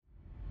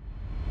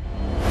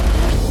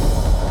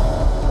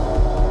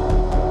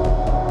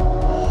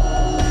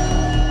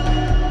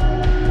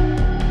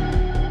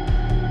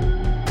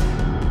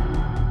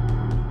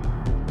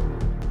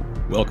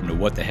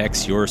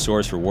Hex, your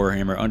source for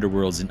Warhammer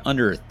Underworlds and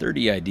under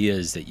 30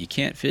 ideas that you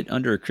can't fit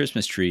under a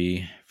Christmas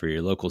tree for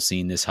your local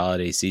scene this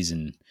holiday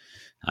season.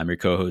 I'm your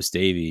co-host,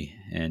 Davey,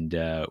 and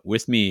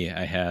with me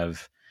I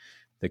have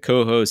the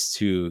co-hosts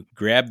who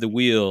grabbed the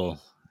wheel,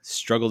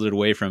 struggled it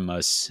away from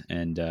us,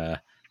 and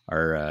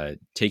are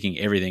taking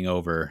everything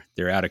over.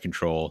 They're out of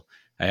control.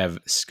 I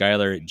have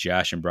Skylar,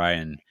 Josh, and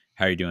Brian.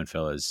 How are you doing,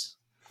 fellas?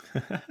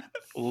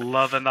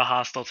 Loving the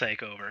hostile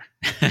takeover.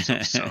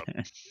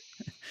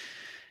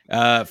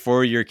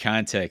 For your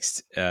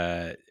context,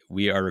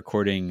 we are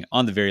recording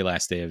on the very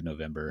last day of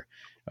November.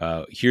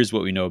 Here's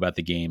what we know about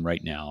the game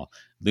right now.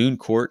 Loon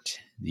Court,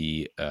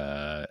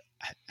 I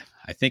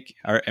think,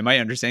 am I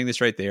understanding this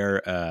right? They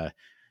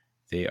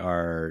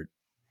are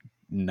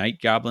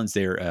night goblins.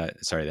 They're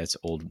sorry, that's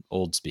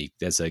old speak.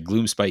 That's a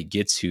Gloomspite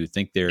Gits who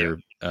think they're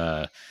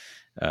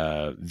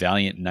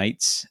valiant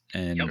knights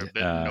and they're a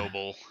bit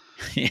noble.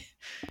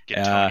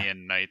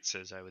 Gittonian knights,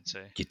 as I would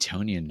say.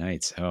 Gittonian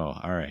knights. Oh,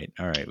 all right.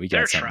 We got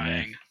They're something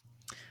trying.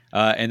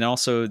 There. And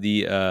also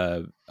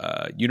the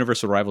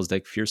Universal Rivals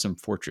deck, Fearsome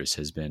Fortress,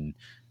 has been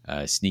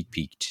sneak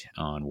peeked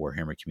on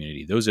Warhammer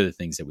Community. Those are the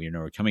things that we know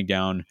are coming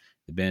down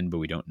the bend, but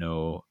we don't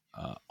know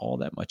all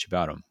that much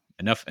about them.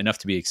 Enough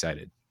to be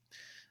excited.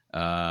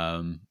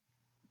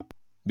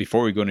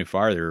 Before we go any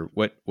farther,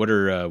 what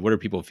are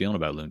people feeling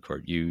about Loon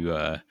Court? You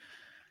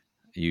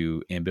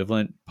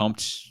ambivalent,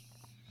 pumped,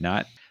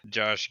 not?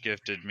 Josh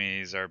gifted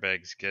me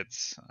Zarbag's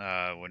Gits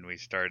when we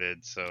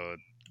started, so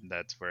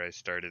that's where I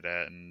started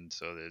at, and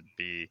so it'd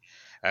be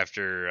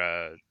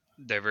after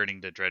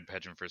diverting to Dread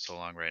Pageant for so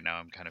long. Right now,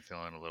 I'm kind of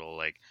feeling a little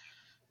like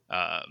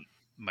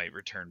might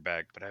return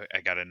back, but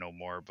I got to know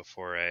more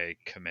before I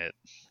commit.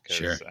 Because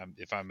sure.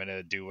 If I'm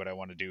gonna do what I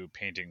want to do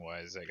painting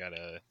wise, I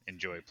gotta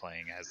enjoy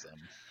playing as them.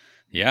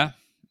 Yeah.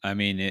 I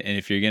mean, and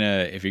if you're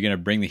gonna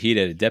bring the heat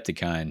at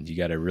Adepticon, you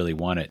got to really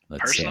want it.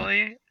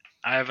 Personally,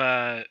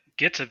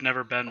 Gits have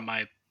never been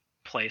my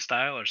play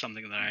style or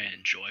something that I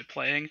enjoy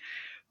playing,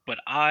 but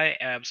I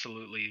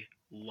absolutely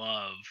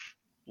love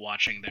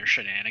watching their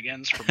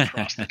shenanigans from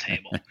across the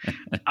table.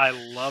 I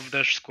love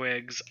their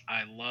squigs.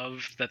 I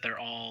love that they're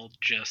all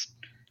just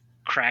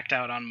cracked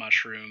out on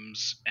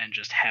mushrooms and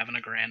just having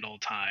a grand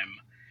old time.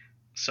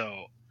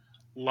 So,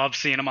 love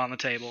seeing them on the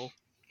table.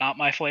 Not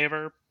my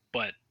flavor,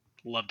 but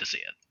love to see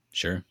it.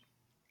 Sure.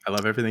 I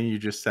love everything you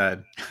just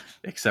said,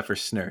 except for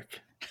Snurk.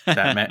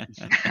 That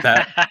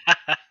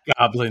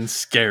goblin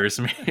scares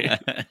me.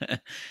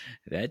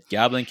 That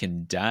goblin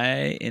can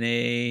die in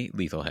a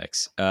lethal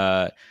hex.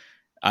 I'm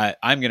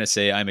gonna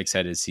say I'm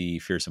excited to see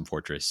Fearsome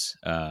Fortress.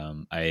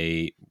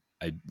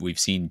 We've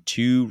seen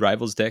two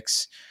Rivals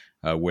decks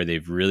where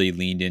they've really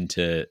leaned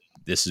into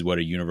this is what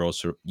a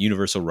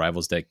universal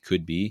Rivals deck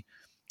could be.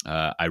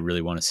 I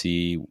really want to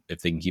see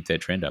if they can keep that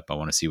trend up. I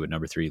want to see what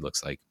number 3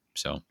 looks like.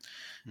 So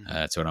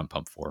that's what I'm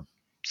pumped for.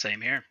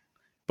 Same here.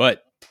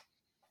 But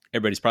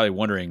everybody's probably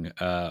wondering,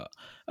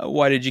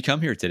 why did you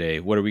come here today?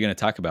 What are we going to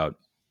talk about?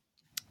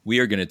 We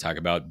are going to talk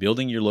about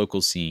building your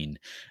local scene,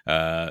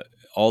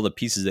 all the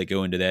pieces that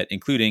go into that,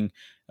 including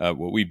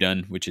what we've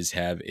done, which is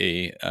have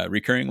a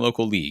recurring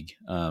local league,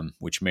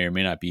 which may or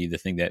may not be the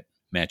thing that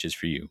matches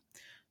for you.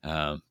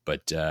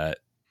 But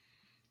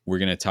we're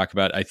going to talk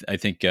about, I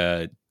think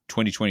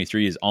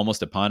 2023 is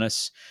almost upon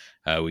us.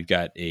 We've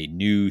got a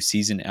new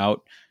season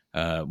out,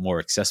 more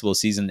accessible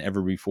season than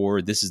ever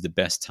before. This is the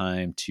best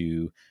time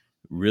to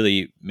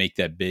really make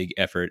that big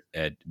effort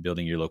at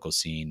building your local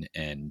scene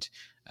and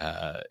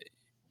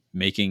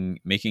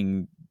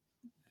making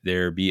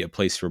there be a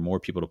place for more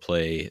people to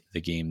play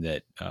the game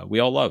that we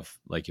all love.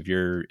 Like if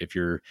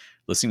you're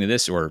listening to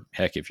this, or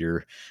heck, if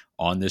you're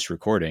on this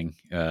recording,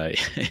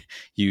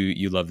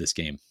 you love this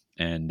game.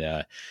 And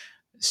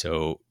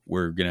so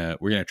we're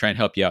gonna try and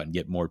help you out and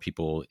get more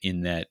people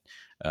in that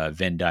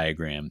Venn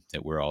diagram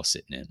that we're all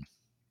sitting in.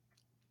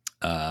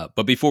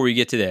 But before we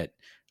get to that,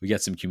 we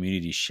got some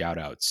community shout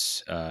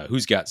outs.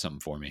 Who's got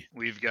something for me?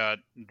 We've got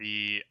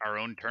our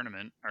own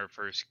tournament. Our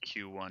first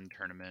Q1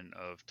 tournament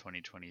of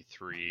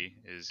 2023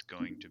 is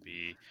going to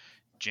be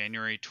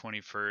January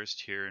 21st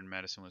here in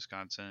Madison,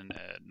 Wisconsin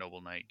at Noble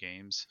Knight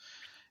Games.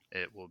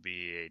 It will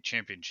be a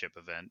championship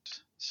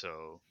event.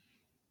 So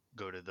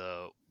go to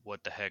the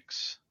What the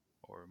Hex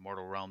or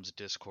Mortal Realms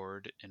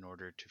Discord in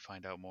order to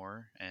find out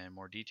more, and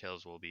more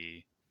details. Will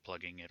be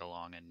plugging it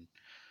along, and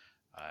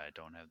I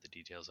don't have the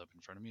details up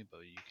in front of me, but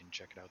you can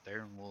check it out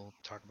there and we'll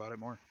talk about it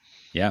more.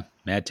 Yeah,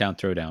 Madtown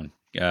Throwdown.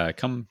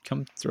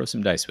 Come throw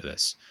some dice with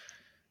us.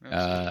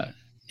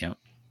 Yeah.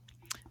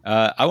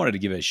 I wanted to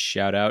give a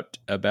shout out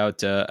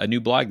about a new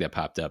blog that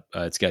popped up.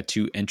 It's got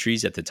 2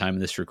 entries at the time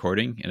of this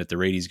recording, and at the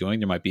rate he's going,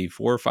 there might be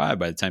 4 or 5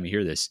 by the time you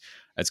hear this.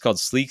 It's called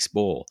Sleek's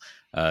Bowl.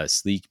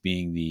 Sleek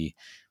being the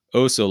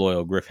so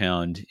loyal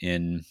Gryph-hound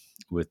in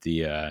with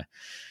the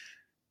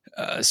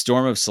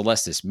Storm of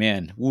Celestis.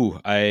 Man,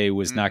 I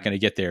was not going to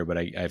get there, but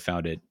I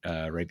found it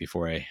right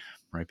before I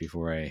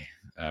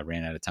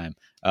ran out of time.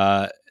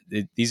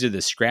 These are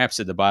the scraps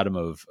at the bottom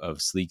of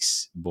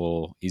Sleek's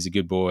Bowl. He's a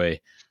good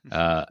boy.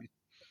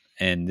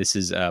 And this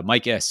is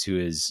Mike S., who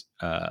is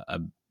a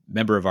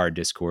member of our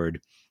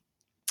Discord,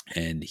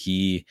 and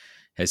he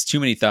has too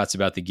many thoughts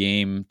about the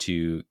game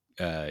to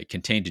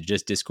contain to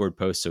just Discord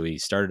posts. So he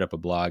started up a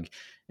blog,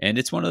 and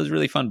it's one of those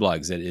really fun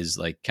blogs that is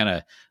like kind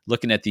of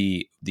looking at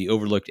the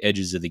overlooked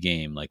edges of the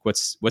game. Like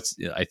what's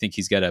I think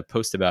he's got a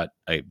post about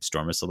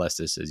Storm of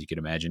Celestis, as you can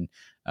imagine.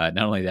 Not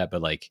only that,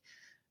 but like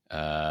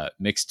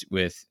mixed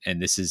with,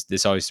 and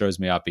this always throws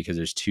me off because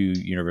there's two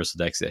universal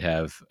decks that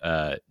have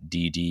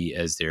DD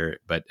as their,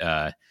 but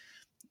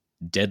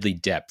Deadly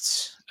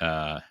Depths.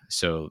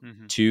 So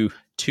two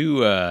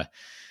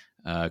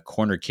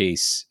corner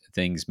case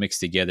things mixed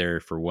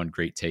together for one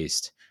great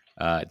taste.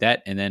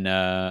 That and then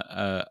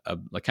a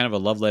kind of a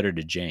love letter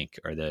to Jank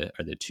are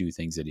the two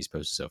things that he's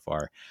posted so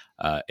far.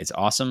 It's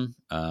awesome,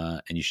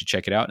 and you should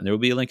check it out. And there will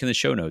be a link in the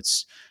show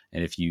notes.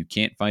 And if you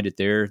can't find it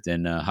there,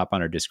 then hop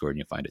on our Discord and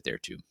you'll find it there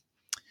too.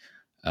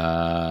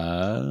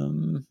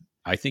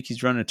 I think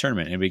he's running a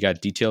tournament. Anybody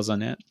got details on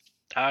that?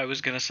 I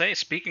was going to say,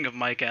 speaking of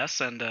Mike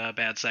S. and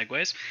bad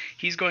segues,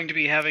 he's going to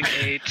be having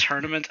a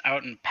tournament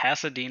out in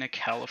Pasadena,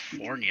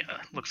 California.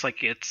 Looks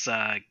like it's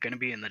going to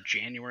be in the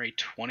January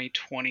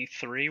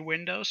 2023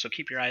 window, so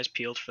keep your eyes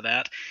peeled for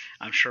that.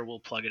 I'm sure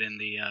we'll plug it in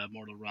the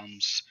Mortal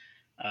Realms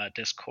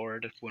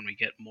Discord when we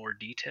get more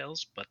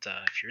details, but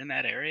if you're in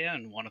that area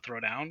and want to throw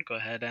down, go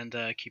ahead and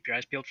keep your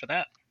eyes peeled for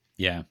that.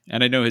 Yeah,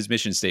 and I know his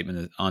mission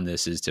statement on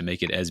this is to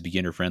make it as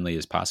beginner-friendly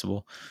as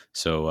possible,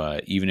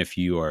 so even if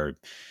you are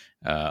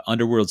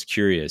Underworld's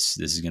curious,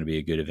 this is going to be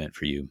a good event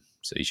for you,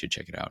 so you should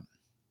check it out.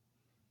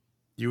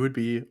 You would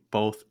be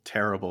both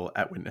terrible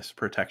at witness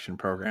protection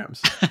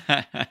programs.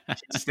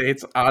 He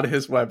states on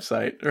his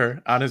website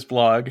or on his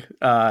blog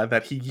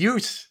that he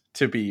used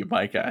to be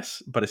Mike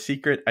S, but a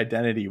secret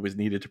identity was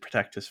needed to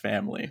protect his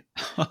family.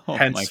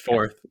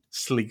 Henceforth,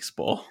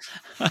 Sleeksbull.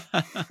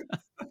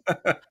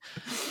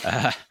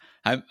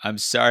 I'm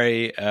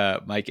sorry,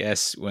 Mike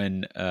S,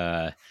 when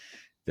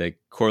the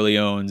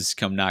Corleones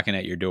come knocking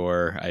at your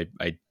door.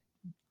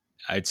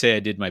 I'd say I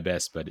did my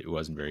best, but it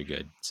wasn't very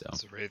good. So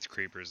it's the Wraith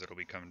Creepers that'll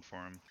be coming for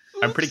him.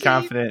 I'm pretty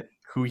confident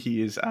who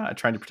he is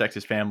trying to protect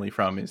his family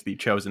from is the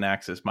Chosen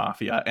Axis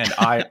Mafia, and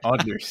I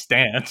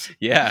understand.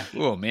 Yeah.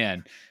 Oh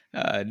man,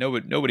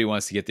 nobody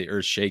wants to get the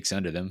earth shakes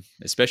under them,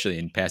 especially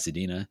in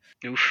Pasadena.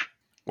 Oof.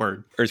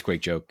 Word.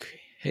 Earthquake joke.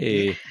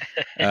 Hey.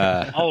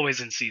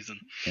 Always in season.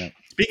 Yeah.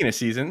 Speaking of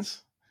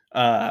seasons,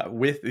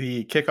 with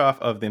the kickoff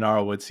of the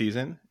Gnarlwood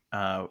season,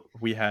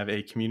 we have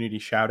a community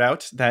shout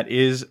out that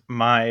is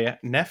my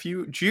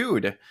nephew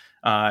Jude.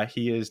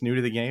 He is new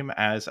to the game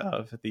as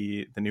of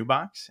the new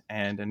box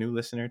and a new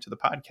listener to the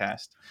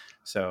podcast.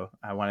 So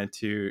I wanted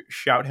to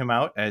shout him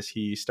out as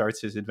he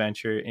starts his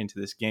adventure into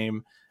this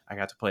game. I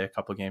got to play a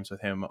couple games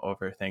with him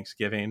over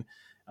Thanksgiving,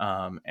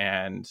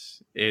 and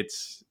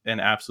it's an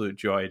absolute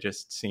joy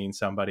just seeing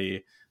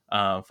somebody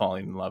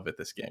falling in love with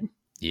this game.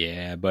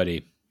 Yeah,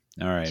 buddy.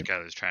 All right. This guy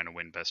was trying to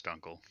win best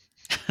uncle.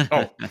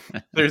 Oh,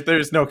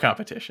 there's no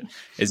competition.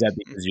 Is that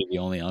because you're the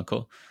only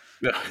uncle?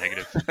 No.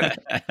 Negative.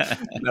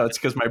 No, it's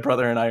because my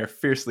brother and I are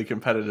fiercely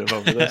competitive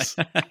over this.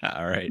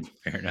 All right,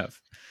 fair enough.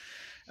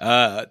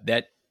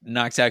 That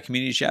knocks out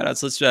community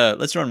shoutouts.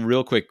 Let's run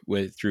real quick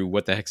through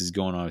what the heck is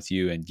going on with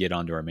you and get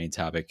on to our main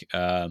topic.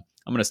 I'm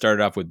going to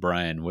start it off with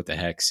Brian. What the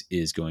heck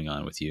is going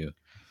on with you?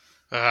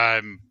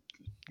 I'm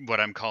what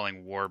I'm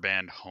calling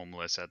warband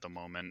homeless at the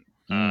moment.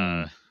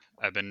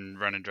 I've been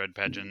running Dread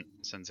Pageant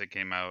since it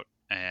came out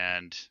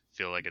and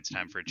feel like it's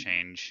time for a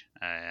change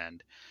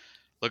and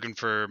looking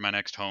for my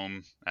next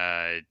home.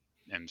 I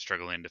am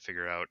struggling to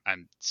figure out.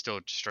 I'm still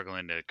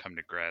struggling to come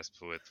to grasp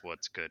with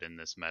what's good in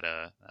this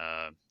meta,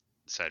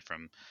 aside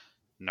from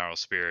Gnarl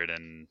Spirit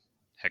and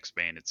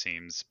Hexbane, it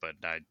seems, but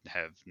I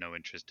have no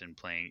interest in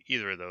playing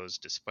either of those,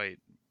 despite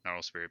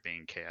Gnarl Spirit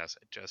being chaos.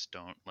 I just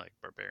don't like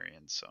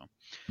Barbarians, so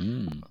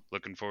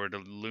looking forward to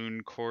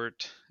Loon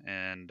Court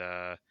and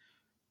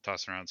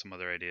tossing around some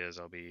other ideas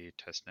I'll be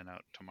testing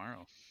out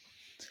tomorrow.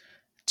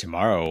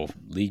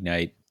 League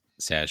night,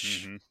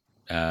 Sash.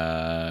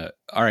 All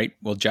right.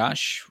 Well,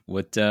 Josh,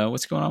 what's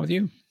going on with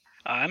you?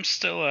 I'm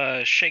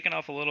still shaking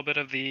off a little bit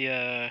of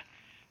the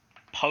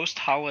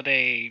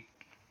post-holiday,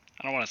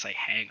 I don't want to say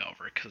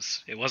hangover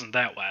because it wasn't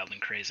that wild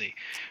and crazy,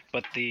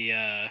 but the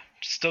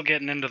still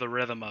getting into the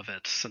rhythm of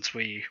it since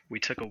we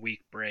took a week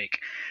break.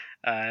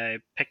 I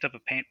picked up a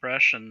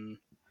paintbrush and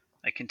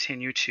I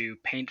continue to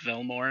paint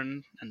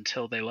Vilmorn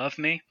until they love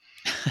me.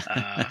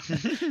 But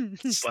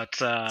it's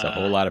a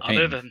whole lot of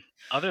painting.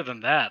 Other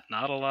than that,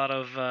 not a lot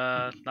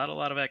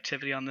of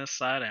activity on this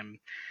side. I'm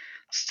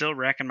still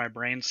racking my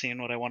brain seeing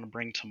what I want to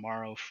bring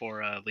tomorrow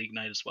for League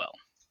Night as well.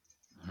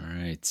 All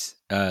right,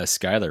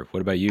 Skylar,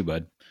 what about you,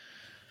 bud?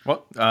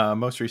 Well,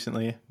 most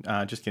recently,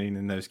 just getting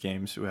in those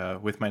games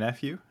with my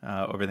nephew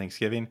over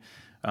Thanksgiving.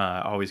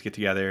 Always get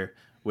together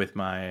with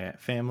my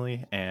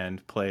family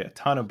and play a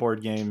ton of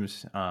board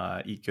games,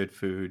 eat good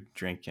food,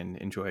 drink, and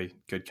enjoy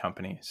good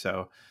company.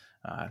 So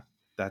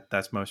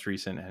that's most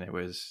recent, and it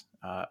was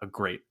a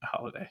great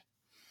holiday.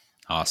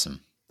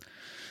 Awesome.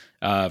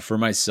 For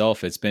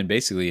myself, it's been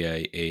basically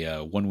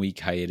a 1 week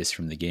hiatus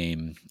from the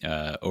game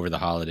over the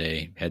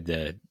holiday.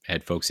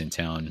 Had folks in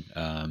town,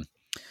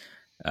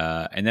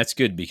 and that's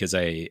good because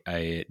I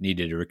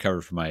needed to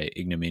recover from my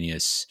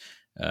ignominious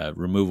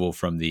removal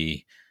from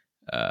the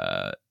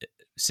uh,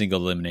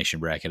 single elimination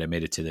bracket. I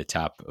made it to the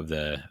top of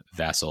the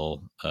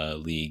Vassal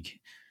League,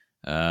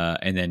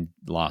 and then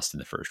lost in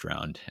the first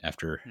round.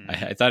 After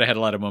I thought I had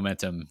a lot of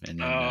momentum, and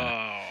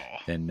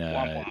then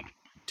womp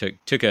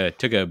womp.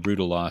 took a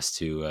brutal loss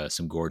to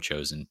some Gore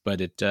Chosen,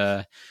 but it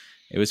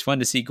was fun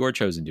to see Gore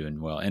Chosen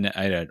doing well, and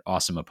I had an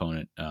awesome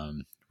opponent.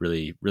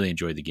 Really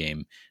enjoyed the game.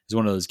 It was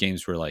one of those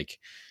games where like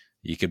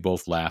you could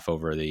both laugh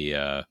over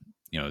the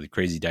the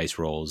crazy dice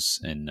rolls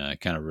and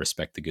kind of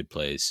respect the good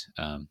plays.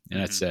 And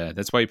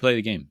that's why you play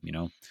the game,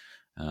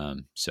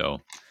 So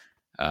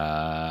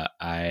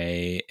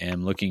I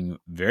am looking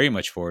very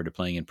much forward to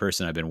playing in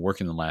person. I've been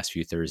working the last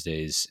few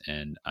Thursdays,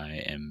 and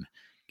I am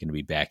going to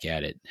be back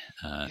at it.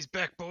 He's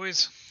back,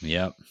 boys.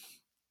 Yep.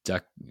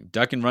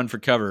 Duck and run for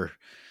cover.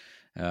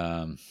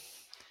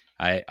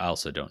 I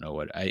also don't know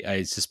what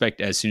I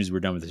suspect. As soon as we're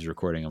done with this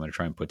recording, I'm going to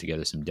try and put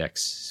together some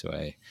decks so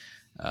I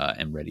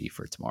am ready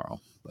for tomorrow,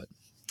 but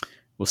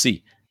we'll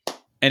see.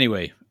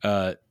 Anyway,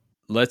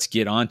 let's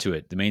get on to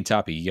it. The main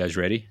topic. You guys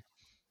ready?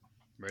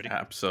 Ready?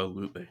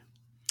 Absolutely.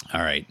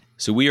 All right.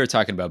 So we are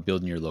talking about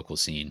building your local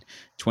scene.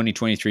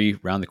 2023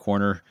 around the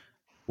corner.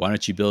 Why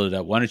don't you build it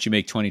up? Why don't you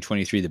make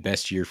 2023 the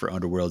best year for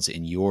Underworlds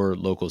in your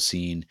local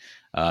scene?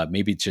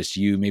 Maybe it's just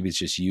you. Maybe it's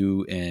just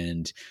you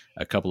and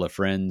a couple of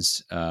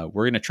friends.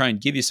 We're going to try and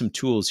give you some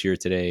tools here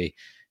today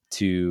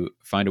to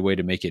find a way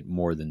to make it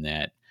more than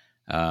that.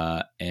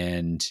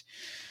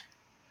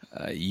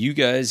 You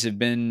guys have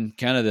been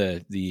kind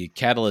of the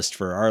catalyst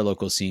for our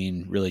local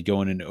scene really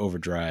going into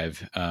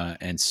overdrive.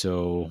 And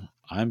so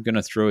I'm going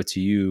to throw it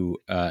to you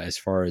as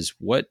far as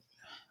what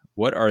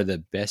are the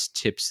best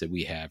tips that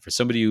we have for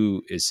somebody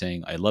who is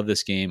saying, I love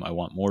this game. I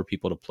want more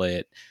people to play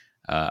it.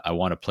 I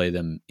want to play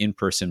them in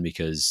person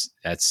because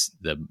that's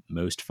the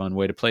most fun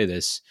way to play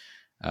this.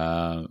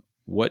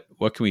 What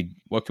can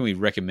we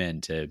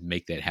recommend to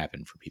make that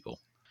happen for people?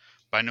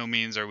 By no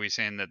means are we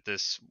saying that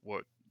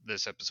what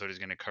this episode is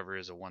going to cover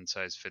is a one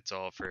size fits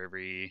all for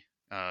every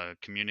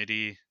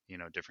community.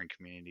 Different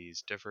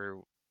communities differ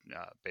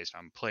based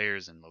on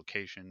players and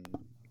location,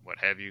 what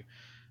have you.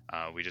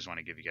 We just want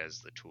to give you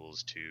guys the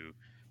tools to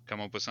come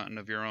up with something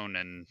of your own,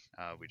 and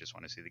we just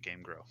want to see the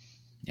game grow.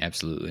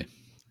 Absolutely.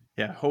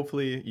 Yeah,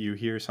 hopefully you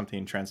hear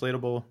something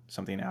translatable,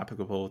 something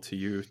applicable to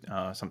you,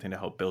 something to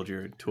help build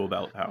your tool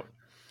belt out.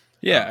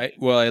 Yeah,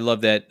 I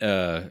love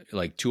that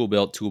like tool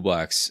belt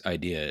toolbox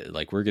idea.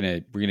 Like we're gonna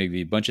give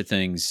you a bunch of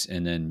things,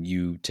 and then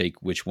you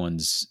take which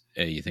ones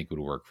you think would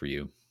work for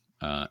you.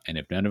 And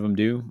if none of them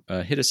do,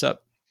 hit us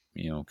up.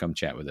 Come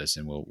chat with us,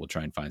 and we'll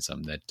try and find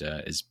something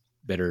that is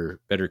better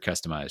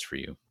customized for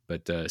you.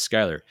 But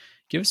Skylar,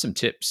 give us some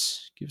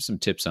tips. Give us some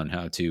tips on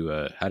how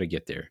to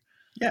get there.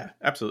 Yeah,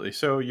 absolutely.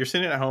 So you're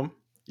sitting at home.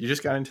 You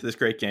just got into this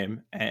great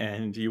game,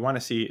 and you want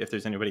to see if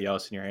there's anybody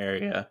else in your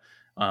area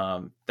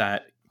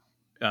that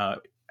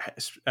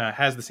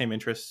has the same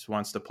interests,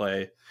 wants to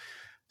play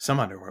some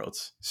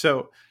Underworlds.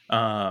 So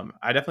I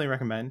definitely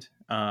recommend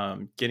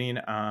getting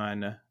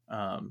on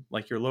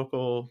like your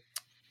local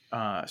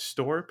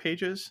store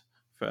pages.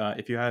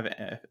 If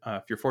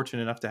you're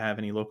fortunate enough to have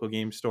any local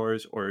game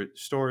stores or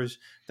stores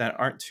that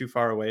aren't too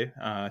far away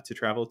to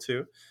travel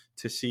to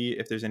see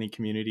if there's any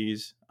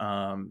communities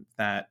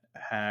that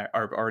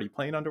are already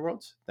playing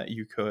Underworlds that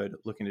you could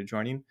look into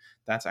joining.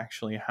 That's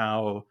actually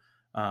how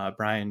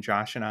Brian,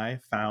 Josh, and I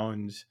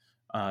found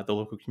the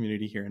local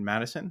community here in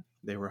Madison.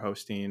 They were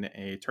hosting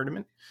a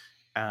tournament,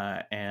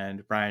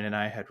 and Brian and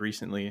I had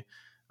recently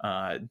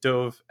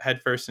dove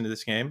headfirst into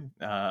this game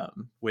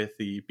with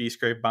the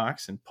Beastgrave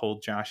box and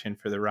pulled Josh in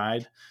for the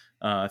ride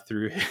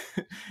through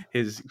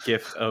his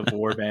gift of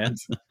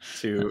warbands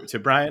to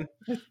Brian.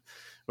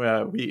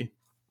 Well,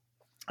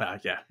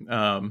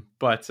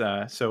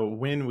 so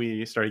when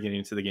we started getting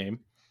into the game,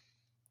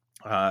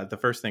 the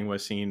first thing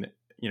was seeing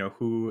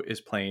who is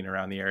playing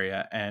around the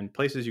area and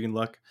places you can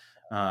look.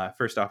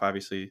 First off,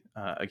 obviously,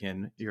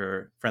 again,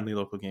 your friendly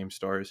local game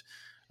stores.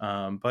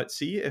 But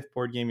see if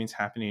board gaming is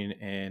happening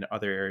in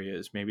other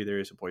areas. Maybe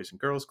there's a Boys and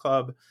Girls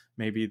Club.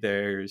 Maybe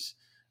there's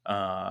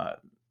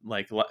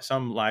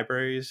some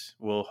libraries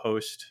will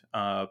host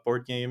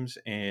board games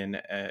in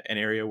an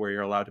area where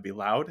you're allowed to be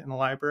loud in a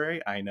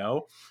library. I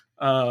know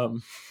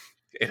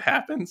it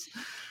happens.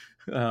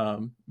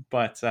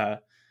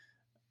 But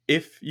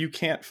if you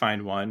can't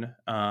find one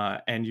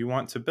and you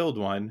want to build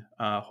one,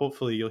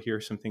 hopefully you'll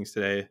hear some things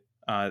today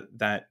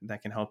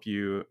that can help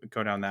you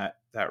go down that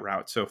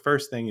route. So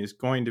first thing is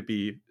going to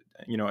be,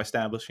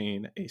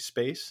 establishing a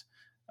space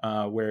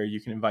where you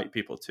can invite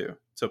people to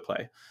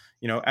play.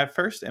 At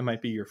first it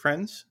might be your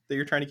friends that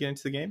you're trying to get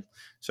into the game.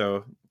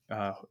 So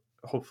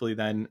hopefully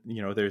then,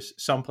 there's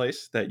some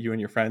place that you and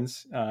your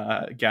friends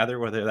gather,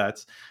 whether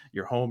that's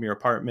your home, your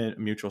apartment, a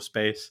mutual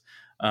space.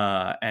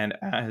 And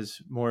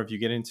as more of you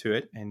get into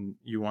it and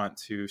you want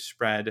to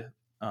spread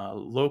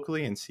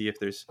locally and see if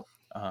there's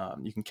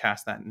you can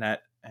cast that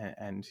net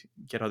and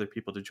get other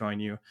people to join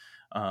you.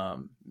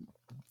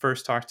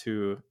 First, talk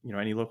to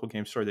any local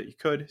game store that you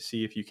could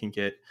see if you can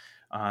get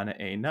on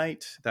a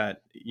night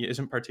that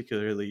isn't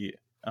particularly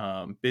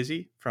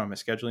busy from a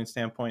scheduling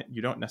standpoint.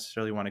 You don't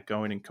necessarily want to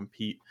go in and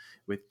compete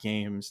with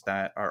games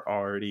that are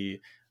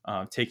already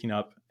taking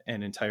up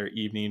an entire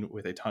evening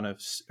with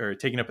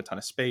taking up a ton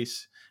of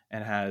space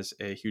and has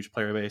a huge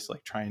player base,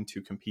 like trying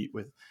to compete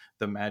with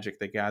the Magic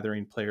the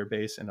Gathering player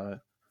base in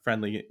a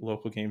friendly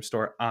local game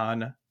store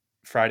on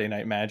Friday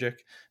Night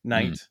Magic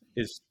night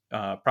is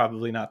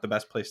probably not the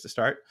best place to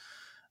start.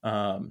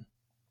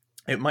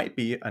 It might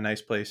be a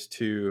nice place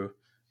to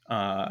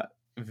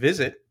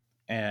visit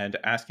and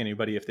ask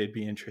anybody if they'd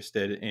be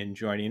interested in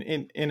joining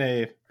in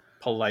a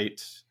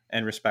polite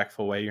and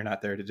respectful way. You're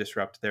not there to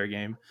disrupt their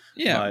game.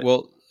 Yeah. But,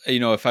 well,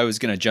 if I was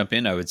going to jump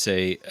in, I would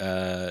say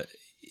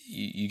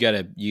you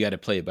gotta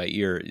play it by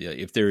ear.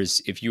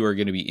 If you are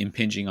going to be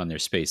impinging on their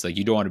space, like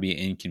you don't want to be an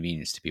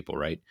inconvenience to people,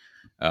 right?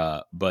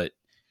 But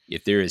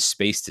if there is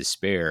space to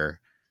spare,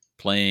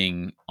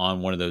 playing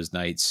on one of those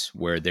nights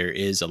where there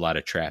is a lot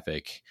of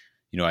traffic,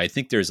 I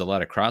think there's a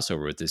lot of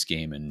crossover with this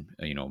game and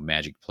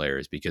Magic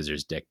players, because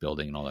there's deck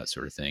building and all that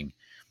sort of thing.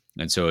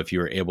 And so if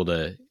you're able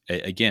to,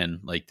 again,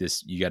 like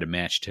this, you got to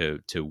match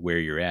to where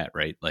you're at,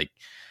 right? Like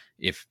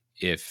if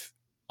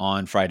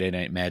on Friday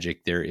Night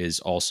Magic there is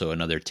also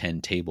another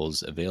 10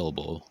 tables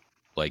available,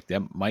 like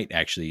that might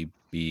actually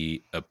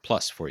be a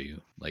plus for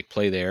you. Like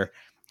play there.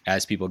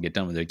 As people get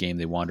done with their game,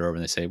 they wander over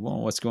and they say,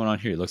 well, what's going on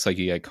here? It looks like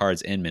you got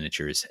cards and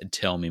miniatures.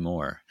 Tell me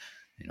more.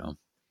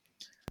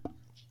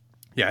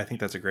 Yeah, I think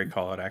that's a great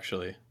call out,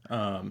 actually.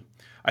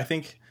 I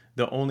think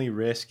the only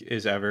risk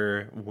is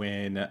ever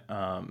when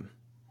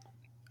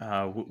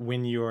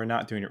you're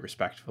not doing it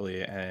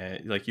respectfully.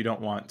 Like you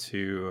don't want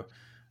to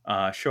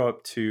show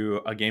up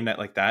to a game night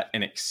like that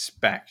and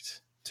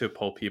expect to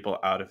pull people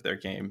out of their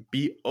game.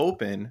 Be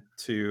open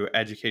to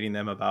educating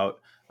them about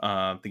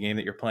the game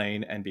that you're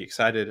playing and be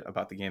excited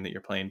about the game that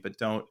you're playing, but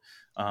don't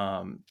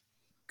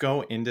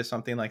go into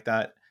something like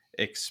that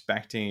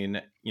expecting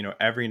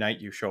every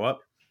night you show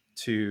up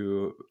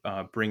to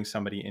bring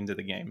somebody into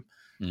the game,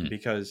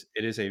 because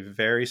it is a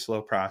very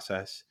slow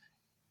process.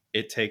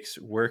 It takes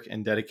work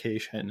and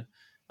dedication,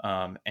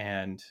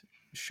 and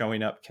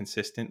showing up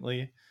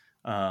consistently.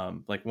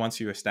 Like once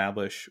you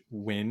establish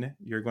when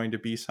you're going to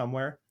be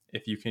somewhere,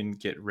 if you can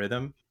get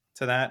rhythm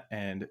to that,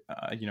 and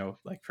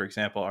like for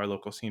example, our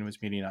local scene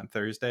was meeting on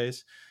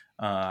Thursdays,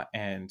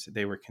 and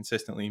they were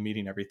consistently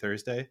meeting every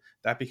Thursday.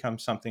 That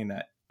becomes something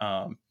that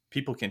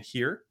people can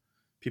hear,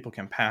 people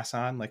can pass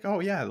on, like, oh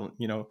yeah,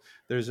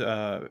 there's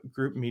a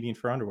group meeting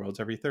for Underworlds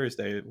every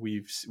Thursday.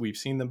 We've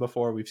seen them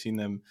before. We've seen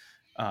them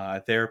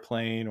they're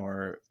playing,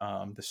 or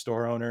the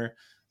store owner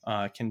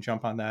can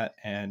jump on that,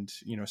 and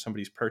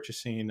somebody's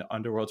purchasing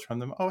Underworlds from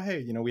them. Oh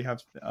hey, we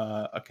have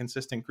a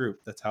consistent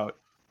group that's out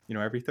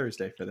every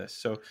Thursday for this.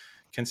 So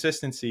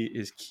consistency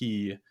is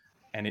key,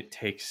 and it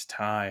takes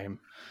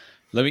time.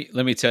 Let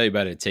me tell you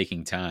about it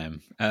taking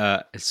time.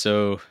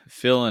 So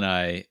Phil and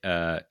I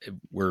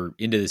were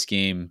into this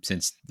game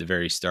since the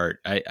very start.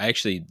 I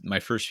actually, my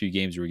first few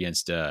games were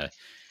against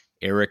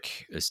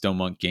Eric, a Stone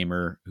Monk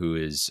gamer, who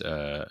is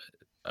a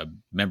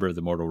member of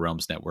the Mortal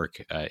Realms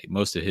Network.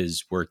 Most of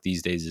his work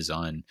these days is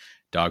on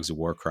Dogs of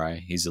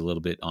Warcry. He's a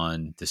little bit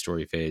on the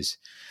story phase.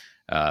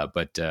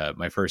 But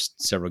my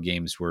first several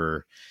games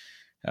were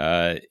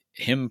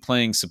him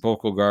playing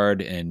Sepulchral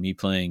Guard and me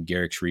playing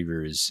Garrix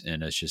Reavers,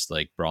 and it's just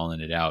like brawling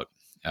it out.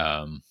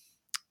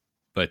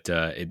 But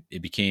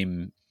it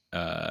became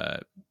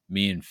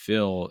me and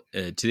Phil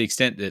to the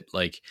extent that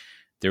like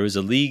there was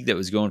a league that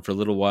was going for a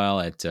little while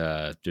at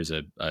there's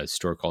a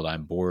store called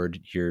I'm Bored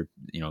here.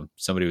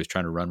 Somebody was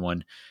trying to run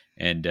one,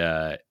 and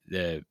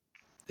the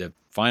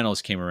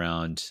finals came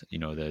around.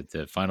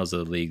 The finals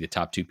of the league, the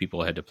top two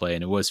people had to play,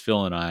 and it was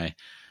Phil and I.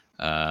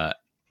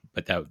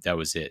 But that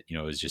was it. It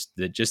was just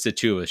the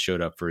two of us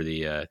showed up for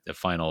the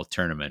final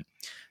tournament.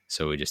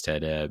 So we just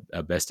had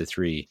a best of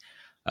three.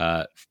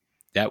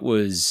 That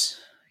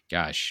was,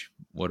 gosh,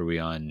 what are we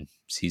on,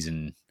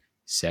 season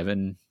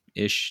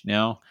 7-ish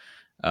now?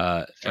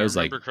 If I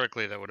remember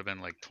correctly, that would have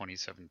been like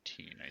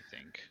 2017, I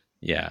think.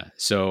 Yeah,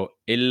 so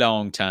a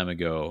long time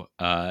ago.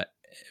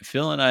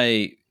 Phil and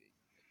I,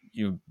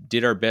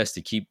 did our best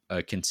to keep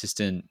a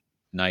consistent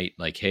night.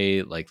 Like,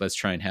 hey, like let's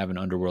try and have an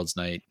Underworlds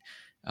night.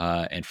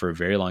 And for a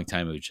very long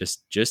time, it was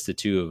just the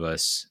two of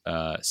us.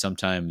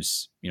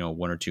 Sometimes,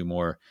 one or two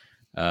more.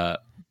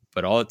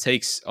 But all it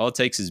takes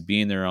is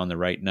being there on the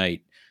right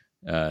night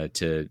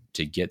to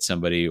get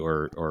somebody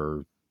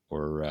or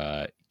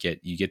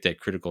get that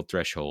critical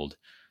threshold.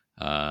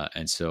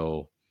 And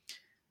so,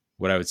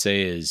 what I would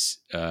say is,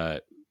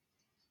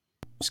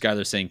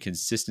 Skylar's saying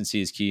consistency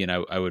is key, and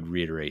I would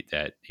reiterate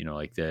that.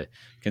 Like the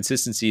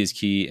consistency is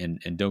key, and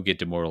don't get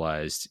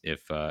demoralized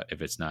if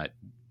it's not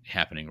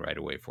happening right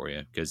away for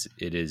you, because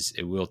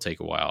it will take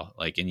a while.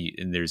 Like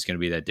and there's going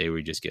to be that day where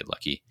you just get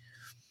lucky.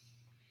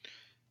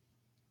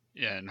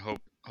 Yeah, and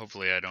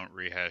hopefully I don't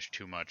rehash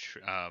too much,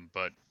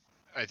 but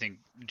I think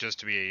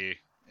just to be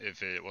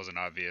if it wasn't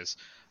obvious.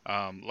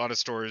 A lot of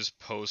stores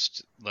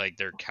post like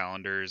their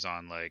calendars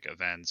on like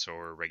events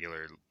or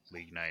regular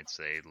league nights.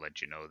 They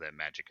let you know that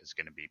Magic is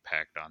going to be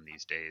packed on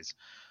these days,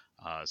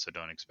 so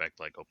don't expect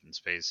like open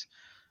space.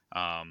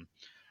 Um,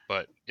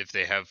 but if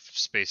they have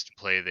space to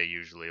play, they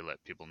usually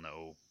let people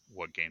know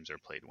what games are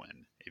played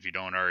when. If you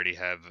don't already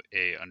have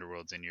a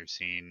Underworlds in your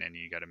scene and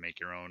you got to make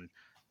your own,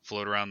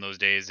 float around those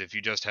days. If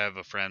you just have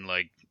a friend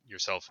like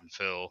yourself and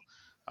Phil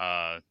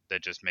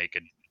that just make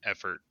an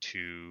effort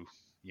to,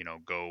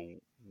 go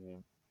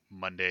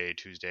Monday,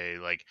 Tuesday,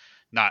 like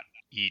not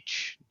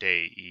each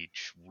day,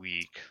 each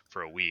week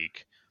for a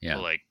week, Yeah.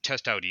 but like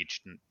test out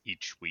each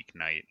week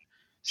night,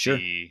 Sure.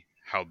 see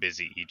how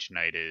busy each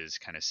night is,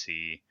 kind of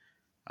see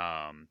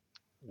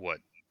what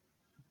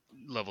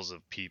levels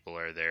of people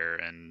are there,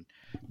 and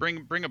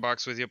bring a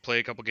box with you, play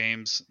a couple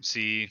games,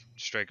 see,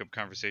 strike up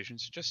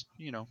conversations, just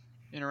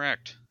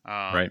interact.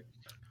 Right.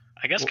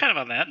 I guess Well- kind of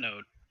on that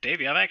note,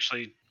 Davey, I've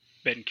actually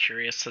been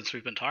curious since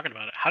we've been talking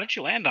about it. How did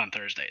you land on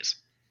Thursdays?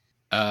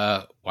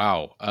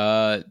 Wow.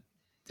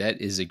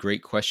 That is a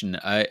great question.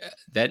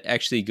 That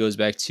actually goes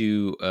back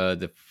to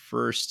the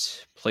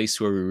first place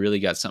where we really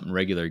got something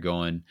regular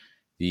going.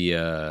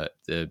 The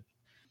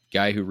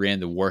guy who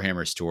ran the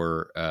Warhammer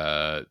store,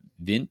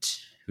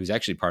 Vint, who's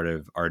actually part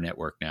of our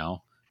network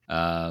now.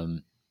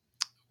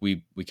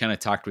 We kind of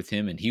talked with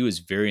him, and he was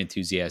very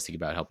enthusiastic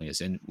about helping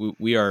us. And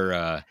we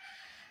are,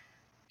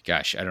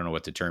 gosh, I don't know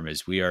what the term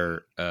is. We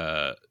are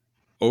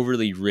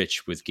overly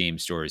rich with game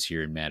stores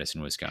here in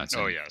Madison, Wisconsin.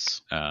 Oh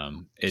yes.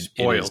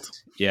 Spoiled.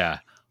 Yeah,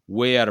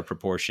 way out of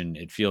proportion.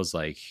 It feels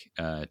like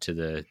to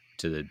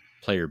the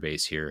player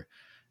base here,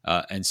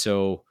 and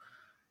so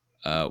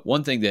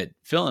one thing that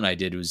Phil and I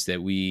did was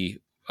that we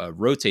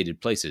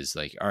rotated places.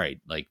 Like, all right,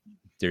 like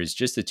there's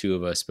just the two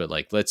of us, but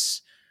like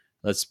let's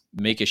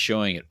make a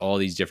showing at all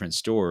these different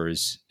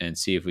stores and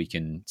see if we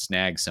can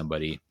snag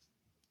somebody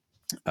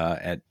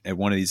at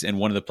one of these. And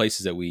one of the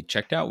places that we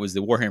checked out was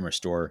the Warhammer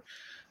store.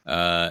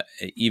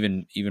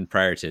 Even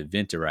prior to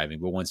Vint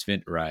arriving, but once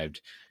Vint arrived,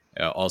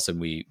 all of a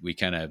sudden we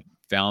kind of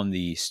found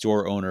the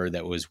store owner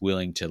that was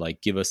willing to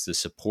like give us the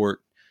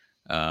support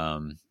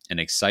and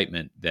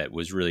excitement that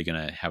was really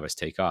going to have us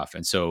take off.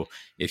 And so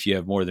if you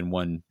have more than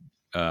one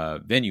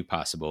venue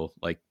possible,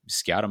 like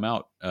scout them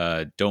out.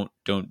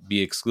 Don't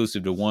be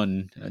exclusive to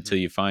one until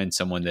you find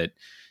someone that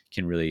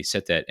can really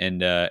set that.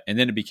 And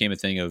then it became a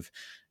thing of,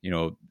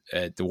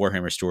 at the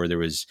Warhammer store, there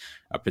was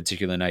a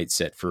particular night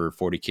set for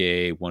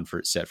 40K, one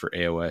set for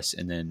AOS,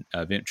 and then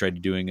Vint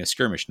tried doing a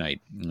skirmish night.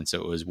 And so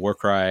it was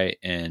Warcry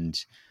and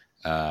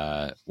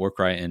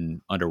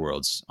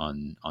Underworlds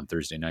on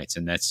Thursday nights.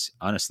 And that's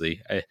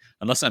honestly,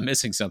 unless I'm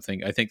missing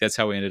something, I think that's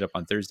how we ended up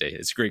on Thursday.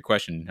 It's a great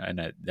question,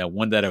 and that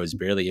one that I was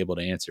barely able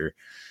to answer.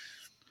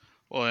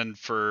 Well, and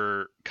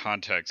for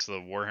context, the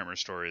Warhammer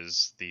store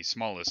is the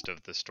smallest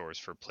of the stores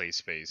for play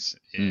space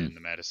in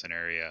the Madison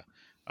area.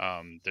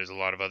 There's a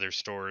lot of other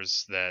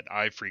stores that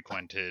I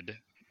frequented,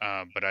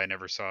 but I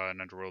never saw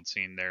an Underworld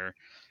scene there.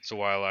 So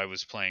while I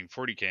was playing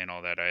 40K and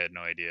all that, I had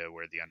no idea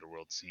where the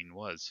Underworld scene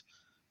was.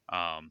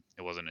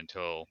 It wasn't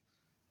until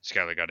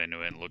Skylar got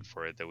into it and looked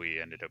for it that we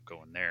ended up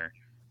going there.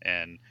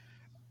 And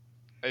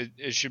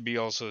it should be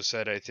also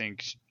said, I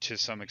think, to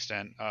some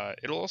extent,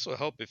 it'll also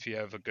help if you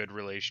have a good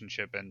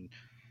relationship and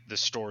the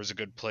store is a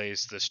good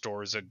place, the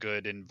store is a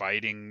good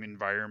inviting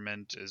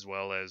environment, as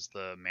well as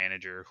the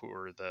manager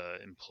or the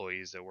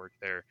employees that work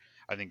there.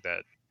 I think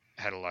that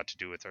had a lot to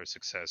do with our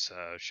success.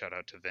 Shout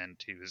out to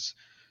Vint. He was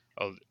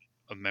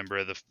a member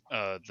of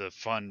the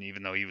fun,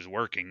 even though he was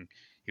working.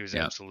 He was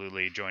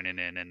absolutely joining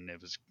in, and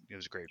it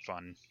was great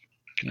fun.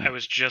 I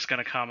was just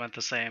going to comment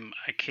the same.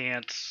 I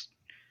can't.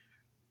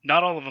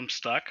 Not all of them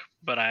stuck,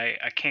 but I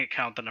can't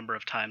count the number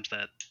of times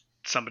that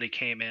somebody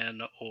came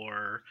in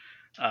or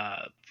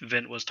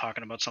Vint was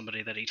talking about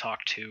somebody that he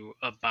talked to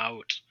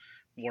about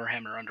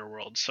Warhammer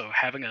Underworld. So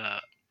having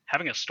a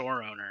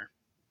store owner,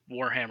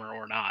 Warhammer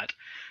or not,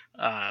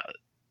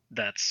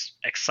 that's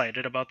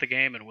excited about the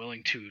game and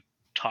willing to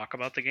talk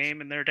about the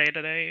game in their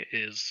day-to-day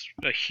is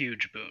a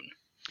huge boon.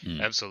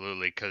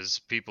 Absolutely, because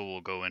people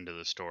will go into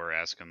the store,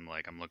 ask them,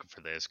 like, I'm looking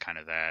for this, kind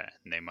of that,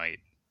 and they might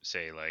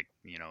say, like,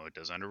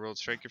 does Underworld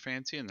strike your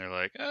fancy? And they're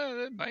like,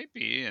 it might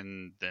be,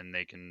 and then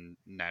they can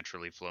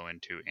naturally flow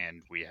into,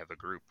 and we have a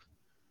group.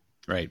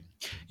 Right.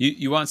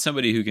 You want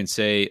somebody who can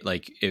say,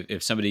 like,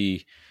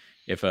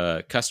 if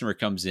a customer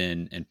comes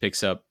in and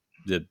picks up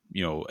the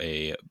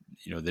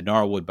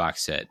Gnarlwood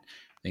box set,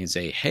 they can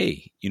say,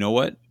 hey, you know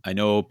what? I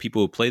know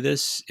people who play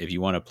this. If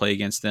you want to play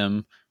against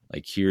them,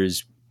 like,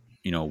 here's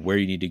where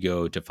you need to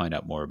go to find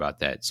out more about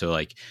that. So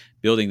like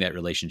building that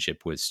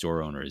relationship with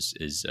store owners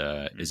is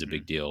a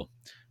big deal.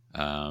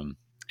 And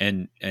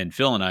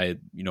Phil and I,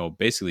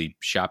 basically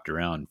shopped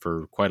around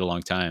for quite a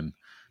long time.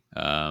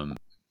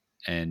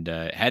 And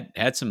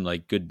had some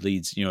like good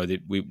leads,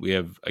 we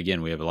have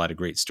a lot of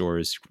great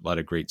stores, a lot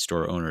of great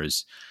store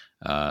owners.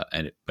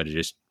 But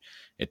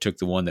it took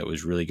the one that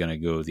was really going to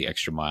go the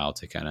extra mile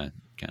to kind of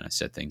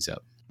set things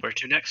up. Where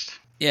to next?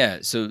 Yeah.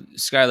 So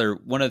Skylar,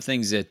 one of the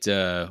things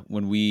that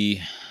when we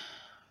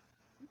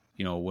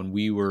when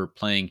we were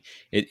playing,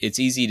 it's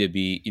easy to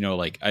be,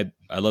 like I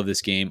love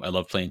this game. I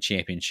love playing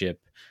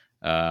Championship.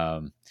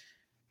 But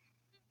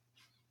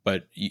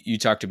you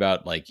talked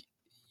about like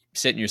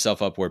setting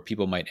yourself up where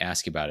people might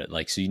ask about it.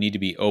 Like, so you need to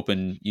be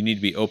open. You need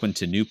to be open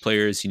to new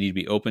players. You need to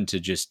be open to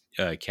just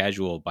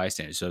casual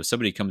bystanders. So if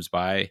somebody comes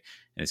by and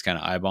it's kind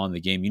of eyeballing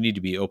the game, you need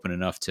to be open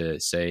enough to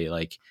say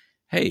like,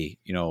 hey,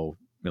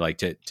 like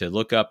to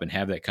look up and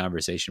have that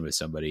conversation with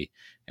somebody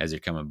as they're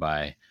coming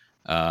by.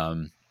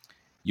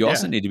 You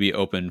also need to be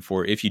open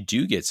for, if you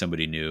do get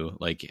somebody new,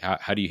 like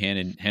how do you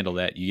handle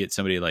that? You get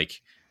somebody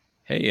like,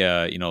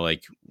 hey,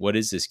 like, what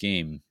is this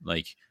game?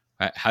 Like,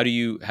 how do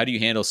you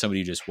handle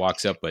somebody who just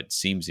walks up but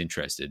seems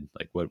interested?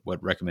 Like,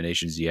 what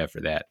recommendations do you have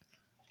for that?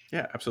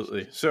 Yeah,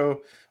 absolutely.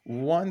 So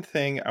one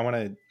thing I want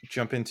to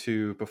jump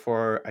into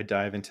before I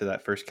dive into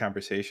that first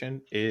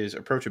conversation is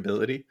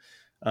approachability.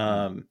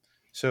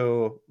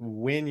 So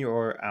when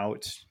you're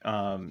out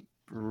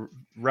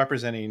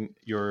representing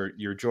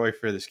your joy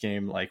for this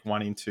game, like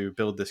wanting to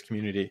build this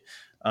community,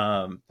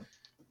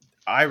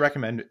 I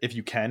recommend, if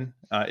you can,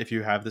 if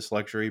you have this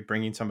luxury,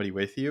 bringing somebody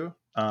with you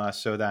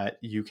so that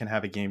you can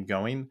have a game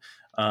going.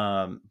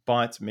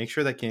 But make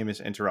sure that game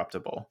is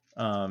interruptible.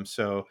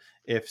 So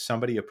if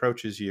somebody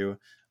approaches you,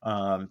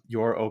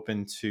 you're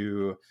open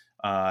to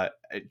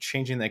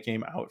changing that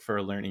game out for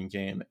a learning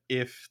game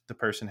if the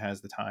person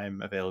has the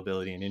time,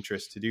 availability, and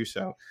interest to do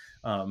so.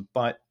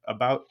 But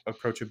about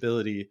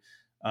approachability,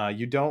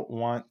 you don't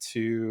want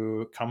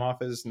to come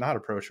off as not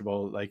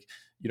approachable. Like,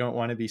 you don't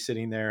want to be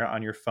sitting there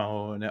on your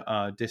phone,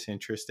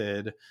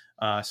 disinterested.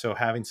 So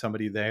having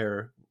somebody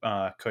there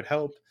could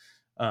help.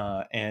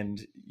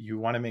 And you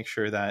want to make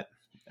sure that,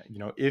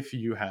 if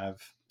you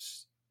have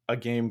a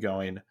game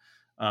going,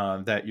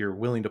 that you're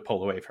willing to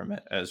pull away from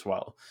it as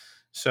well.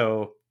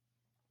 So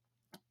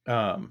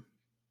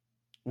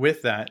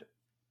with that,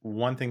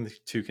 one thing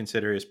to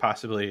consider is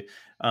possibly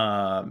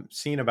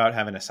seeing about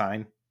having a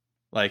sign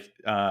like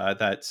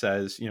that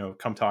says,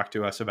 come talk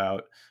to us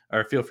about,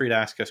 or feel free to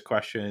ask us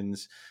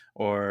questions,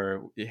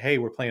 or, hey,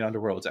 we're playing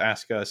Underworlds,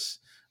 ask us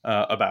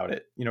about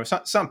it,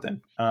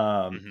 something.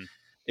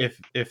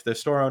 If the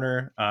store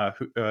owner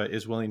who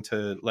is willing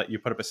to let you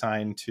put up a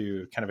sign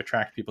to kind of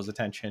attract people's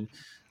attention,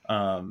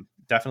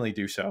 definitely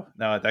do so.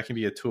 Now, that can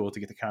be a tool to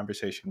get the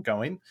conversation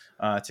going,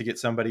 to get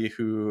somebody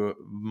who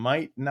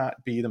might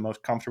not be the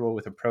most comfortable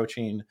with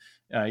approaching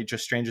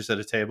just strangers at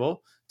a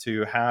table,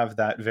 to have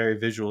that very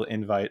visual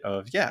invite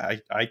of,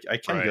 I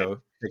can go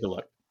take a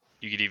look.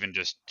 You could even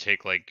just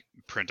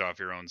print off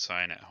your own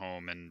sign at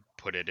home and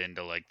put it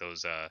into like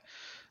those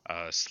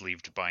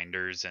sleeved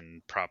binders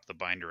and prop the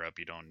binder up.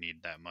 You don't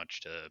need that much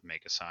to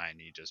make a sign.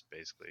 You just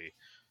basically,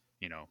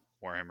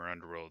 Warhammer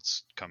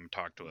Underworlds, come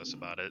talk to us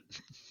about it.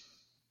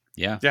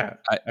 Yeah.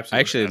 I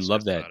actually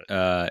love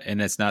that.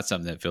 And it's not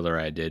something that Phil or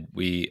I did.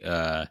 We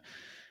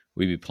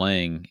be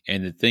playing,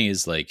 and the thing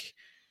is like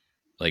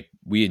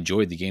we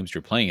enjoyed the games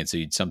we're playing, and so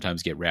you'd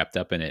sometimes get wrapped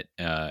up in it.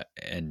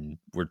 And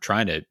we're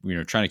trying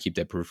to keep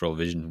that peripheral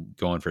vision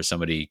going for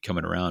somebody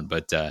coming around.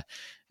 But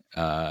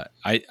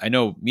I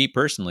know, me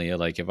personally,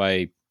 like if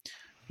I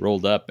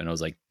rolled up and I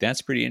was like,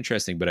 that's pretty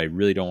interesting, but I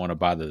really don't want to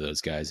bother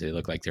those guys. They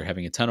look like they're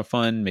having a ton of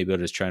fun. Maybe I'll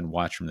just try and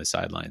watch from the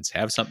sidelines,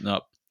 have something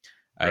up.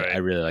 I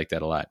really like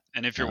that a lot.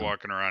 And if you're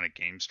walking around a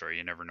game store,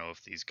 you never know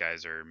if these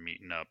guys are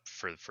meeting up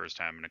for the first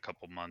time in a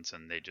couple months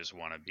and they just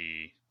want to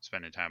be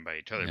spending time by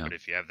each other. Yeah. But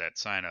if you have that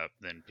sign up,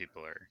 then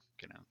people are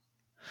gonna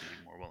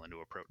be more willing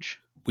to approach.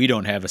 We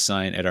don't have a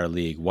sign at our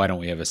league. Why don't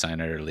we have a sign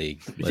at our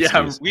league? We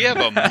have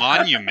a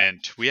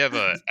monument. We have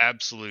an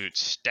absolute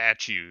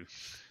statue.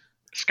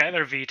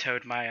 Skylar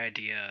vetoed my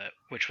idea,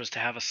 which was to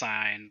have a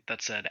sign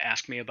that said,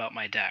 ask me about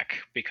my deck,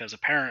 because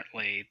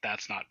apparently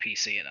that's not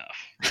PC enough.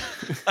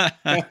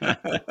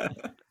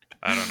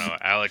 I don't know.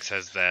 Alex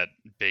has that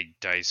big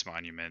dice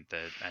monument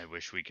that I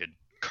wish we could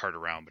cart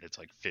around, but it's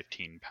like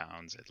 15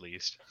 pounds at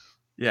least.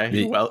 Yeah,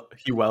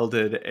 he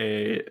welded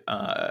a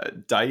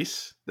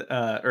dice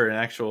or an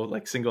actual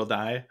like single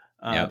die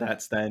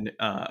that's then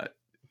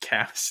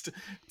cast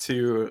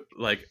to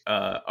like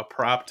a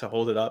prop to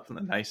hold it up on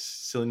a nice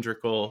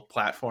cylindrical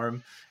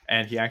platform,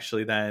 and he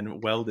actually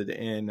then welded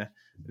in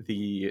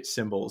the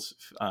symbols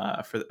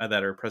for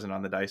that are present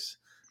on the dice,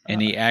 and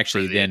he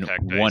actually then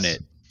won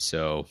it.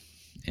 So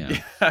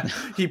yeah.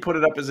 He put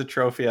it up as a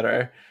trophy at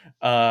our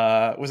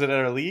was it at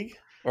our league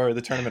or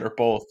the tournament, or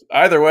both?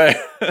 Either way.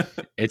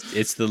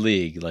 it's the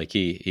league. Like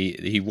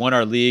he won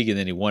our league, and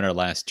then he won our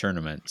last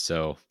tournament.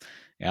 So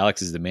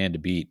Alex is the man to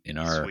beat in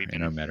our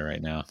meta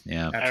right now.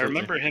 Yeah, absolutely. I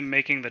remember him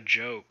making the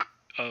joke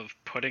of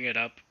putting it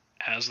up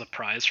as the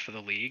prize for the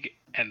league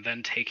and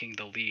then taking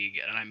the league,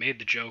 and I made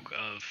the joke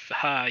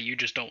of, you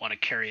just don't want to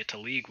carry it to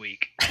league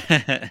week.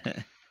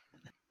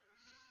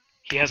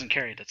 He hasn't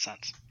carried it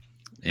since.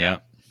 Yeah,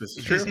 this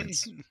is true.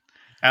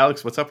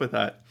 Alex, what's up with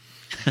that?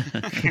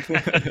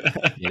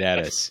 Get at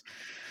us.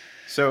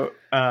 So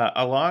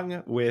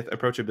along with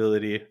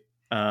approachability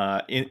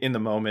in the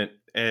moment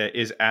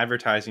is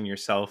advertising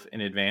yourself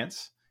in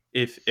advance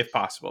if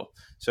possible.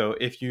 So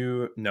if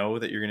you know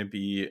that you're going to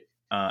be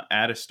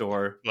at a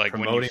store Like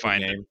when you promoting the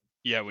find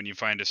game. when you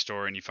find a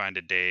store and you find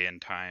a day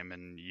and time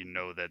and you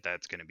know that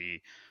that's going to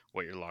be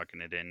what you're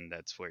locking it in,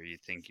 that's where you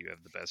think you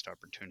have the best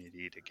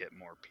opportunity to get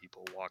more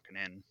people walking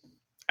in.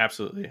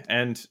 Absolutely.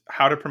 And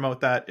how to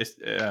promote that is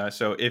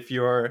so if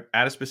you're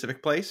at a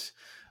specific place,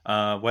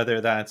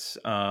 whether that's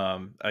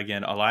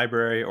again a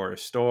library or a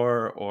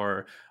store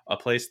or a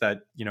place that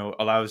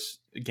allows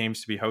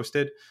games to be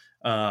hosted,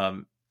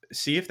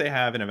 see if they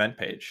have an event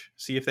page.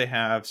 See if they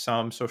have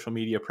some social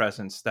media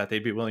presence that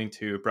they'd be willing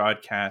to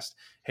broadcast.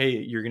 Hey,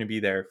 you're going to be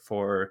there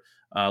for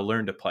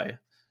Learn to Play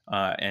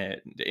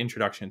and the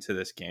introduction to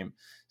this game.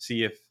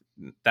 See if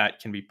that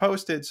can be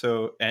posted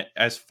so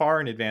as far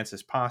in advance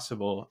as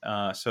possible,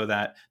 so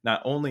that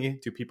not only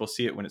do people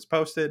see it when it's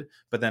posted,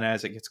 but then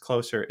as it gets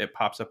closer, it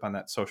pops up on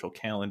that social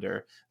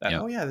calendar that,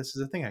 oh yeah, this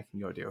is a thing I can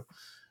go do,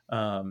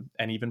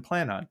 and even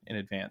plan on in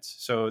advance.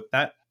 So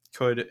that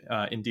could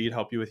indeed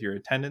help you with your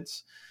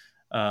attendance.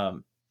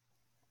 And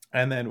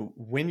then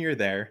when you're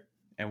there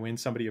and when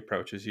somebody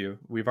approaches you,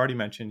 we've already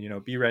mentioned,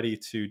 be ready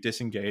to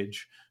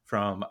disengage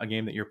from a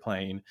game that you're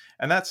playing.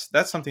 And that's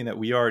something that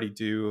we already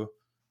do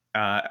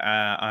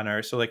on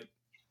our, so like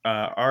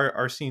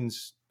our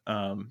scenes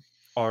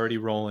already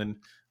rolling.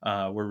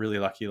 We're really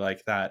lucky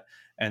like that.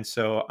 And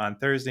so on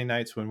Thursday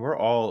nights, when we're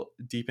all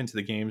deep into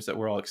the games that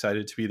we're all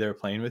excited to be there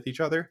playing with each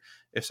other,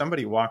 if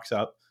somebody walks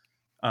up,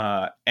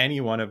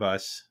 any one of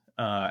us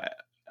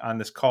on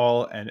this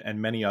call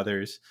and many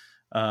others,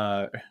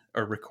 or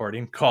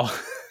recording call,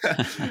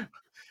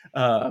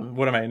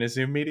 what am I, in a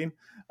Zoom meeting?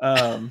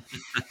 But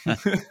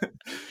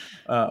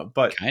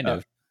Kind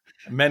of.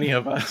 many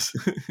of us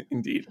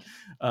indeed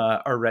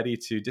are ready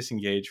to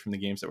disengage from the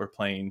games that we're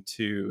playing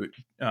to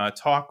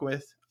talk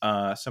with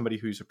somebody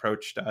who's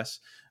approached us,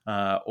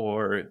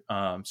 or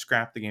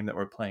scrap the game that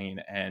we're playing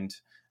and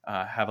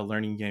have a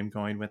learning game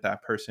going with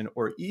that person,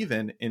 or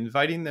even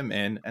inviting them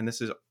in. And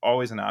this is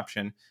always an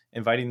option,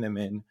 inviting them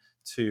in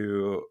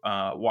to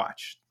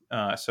watch.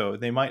 So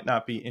they might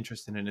not be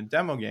interested in a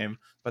demo game,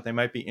 but they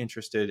might be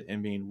interested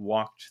in being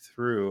walked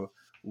through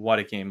what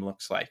a game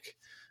looks like.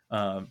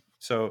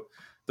 So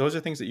those are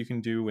things that you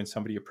can do when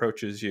somebody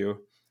approaches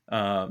you,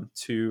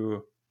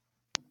 to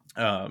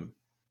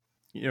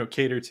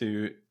cater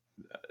to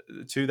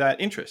that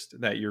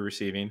interest that you're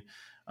receiving.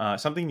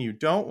 Something you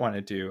don't want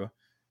to do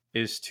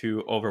is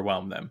to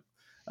overwhelm them.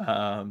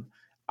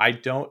 I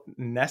don't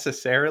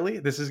necessarily,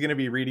 this is going to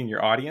be reading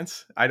your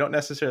audience. I don't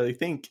necessarily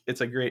think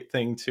it's a great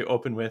thing to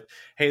open with,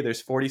 hey,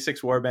 there's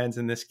 46 warbands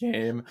in this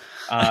game.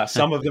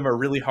 Some of them are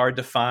really hard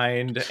to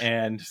find.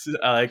 And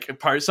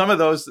some of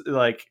those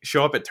like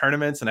show up at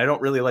tournaments and I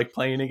don't really like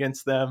playing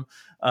against them.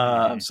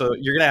 So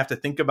you're going to have to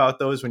think about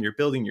those when you're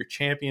building your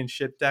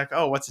championship deck.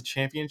 Oh, what's a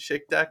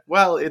championship deck?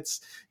 Well,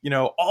 it's,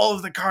 all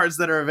of the cards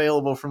that are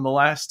available from the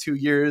last 2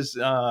 years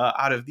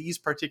out of these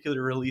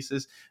particular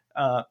releases.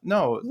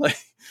 No, like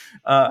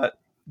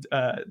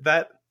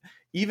that,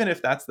 even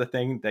if that's the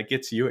thing that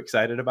gets you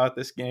excited about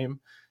this game,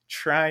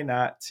 try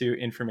not to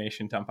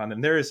information dump on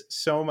them. There is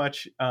so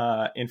much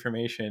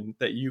information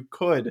that you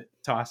could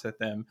toss at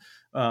them,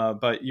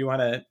 but you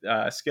want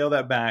to scale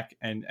that back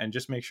and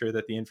just make sure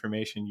that the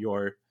information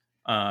you're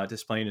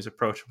displaying is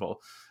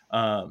approachable.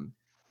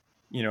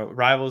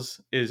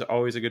 Rivals is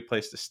always a good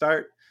place to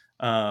start,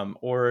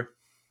 or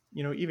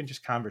even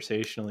just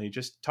conversationally,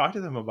 just talk to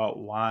them about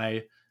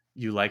why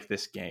you like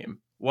this game.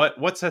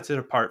 What sets it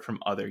apart from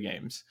other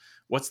games?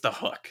 What's the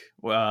hook?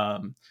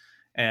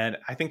 And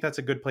I think that's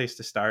a good place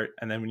to start.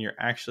 And then when you're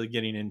actually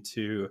getting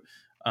into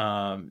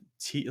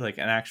like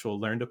an actual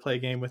Learn to Play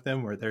game with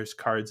them, where there's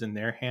cards in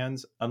their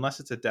hands, unless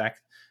it's a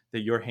deck that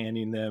you're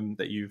handing them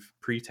that you've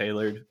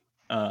pre-tailored,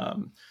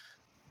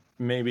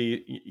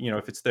 maybe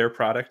if it's their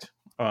product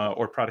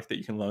or product that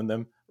you can loan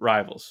them,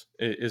 Rivals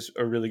is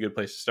a really good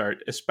place to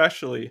start,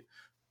 especially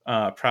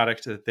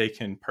product that they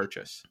can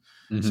purchase.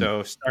 Mm-hmm.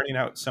 So starting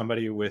out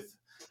somebody with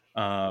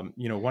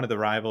one of the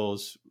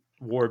Rivals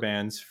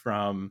warbands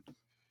from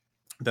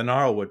the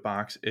Gnarlwood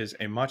box is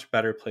a much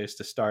better place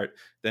to start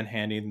than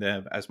handing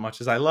them, as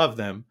much as I love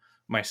them,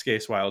 my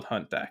Skace Wild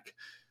Hunt deck,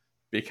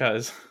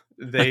 because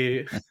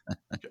they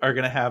are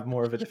going to have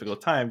more of a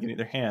difficult time getting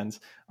their hands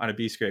on a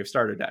Beastgrave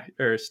starter deck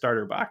or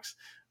starter box,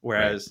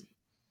 whereas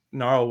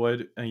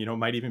Gnarlwood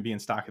might even be in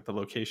stock at the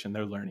location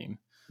they're learning.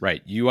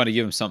 Right. You want to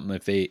give them something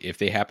if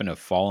they happen to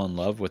fall in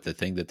love with the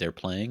thing that they're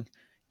playing,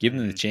 give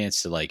them the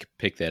chance to like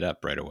pick that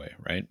up right away.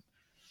 Right.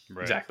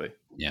 Exactly.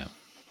 Yeah.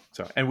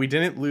 So, and we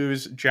didn't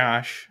lose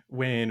Josh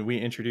when we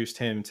introduced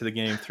him to the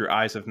game through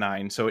Eyes of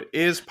Nine. So it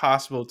is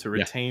possible to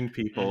retain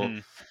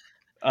people,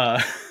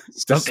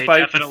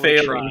 despite the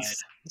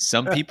failings.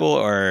 Some people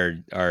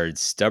are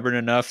stubborn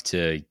enough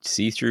to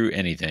see through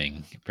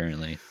anything,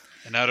 apparently.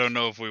 And I don't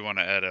know if we want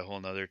to add a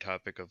whole nother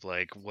topic of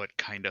like what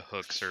kind of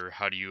hooks or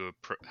how do you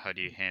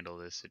handle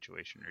this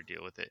situation or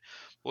deal with it.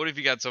 What if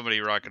you got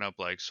somebody rocking up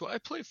like, so I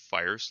play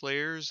Fire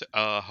Slayers.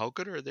 How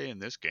good are they in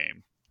this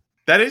game?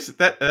 That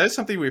is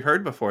something we've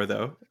heard before,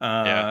 though.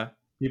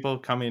 People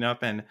coming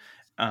up and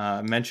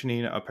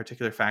mentioning a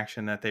particular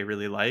faction that they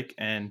really like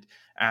and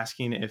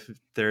asking if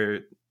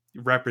they're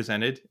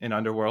represented in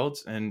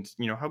Underworlds, and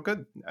how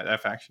good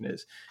that faction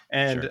is.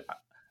 And Sure.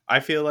 I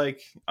feel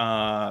like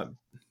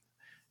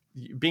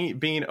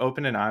being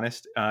open and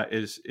honest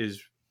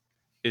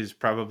is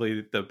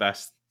probably the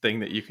best thing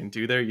that you can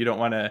do there. You don't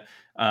want to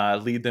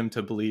lead them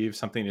to believe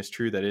something is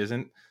true that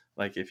isn't.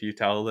 Like if you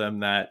tell them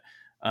that,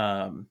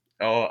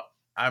 oh,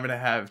 I'm gonna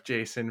have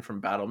Jason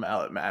from Battle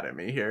Mallet mad at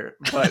me here,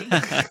 but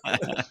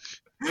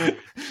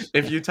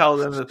if you tell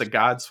them that the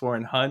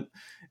Godsworn Hunt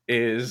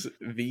is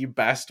the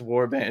best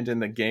warband in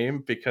the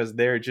game because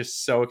they're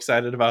just so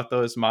excited about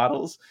those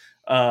models,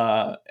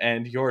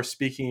 and you're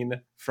speaking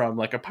from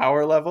like a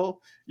power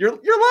level, you're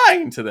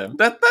lying to them.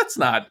 That's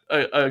not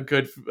a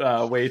good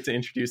way to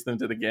introduce them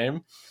to the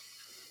game.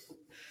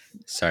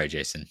 Sorry,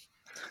 Jason.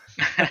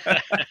 And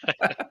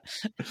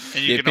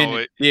you can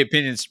always, The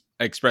opinions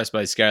expressed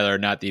by Skylar are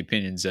not the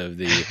opinions of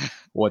the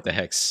What the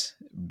Hex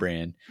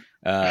brand.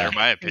 they're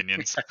my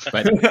opinions.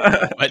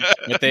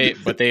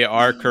 But they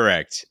are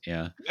correct.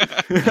 Yeah.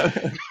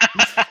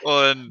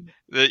 Well, and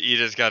you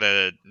just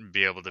gotta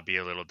be able to be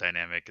a little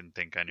dynamic and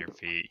think on your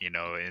feet.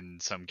 In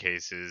some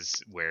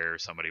cases where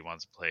somebody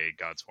wants to play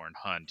Godsworn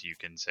Hunt, you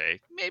can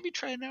say maybe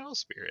try an Owl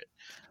Spirit.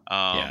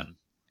 Yeah.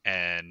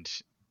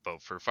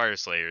 But for Fire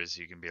Slayers,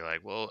 you can be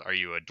like, well, are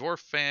you a dwarf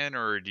fan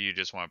or do you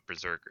just want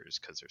berserkers?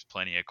 Because there's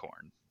plenty of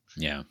corn.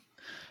 Yeah.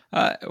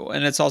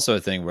 And it's also a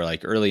thing where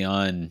like early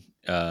on,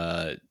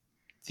 I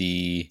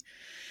don't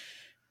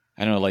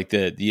know, like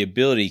the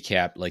ability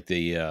cap, like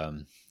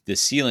the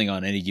ceiling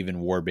on any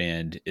given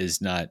warband is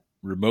not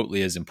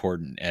remotely as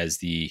important as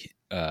the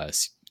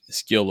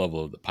skill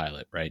level of the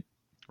pilot, right?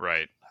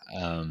 Right.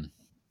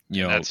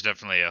 That's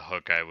definitely a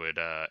hook I would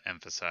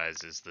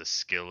emphasize is the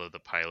skill of the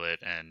pilot,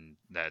 and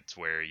that's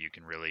where you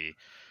can really,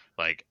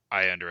 like,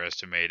 I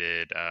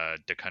underestimated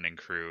the Cunning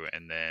Crew,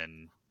 and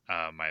then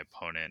my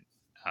opponent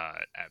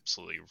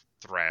absolutely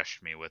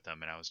thrashed me with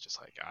them, and I was just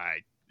like, I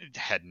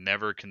had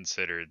never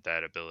considered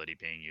that ability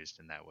being used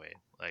in that way.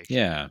 Like,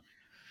 yeah.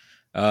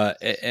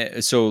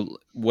 So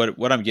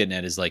what I'm getting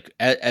at is like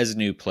as a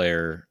new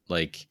player,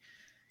 like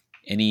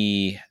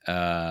any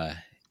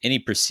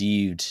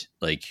perceived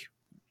like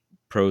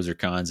pros or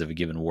cons of a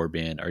given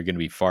warband are going to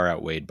be far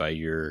outweighed by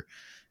your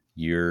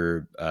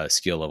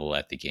skill level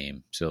at the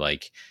game. So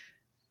like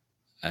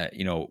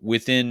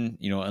within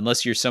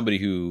unless you're somebody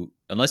who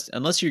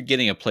unless you're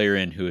getting a player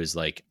in who is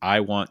like, I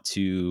want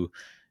to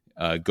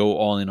go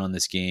all in on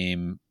this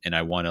game, and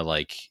I want to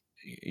like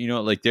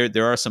like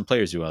there are some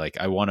players who are like,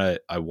 I want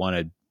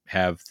to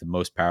have the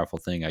most powerful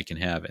thing I can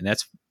have, and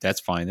that's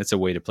fine. That's a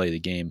way to play the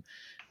game.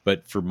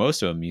 But for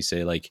most of them, you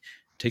say like,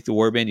 take the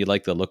warband, you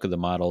like the look of the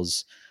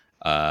models,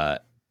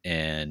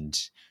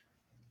 and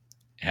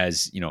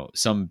has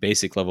some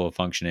basic level of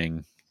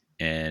functioning,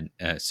 and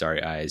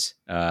eyes,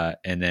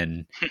 and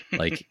then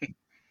like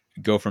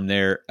go from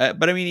there.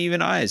 But I mean,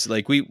 even eyes,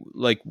 like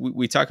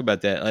we talk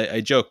about that.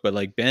 I joke, but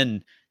like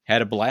Ben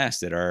had a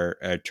blast at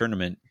our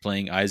tournament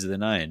playing Eyes of the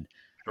Nine.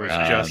 I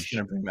was just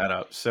going to bring that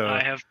up. So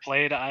I have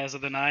played Eyes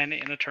of the Nine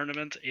in a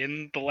tournament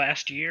in the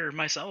last year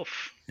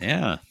myself.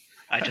 Yeah.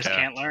 I just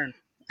can't learn.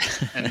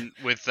 And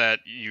with that,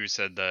 you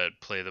said that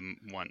play the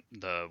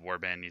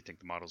warband, you think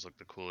the models look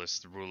the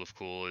coolest. The rule of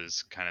cool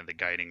is kind of the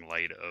guiding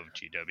light of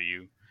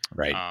GW.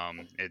 Right.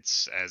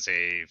 It's, as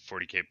a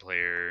 40k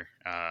player,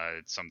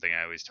 it's something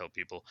I always tell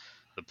people.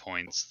 The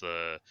points,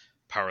 the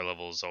power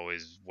levels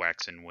always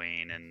wax and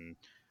wane, and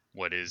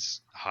what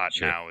is hot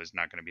now is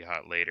not going to be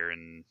hot later,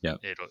 and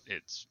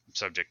it's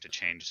subject to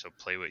change. So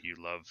play what you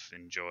love,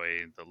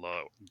 enjoy the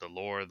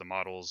lore, the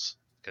models,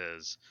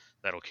 because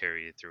that'll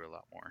carry you through a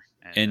lot more.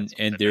 And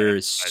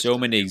there's so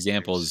many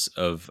examples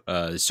of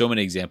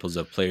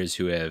players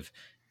who have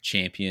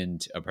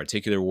championed a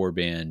particular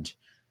warband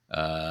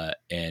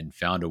and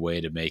found a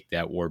way to make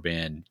that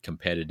warband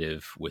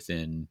competitive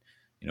within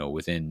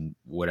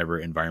whatever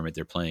environment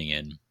they're playing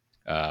in.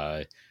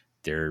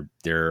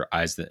 Their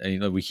Eyes,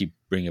 we keep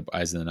bringing up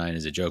Eyes of the Nine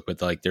as a joke,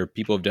 but like there are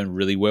people who've done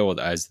really well with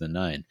Eyes of the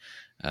Nine.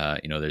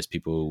 There's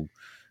people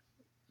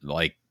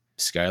like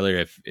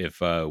Skylar,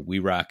 if we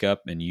rock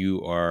up and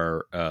you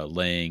are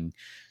laying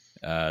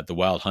the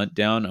Wild Hunt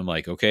down, I'm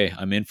like, okay,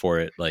 I'm in for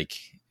it. Like,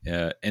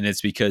 and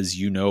it's because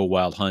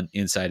Wild Hunt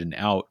inside and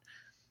out,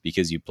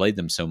 because you played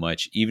them so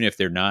much. Even if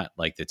they're not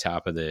like the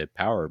top of the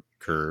power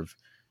curve,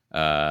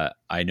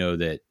 I know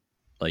that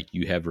like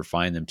you have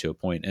refined them to a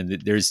point, and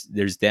there's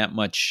that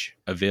much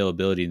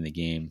availability in the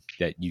game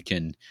that you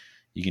can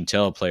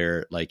tell a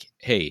player like,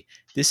 hey,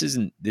 this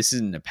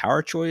isn't a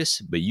power choice,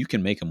 but you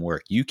can make them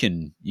work. You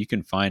can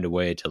find a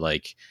way to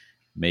like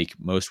make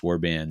most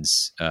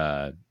warbands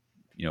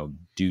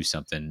do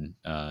something.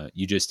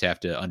 You just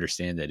have to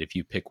understand that if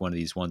you pick one of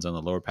these ones on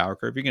the lower power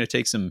curve, you're going to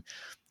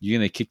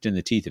get kicked in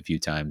the teeth a few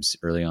times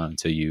early on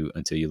until you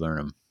learn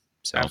them.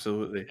 So.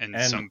 Absolutely. And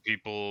some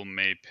people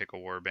may pick a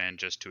warband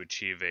just to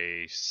achieve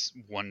a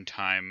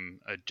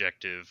one-time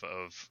objective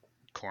of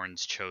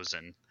Khorne's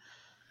Chosen.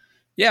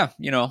 Yeah,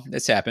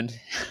 that's happened.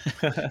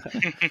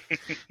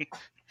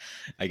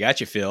 I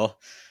got you, Phil.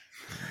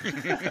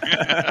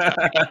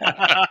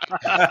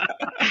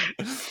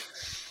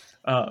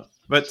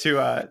 But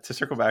to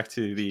circle back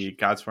to the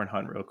Godsworn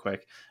Hunt real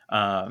quick,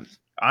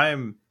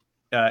 I'm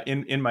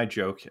in my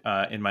joke,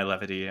 in my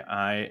levity,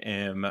 I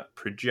am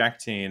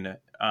projecting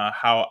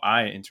how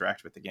I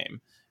interact with the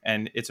game,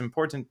 and it's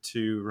important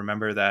to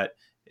remember that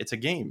it's a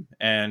game,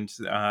 and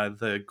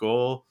the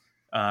goal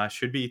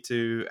should be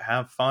to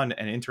have fun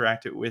and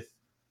interact with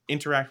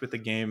the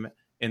game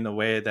in the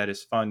way that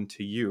is fun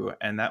to you,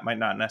 and that might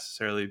not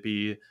necessarily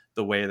be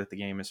the way that the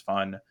game is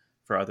fun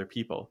for other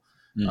people.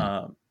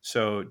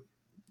 So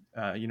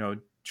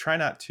try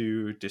not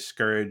to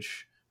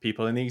discourage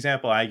people. In the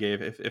example I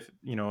gave, if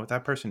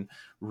that person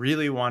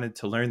really wanted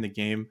to learn the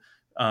game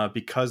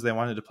because they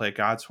wanted to play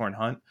Godsworn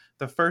Hunt,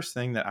 the first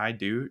thing that I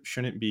do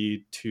shouldn't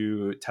be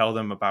to tell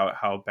them about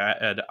how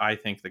bad I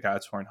think the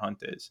Godsworn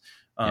Hunt is.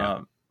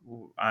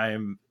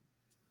 I'm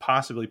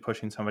possibly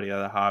pushing somebody out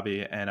of the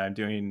hobby, and I'm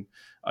doing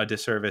a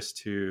disservice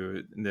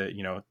to the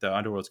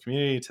Underworlds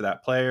community, to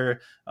that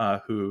player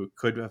who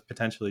could have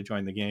potentially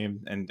joined the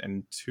game,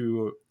 and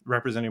to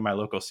representing my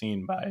local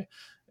scene by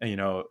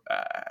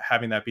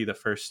having that be the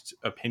first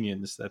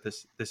opinions that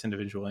this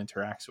individual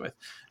interacts with.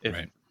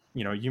 If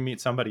you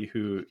meet somebody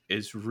who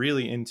is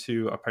really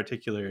into a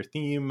particular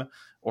theme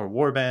or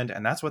warband,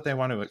 and that's what they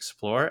want to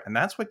explore, and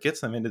that's what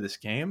gets them into this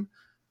game,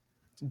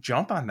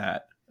 jump on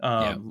that.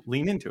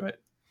 Lean into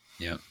it.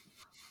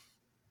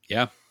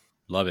 Yeah.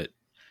 Love it.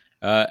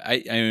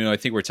 I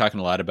think we're talking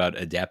a lot about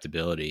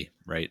adaptability,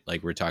 right?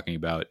 Like we're talking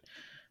about,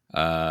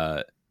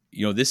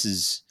 this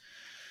is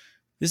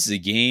a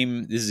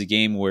game. This is a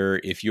game where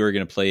if you're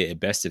going to play a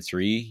best of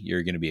 3,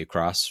 you're going to be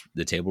across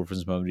the table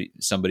from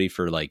somebody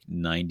for like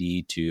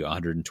 90 to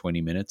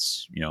 120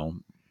 minutes,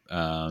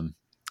 and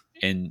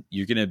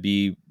you're going to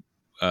be,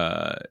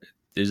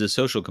 there's a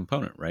social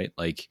component, right?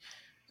 Like,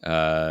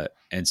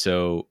 and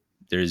so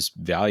there's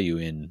value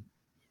in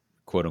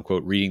quote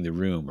unquote reading the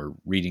room or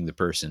reading the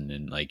person,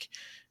 and like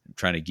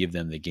trying to give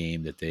them the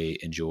game that they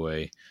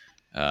enjoy,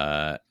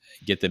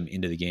 get them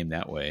into the game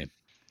that way.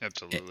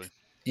 Absolutely.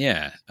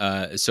 Yeah.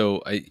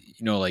 So I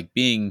don't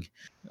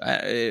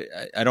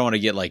want to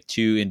get like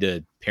too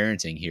into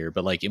parenting here,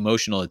 but like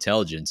emotional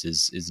intelligence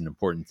is an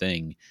important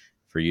thing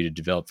for you to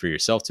develop for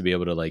yourself, to be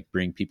able to like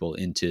bring people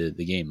into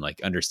the game,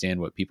 like understand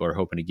what people are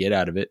hoping to get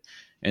out of it.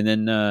 And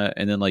then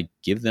like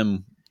give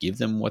them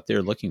what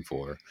they're looking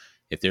for.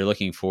 If they're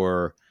looking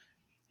for,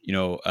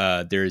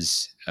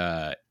 there's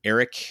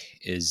Eric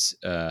is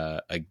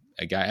a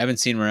guy I haven't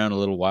seen him around a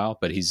little while,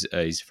 but he's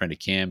a friend of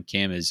Cam.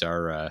 Cam is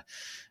our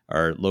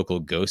local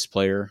Ghost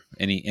player.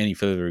 Any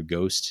further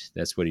Ghost,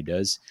 that's what he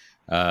does.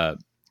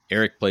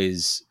 Eric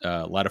plays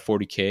a lot of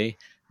 40K.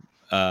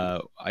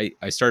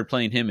 I started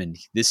playing him, and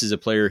this is a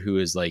player who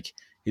is like,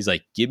 he's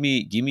like, give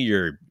me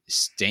your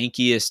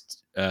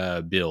stankiest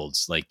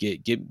builds, like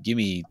give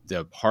me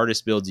the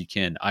hardest builds you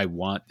can. I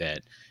want that.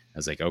 I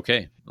was like,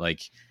 okay,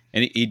 like.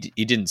 And he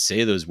didn't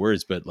say those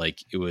words, but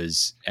like it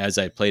was, as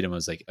I played him, I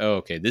was like, oh,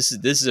 okay, this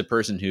is a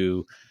person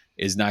who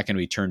is not going to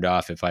be turned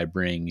off if I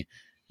bring,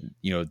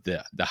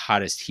 the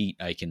hottest heat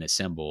I can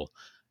assemble.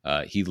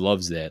 He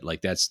loves that.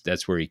 Like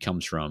that's where he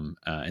comes from,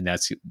 and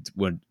that's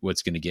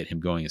what's going to get him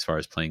going as far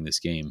as playing this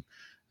game.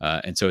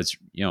 And so it's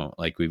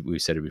like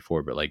we've said it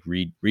before, but like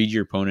read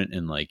your opponent,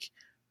 and like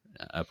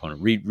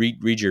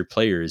read your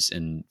players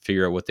and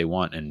figure out what they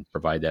want and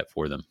provide that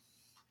for them.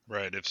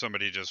 Right. If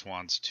somebody just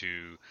wants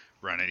to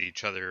run at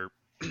each other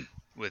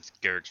with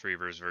Garruk's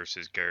Reavers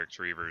versus Garruk's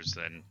Reavers,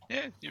 then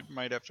you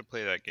might have to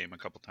play that game a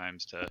couple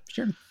times to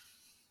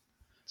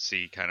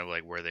see kind of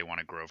like where they want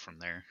to grow from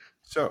there.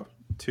 So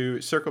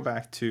to circle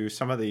back to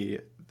some of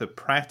the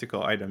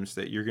practical items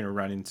that you're going to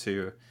run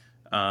into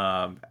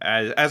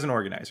as an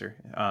organizer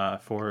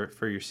for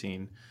your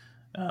scene,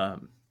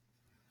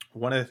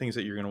 one of the things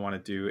that you're going to want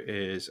to do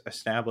is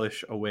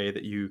establish a way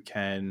that you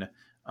can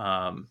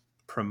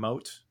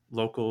promote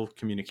local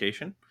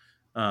communication.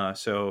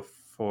 So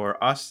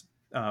for us,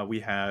 we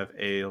have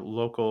a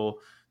local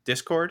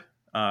Discord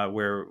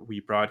where we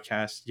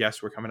broadcast.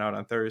 Yes, we're coming out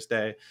on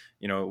Thursday.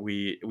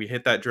 We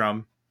hit that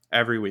drum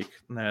every week,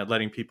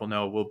 letting people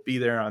know we'll be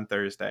there on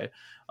Thursday,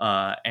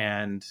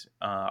 and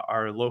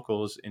our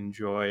locals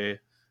enjoy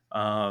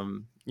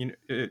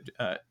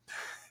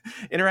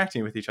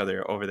interacting with each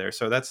other over there.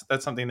 So that's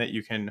something that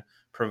you can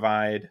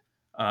provide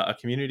a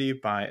community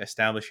by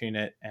establishing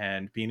it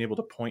and being able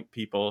to point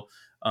people.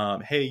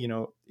 Hey,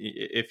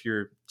 if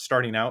you're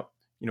starting out,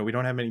 we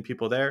don't have many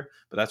people there,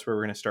 but that's where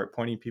we're going to start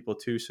pointing people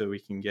to, so we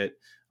can get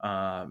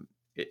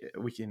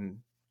we can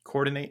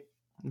coordinate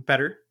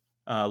better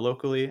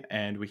locally,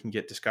 and we can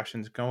get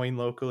discussions going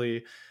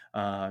locally.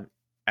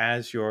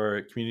 As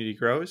your community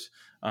grows,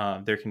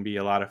 there can be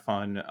a lot of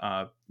fun,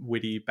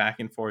 witty back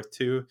and forth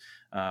too.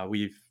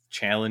 We've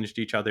challenged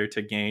each other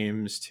to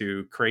games,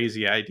 to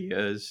crazy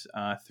ideas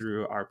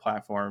through our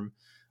platform,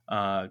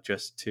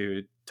 just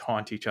to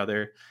taunt each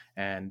other.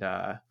 And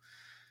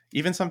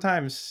even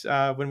sometimes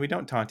when we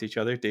don't taunt each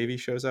other, Davey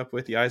shows up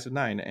with the Eyes of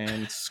Nine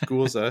and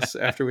schools us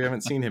after we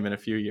haven't seen him in a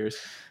few years.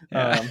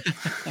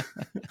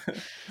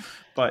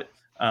 But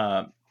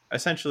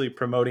essentially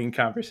promoting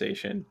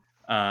conversation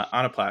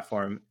on a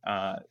platform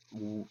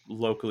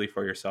locally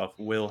for yourself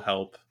will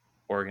help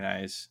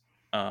organize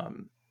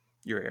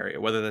your area,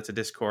 whether that's a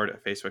Discord,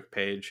 a Facebook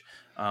page,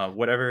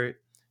 whatever.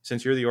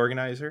 Since you're the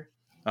organizer,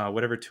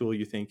 whatever tool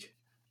you think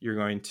you're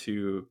going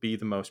to be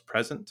the most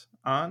present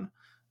on,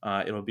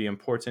 it'll be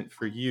important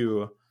for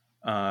you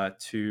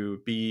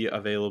to be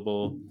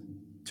available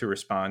to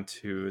respond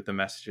to the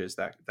messages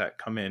that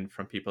come in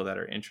from people that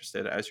are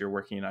interested as you're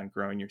working on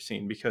growing your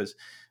scene, because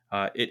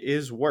it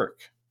is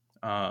work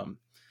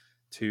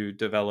to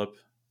develop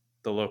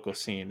the local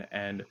scene,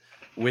 and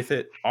with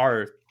it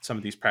are some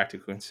of these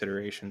practical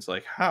considerations,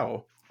 like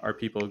how are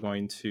people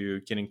going to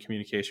get in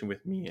communication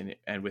with me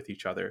and with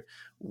each other?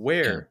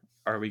 Where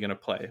are we going to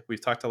play?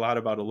 We've talked a lot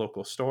about a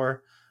local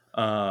store,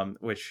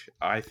 which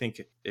I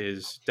think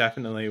is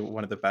definitely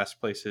one of the best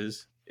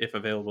places, if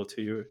available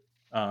to you,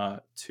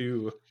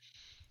 to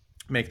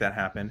make that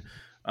happen.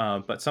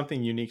 But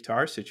something unique to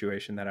our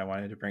situation that I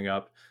wanted to bring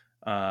up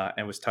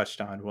and was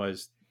touched on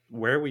was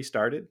where we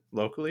started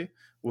locally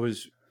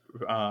was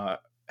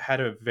had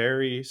a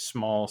very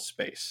small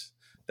space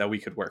that we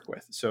could work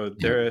with. So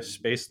their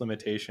space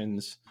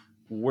limitations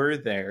were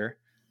there,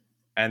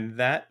 and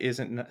that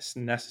isn't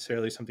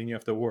necessarily something you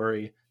have to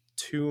worry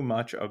too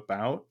much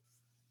about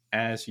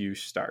as you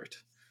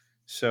start.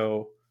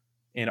 So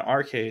in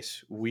our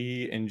case,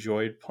 we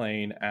enjoyed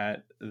playing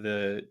at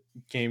the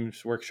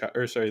Games Workshop,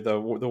 or sorry, the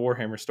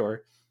Warhammer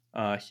store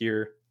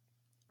here,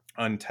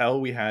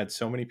 until we had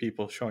so many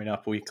people showing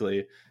up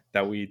weekly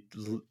that we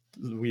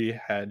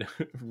had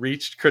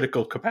reached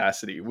critical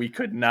capacity. We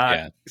could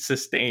not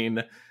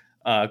sustain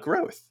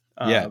growth.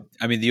 I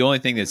mean, the only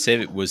thing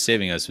that was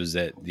saving us was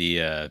that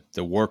the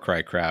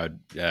Warcry crowd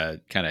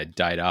kind of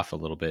died off a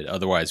little bit.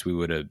 Otherwise, we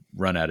would have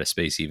run out of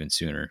space even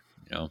sooner.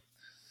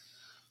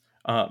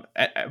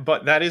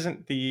 But that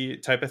isn't the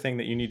type of thing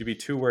that you need to be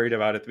too worried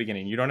about at the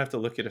beginning. You don't have to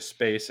look at a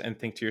space and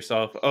think to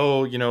yourself,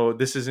 oh,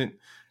 this isn't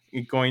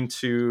going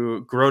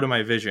to grow to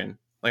my vision.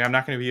 Like, I'm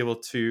not going to be able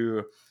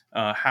to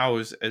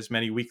house as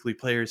many weekly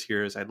players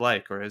here as I'd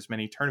like, or as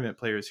many tournament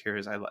players here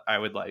as I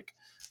would like.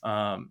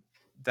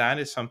 That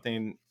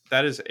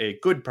is a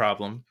good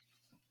problem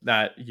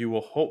that you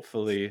will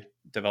hopefully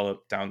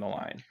develop down the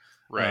line.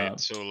 Right.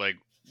 So like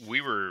we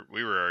were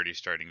already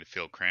starting to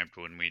feel cramped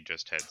when we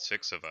just had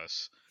 6 of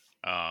us.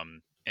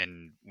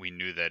 And we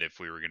knew that if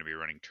we were going to be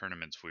running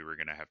tournaments, we were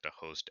going to have to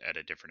host at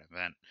a different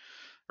event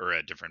or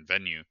a different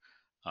venue.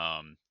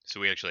 So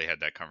we actually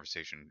had that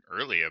conversation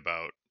early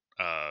about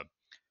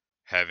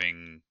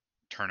having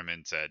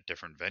tournaments at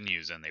different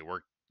venues, and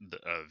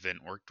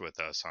Vint worked with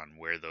us on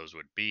where those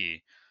would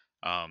be.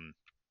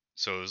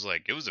 So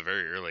it was a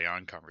very early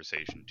on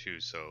conversation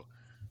too. So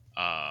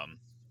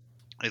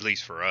at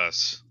least for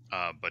us,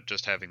 but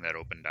just having that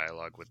open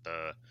dialogue with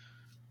the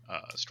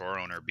store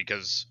owner,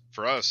 because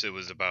for us it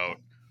was about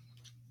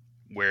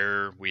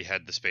where we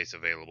had the space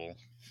available.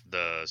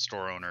 The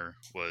store owner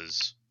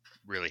was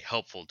really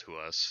helpful to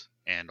us,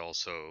 and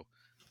also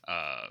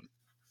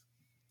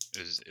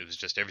it was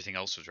just everything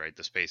else was right.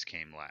 The space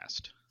came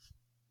last.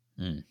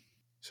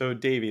 So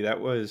Davey,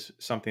 that was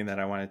something that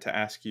I wanted to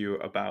ask you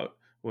about,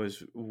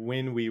 was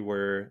when we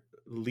were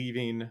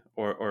leaving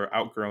or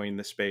outgrowing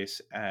the space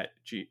at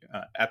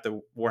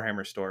the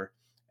Warhammer store,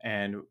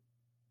 and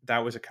that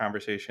was a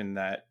conversation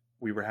that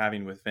we were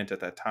having with Vint at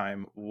that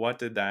time. What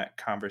did that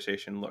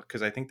conversation look?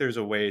 Because I think there's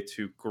a way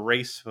to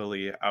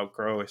gracefully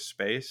outgrow a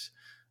space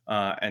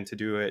and to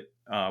do it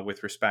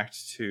with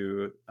respect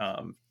to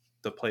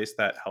the place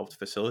that helped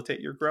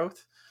facilitate your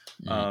growth,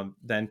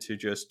 than to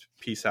just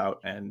peace out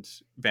and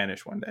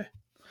vanish one day.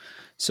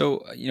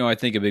 So, I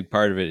think a big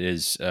part of it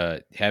is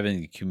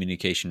having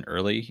communication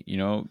early,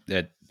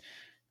 that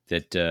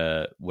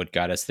what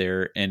got us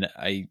there. And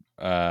I,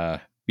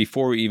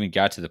 before we even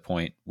got to the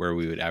point where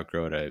we would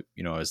outgrow it,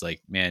 I was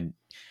like, man,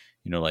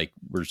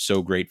 we're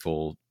so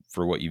grateful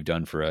for what you've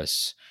done for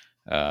us.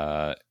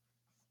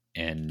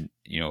 And,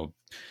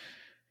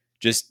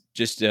 just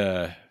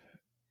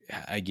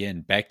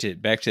again, back to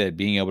that,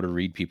 being able to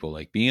read people,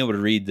 like being able to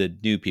read the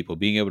new people,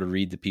 being able to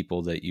read the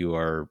people that you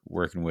are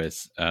working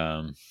with.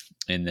 And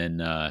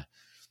then, I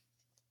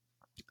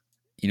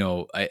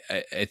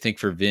think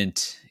for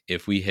Vint,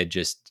 if we had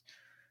just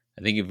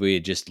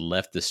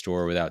left the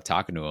store without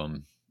talking to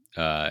him,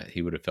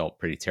 he would have felt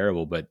pretty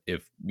terrible. But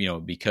if,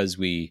 because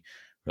we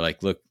were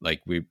like, look,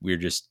 like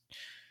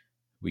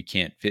we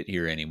can't fit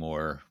here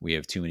anymore. We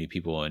have too many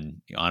people.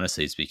 And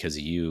honestly, it's because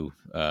of you.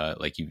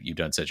 Like you've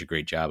done such a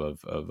great job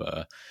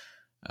of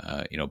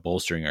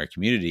bolstering our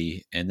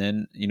community, and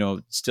then,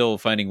 still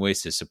finding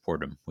ways to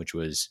support them, which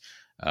was,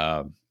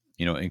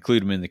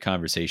 include them in the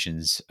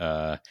conversations.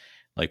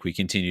 Like we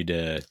continue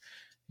to,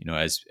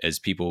 as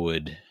people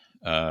would,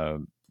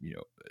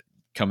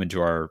 come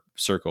into our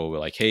circle, we're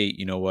like, hey,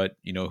 you know what,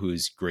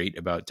 who's great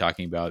about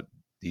talking about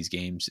these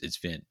games? It's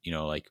Vint.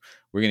 Like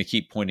we're going to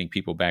keep pointing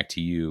people back to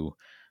you,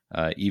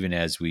 even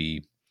as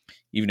we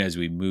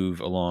move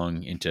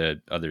along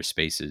into other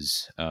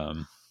spaces.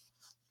 But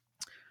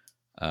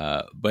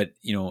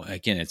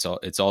again, it's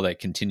all that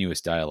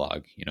continuous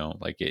dialogue.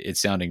 Like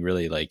it's sounding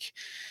really like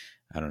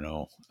I don't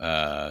know,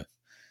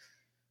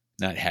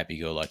 not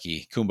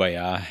happy-go-lucky,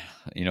 kumbaya,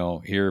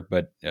 here,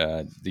 but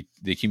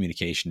the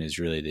communication is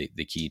really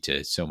the key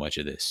to so much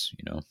of this,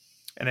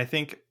 And I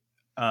think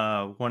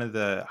one of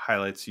the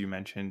highlights you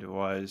mentioned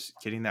was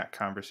getting that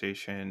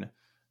conversation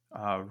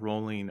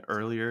rolling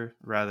earlier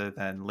rather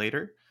than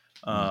later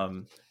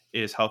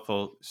is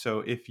helpful. So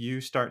if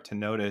you start to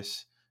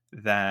notice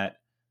that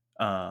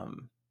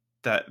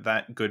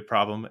that good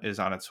problem is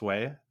on its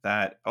way,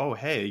 that, oh,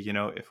 hey,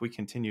 if we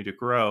continue to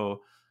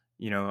grow,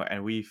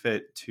 and we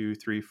fit 2,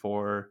 3,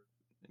 4,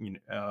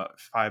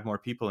 5 more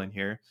people in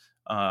here.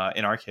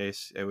 In our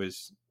case, it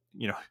was,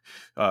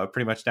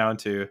 pretty much down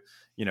to,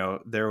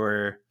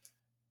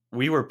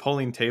 we were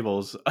pulling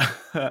tables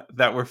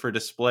that were for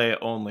display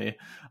only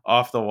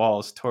off the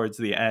walls towards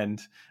the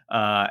end,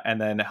 and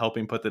then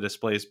helping put the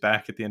displays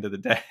back at the end of the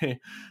day.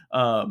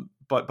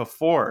 But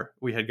before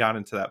we had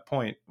gotten to that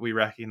point, we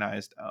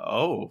recognized,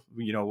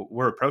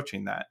 we're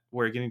approaching that.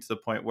 We're getting to the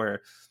point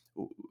where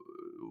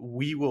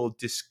we will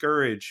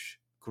discourage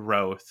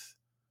growth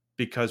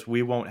because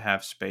we won't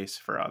have space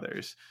for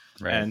others.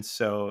 Right. And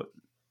so,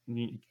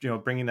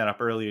 bringing that up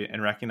early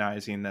and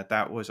recognizing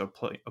that was a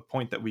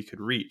point that we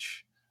could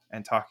reach,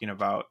 and talking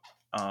about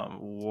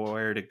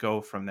where to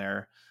go from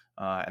there,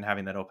 and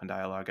having that open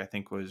dialogue, I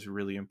think was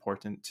really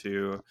important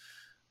to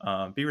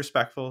be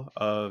respectful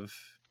of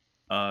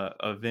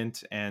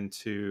Vint, and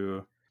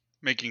to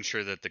making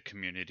sure that the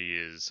community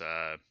is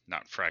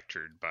not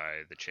fractured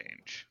by the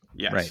change.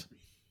 Yes. Right.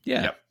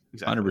 Yeah. Yep,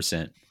 exactly.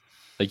 100%.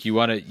 Like you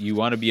want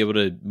to be able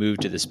to move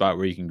to the spot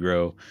where you can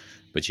grow,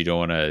 but you don't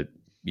want to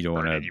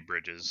any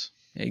bridges.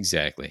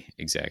 Exactly.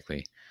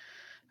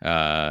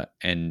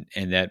 And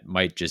that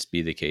might just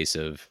be the case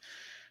of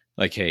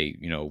like, hey,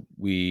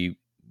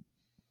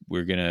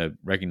 we're going to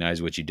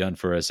recognize what you've done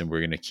for us, and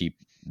we're going to keep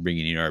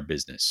bringing in our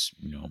business,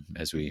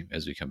 as we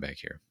come back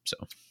here.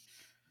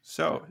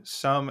 So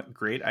some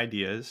great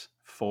ideas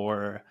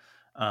for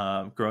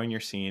growing your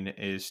scene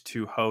is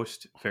to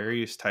host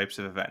various types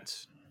of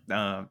events.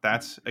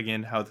 That's,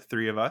 again, how the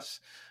three of us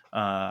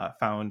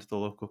found the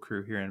local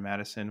crew here in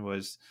Madison.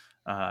 Was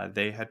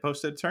they had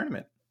posted a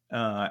tournament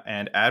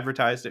and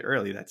advertised it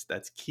early.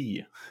 That's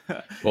key.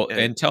 Well,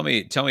 and tell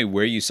me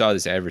where you saw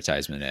this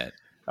advertisement at.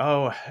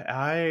 Oh,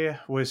 I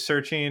was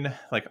searching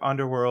like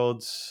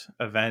Underworld's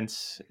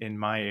events in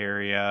my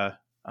area.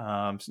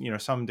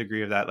 Some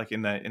degree of that, like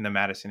in the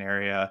Madison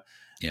area.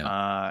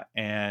 Yeah.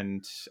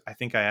 And I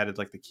think I added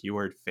like the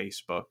keyword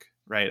Facebook,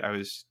 right? I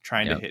was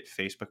trying to hit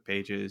Facebook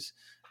pages,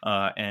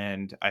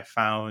 and I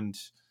found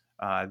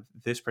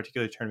this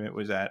particular tournament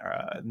was at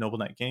Noble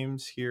Knight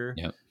Games here.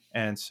 Yep.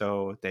 And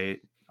so they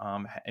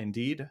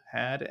indeed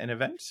had an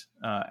event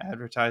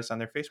advertised on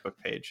their Facebook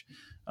page.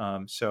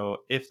 So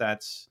if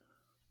that's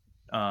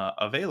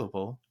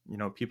available,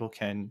 people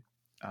can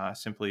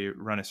simply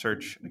run a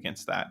search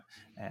against that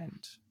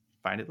and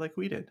find it like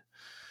we did.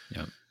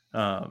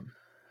 Yeah.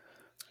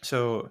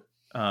 So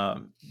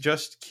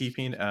just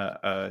keeping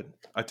a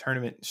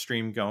tournament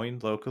stream going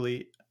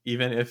locally,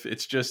 even if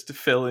it's just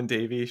Phil and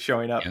Davey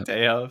showing up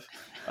day of,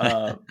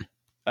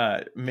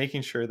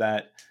 making sure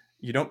that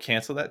you don't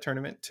cancel that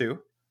tournament too.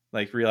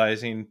 Like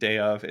realizing day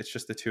of, it's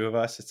just the two of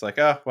us. It's like,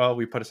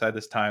 we put aside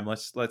this time.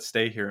 Let's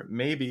stay here.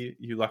 Maybe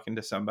you luck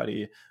into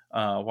somebody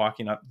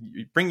walking up,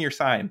 you bring your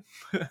sign,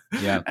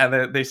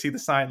 and they see the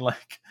sign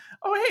like,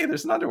 oh, hey,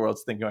 there's an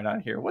Underworlds thing going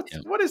on here. What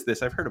is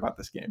this? I've heard about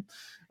this game.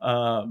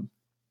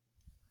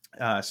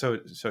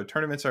 So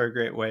tournaments are a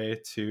great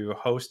way to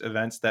host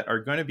events that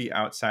are going to be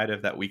outside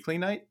of that weekly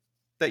night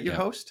that you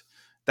host.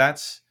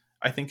 That's,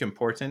 I think,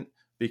 important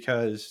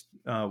because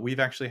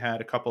we've actually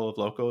had a couple of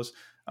locals.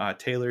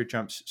 Taylor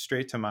jumps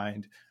straight to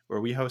mind, where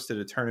we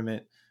hosted a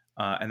tournament,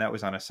 and that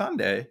was on a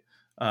Sunday,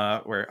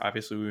 where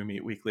obviously we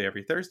meet weekly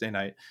every Thursday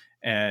night,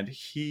 and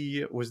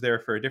he was there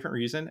for a different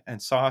reason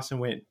and saw us and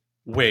went,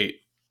 wait,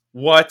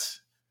 what?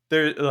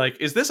 They're like,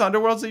 is this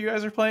Underworlds that you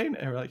guys are playing?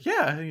 And we're like,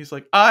 yeah. And he's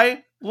like,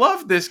 I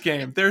love this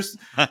game. There's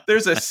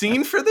a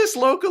scene for this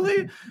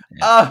locally.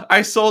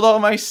 I sold all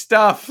my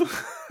stuff,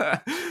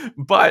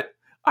 but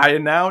I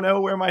now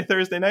know where my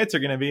Thursday nights are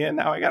going to be, and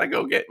now I got to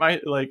go get my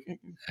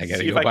I got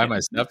to go buy my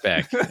stuff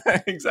back.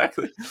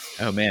 Exactly.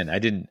 Oh man,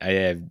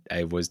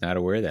 I was not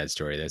aware of that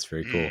story. That's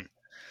very cool.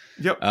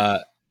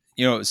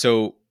 Yep.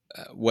 So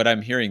what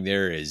I'm hearing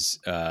there is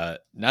not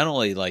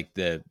only like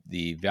the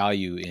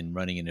value in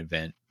running an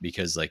event,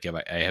 because like if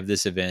I have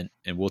this event,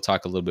 and we'll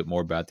talk a little bit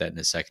more about that in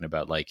a second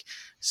about like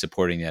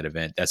supporting that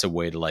event. That's a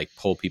way to like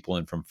pull people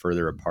in from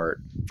further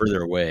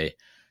away.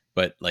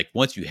 But like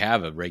once you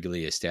have a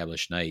regularly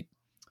established night,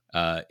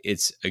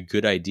 it's a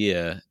good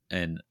idea.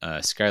 And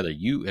Skylar,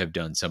 you have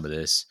done some of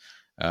this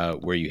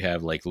where you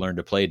have like learn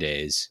to play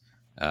days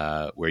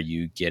where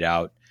you get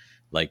out.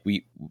 Like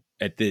we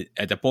at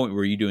the point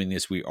where you're doing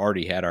this, we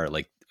already had our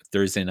like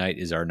Thursday night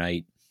is our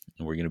night,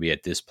 and we're going to be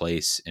at this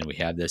place, and we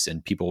have this,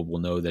 and people will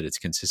know that it's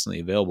consistently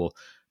available.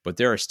 But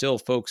there are still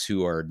folks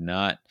who are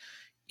not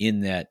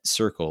in that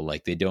circle,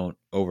 like they don't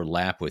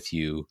overlap with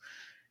you.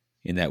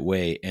 in that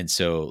way. And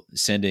so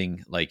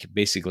sending like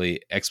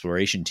basically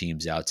exploration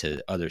teams out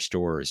to other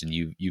stores, and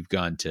you've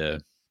gone to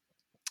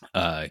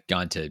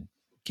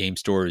game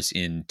stores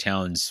in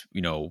towns,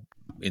 you know,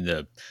 in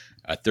the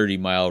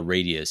 30-mile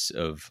radius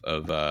of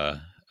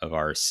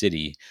our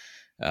city,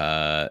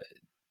 uh,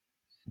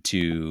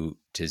 to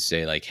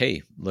say like,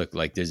 hey, look,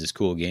 like there's this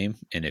cool game,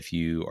 and if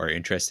you are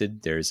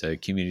interested, there's a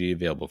community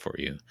available for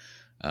you.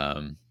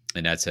 And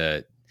that's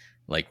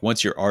like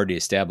once you're already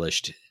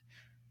established,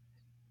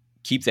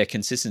 keep that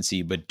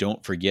consistency, but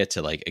don't forget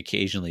to like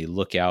occasionally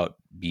look out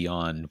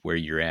beyond where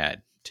you're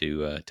at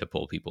to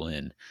pull people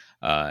in.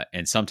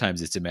 And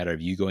sometimes it's a matter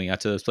of you going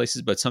out to those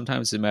places, but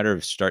sometimes it's a matter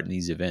of starting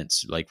these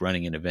events, like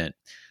running an event.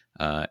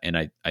 And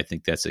I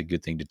think that's a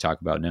good thing to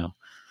talk about now.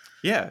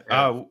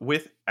 Yeah.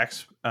 With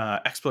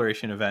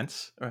exploration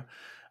events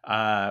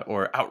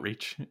or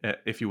outreach,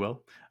 if you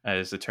will,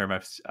 is a term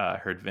I've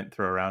heard Vint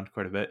throw around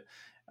quite a bit.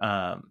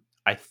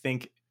 I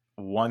think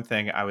one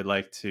thing I would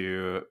like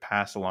to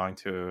pass along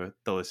to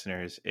the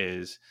listeners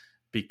is,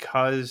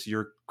 because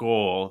your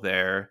goal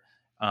there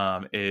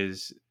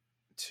is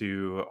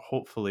to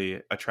hopefully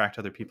attract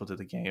other people to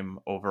the game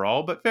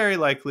overall, but very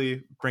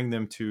likely bring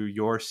them to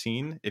your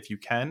scene if you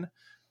can.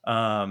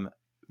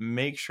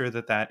 Make sure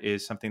that that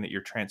is something that you're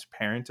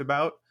transparent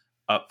about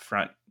up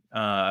front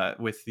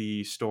with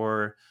the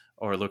store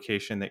or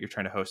location that you're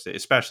trying to host it,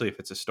 especially if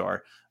it's a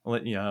store.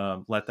 Let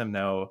them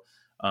know,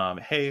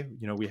 hey,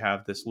 we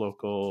have this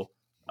local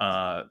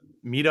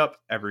meetup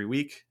every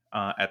week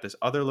at this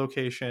other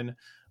location.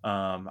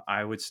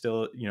 I would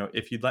still,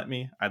 if you'd let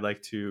me, I'd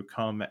like to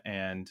come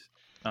and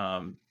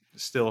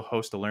still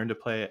host a Learn to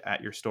Play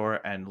at your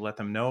store, and let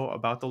them know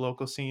about the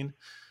local scene.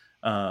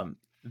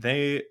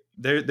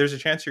 There's a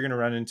chance you're going to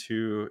run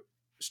into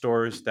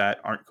stores that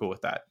aren't cool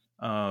with that.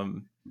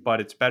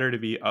 But it's better to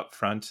be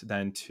upfront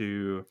than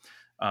to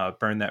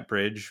burn that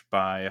bridge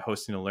by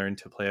hosting a Learn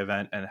to Play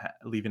event and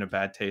leaving a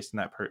bad taste in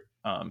that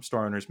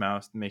store owner's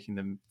mouth, making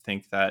them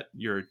think that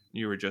you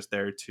were just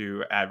there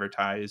to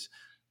advertise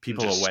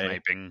people just away.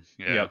 Sniping.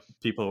 Yeah. Yep,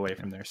 people away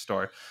from their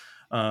store.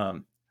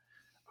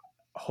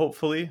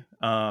 Hopefully,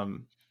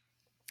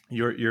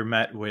 you're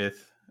met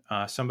with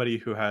somebody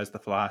who has the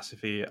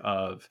philosophy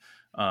of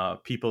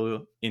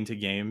people into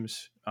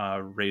games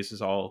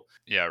raises all.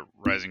 Yeah,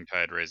 rising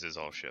tide raises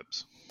all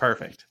ships.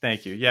 Perfect.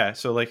 Thank you. Yeah.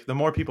 So like the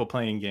more people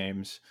playing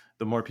games,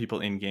 the more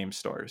people in game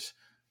stores.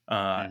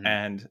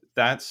 And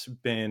that's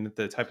been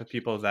the type of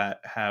people that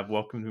have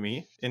welcomed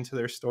me into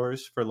their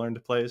stores for Learn to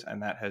Plays,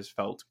 and that has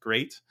felt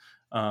great.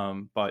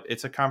 But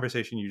it's a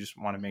conversation you just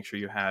want to make sure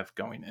you have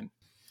going in.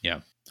 Yeah,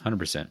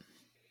 100%.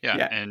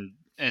 Yeah.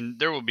 And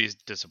there will be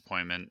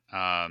disappointment,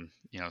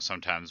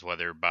 sometimes,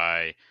 whether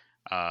by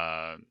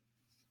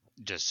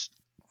just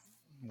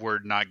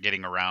word not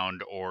getting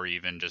around, or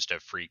even just a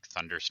freak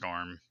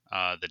thunderstorm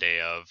the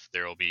day of.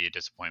 There will be a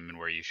disappointment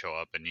where you show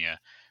up and you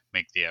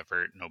make the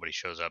effort, nobody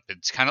shows up.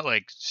 It's kind of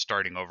like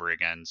starting over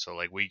again. So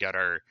like we got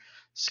our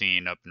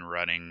scene up and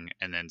running,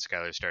 and then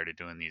Skylar started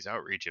doing these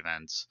outreach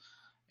events,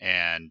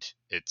 and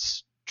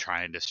it's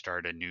trying to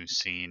start a new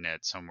scene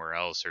at somewhere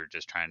else, or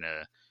just trying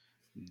to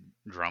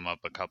drum up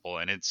a couple.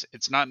 And it's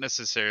not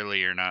necessarily,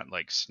 you're not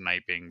like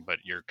sniping, but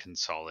you're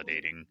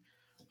consolidating.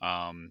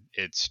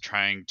 It's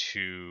trying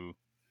to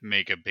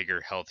make a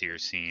bigger, healthier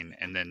scene.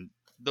 And then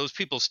those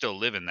people still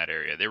live in that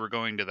area. They were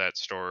going to that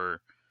store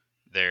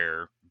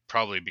there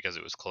probably because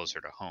it was closer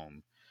to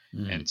home.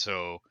 And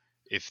so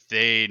if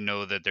they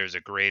know that there's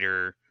a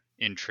greater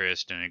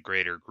interest and a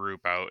greater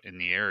group out in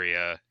the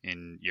area,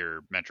 in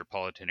your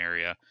metropolitan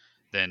area,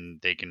 then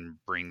they can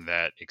bring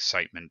that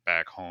excitement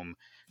back home,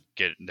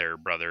 get their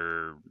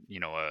brother,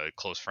 a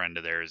close friend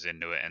of theirs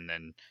into it, and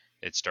then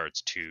it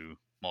starts to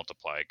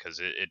multiply, because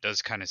it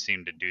does kind of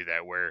seem to do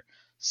that, where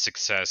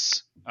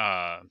success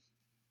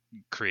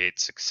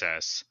creates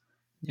success.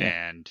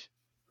 And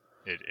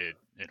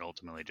it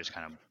ultimately just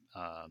kind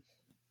of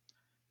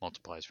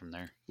multiplies from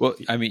there. Well,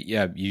 I mean,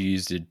 yeah, you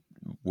used the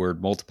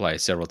word multiply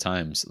several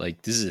times.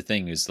 Like, this is the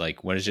thing, is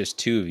like when it's just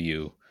two of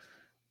you,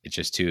 it's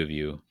just two of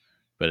you.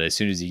 But as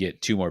soon as you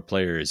get two more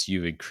players,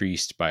 you've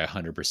increased by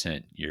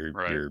 100%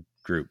 your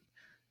group.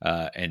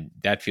 And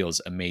that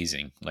feels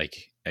amazing.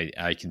 Like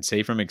I can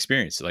say from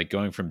experience, like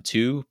going from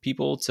 2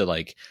 people to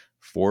like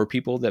 4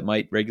 people that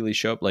might regularly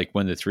show up. Like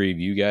when the 3 of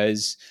you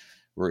guys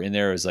were in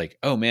there, it was like,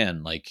 oh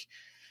man, like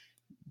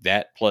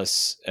that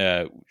plus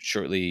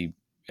shortly,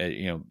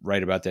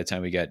 right about that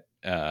time we got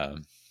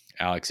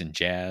Alex and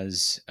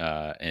Jazz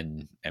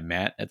and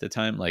Matt at the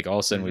time. Like all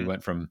of a sudden we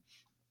went from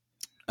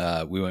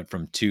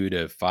 2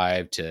 to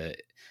 5 to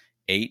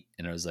 8,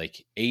 and I was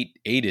like, 8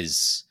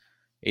 is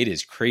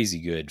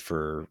crazy good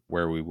for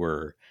where we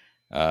were,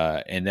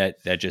 and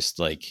that just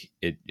like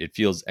it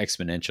feels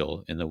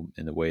exponential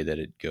in the way that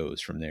it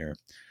goes from there,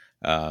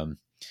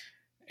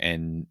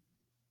 and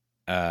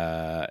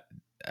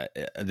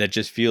that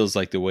just feels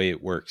like the way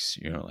it works.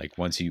 Like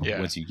once you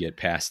get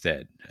past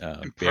that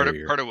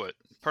barrier.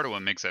 Part of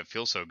what makes that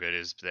feel so good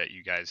is that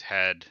you guys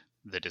had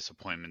the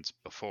disappointments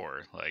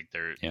before, like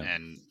there,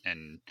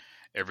 and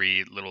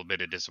every little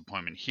bit of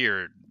disappointment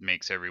here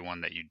makes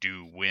everyone that you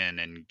do win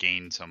and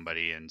gain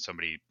somebody, and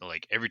somebody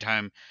like every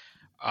time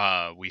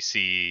we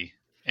see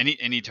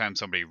anytime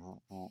somebody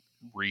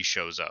re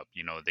shows up,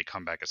 they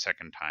come back a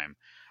second time.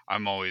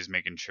 I'm always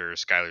making sure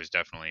Skylar's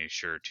definitely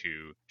sure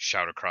to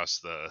shout across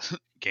the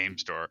game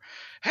store,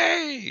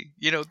 "Hey,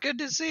 good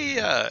to see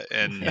ya!"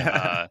 And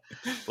a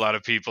lot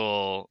of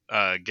people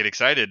get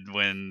excited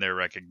when they're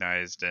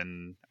recognized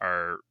and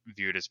are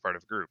viewed as part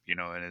of a group,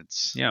 and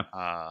it's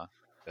Yeah.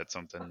 that's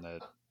something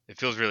that it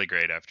feels really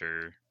great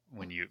after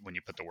when you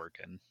put the work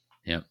in.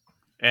 Yeah.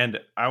 And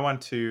I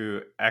want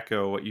to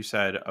echo what you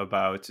said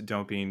about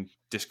don't being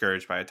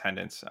discouraged by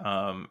attendance.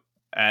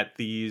 At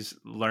these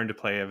learn to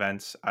play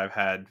events, I've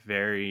had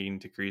varying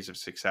degrees of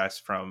success,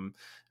 from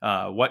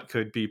what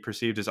could be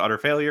perceived as utter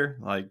failure,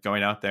 like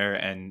going out there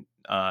and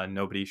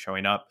nobody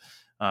showing up,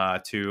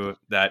 to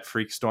that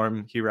freak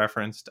storm he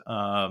referenced,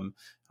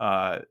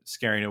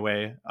 scaring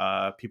away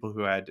people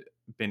who had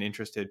been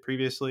interested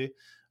previously.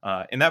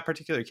 In that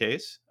particular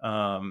case,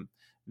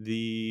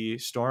 the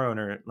store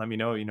owner let me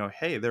know,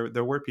 hey,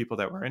 there were people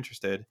that were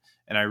interested,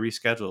 and I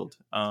rescheduled.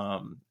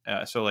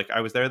 So like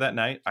I was there that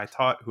night. I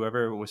taught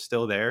whoever was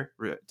still there,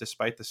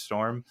 despite the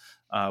storm,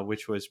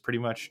 which was pretty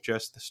much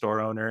just the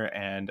store owner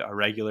and a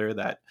regular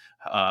that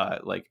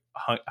like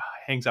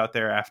hangs out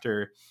there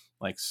after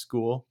like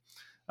school.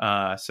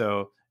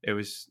 So it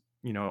was,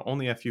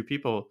 only a few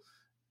people,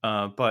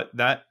 but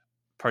that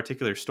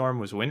particular storm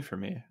was a win for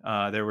me.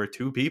 There were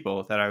two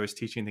people that I was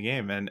teaching the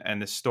game,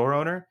 and the store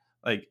owner,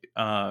 like,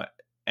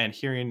 and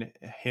hearing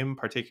him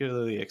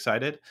particularly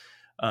excited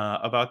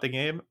about the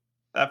game,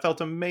 that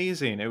felt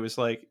amazing. It was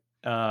like,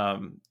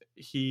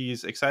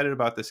 he's excited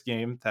about this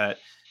game that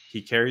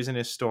he carries in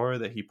his store,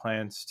 that he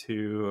plans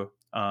to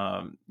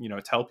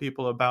tell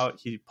people about.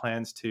 He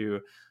plans to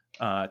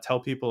tell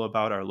people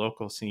about our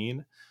local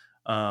scene.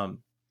 um,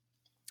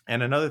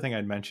 and another thing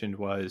I'd mentioned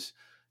was,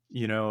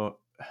 you know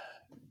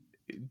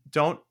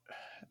don't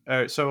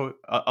so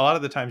a lot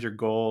of the times your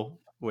goal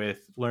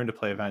with learn to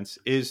play events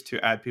is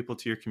to add people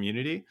to your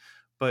community,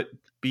 but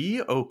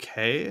be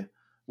okay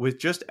with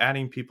just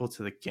adding people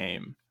to the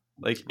game.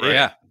 Like, Right.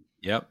 Yeah.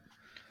 Yep.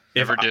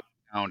 if Never I-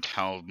 discount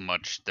how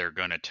much they're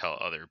going to tell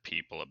other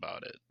people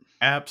about it.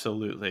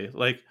 absolutely.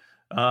 Like,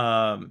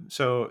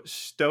 so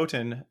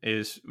Stoughton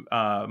is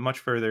much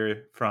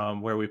further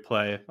from where we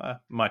play.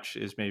 Much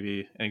is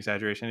maybe an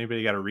exaggeration.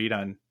 Anybody got a read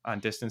on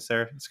distance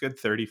there? It's a good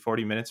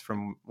 30-40 minutes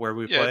from where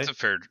we Yeah, play.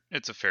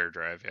 it's a fair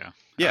drive. Yeah.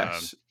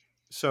 Yes.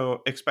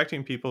 So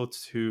expecting people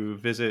to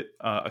visit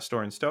a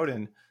store in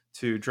Stoughton,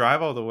 to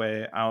drive all the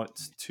way out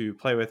to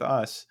play with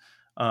us,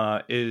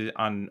 is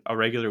on a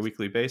regular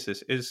weekly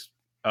basis, is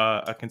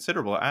a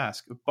considerable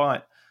ask.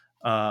 But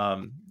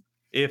um,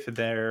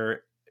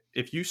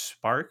 if you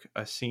spark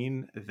a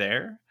scene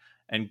there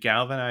and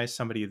galvanize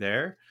somebody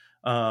there,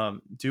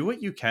 do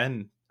what you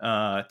can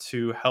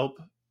to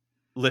help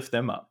lift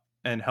them up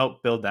and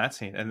help build that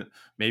scene. And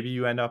maybe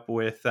you end up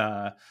with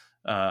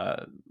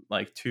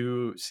like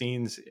two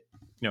scenes,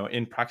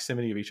 in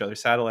proximity of each other,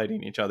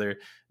 satelliting each other,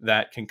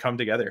 that can come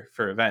together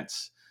for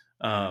events.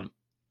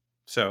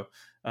 So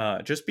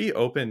just be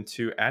open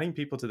to adding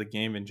people to the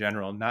game in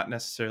general, not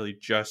necessarily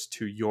just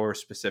to your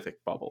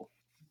specific bubble.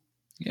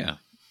 Yeah.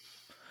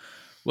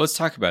 Well, let's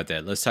talk about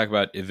that. Let's talk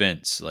about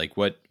events. Like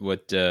what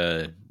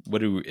do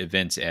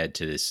events add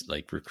to this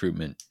like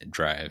recruitment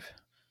drive?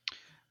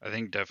 I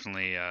think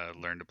definitely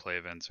learn to play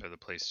events are the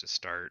place to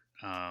start.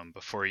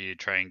 Before you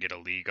try and get a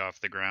league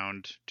off the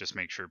ground, just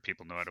make sure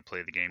people know how to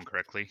play the game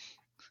correctly.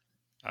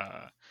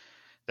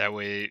 That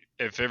way,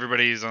 if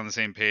everybody's on the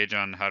same page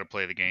on how to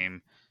play the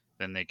game,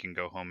 then they can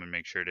go home and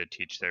make sure to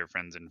teach their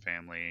friends and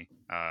family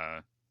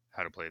how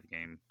to play the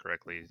game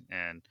correctly.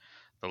 And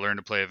the learn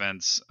to play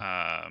events,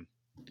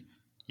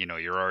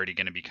 you're already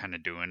going to be kind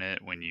of doing it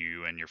when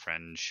you and your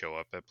friends show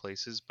up at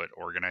places, but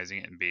organizing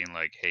it and being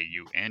like, hey,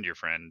 you and your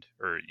friend,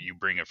 or you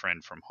bring a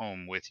friend from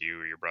home with you,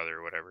 or your brother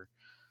or whatever,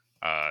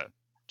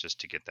 just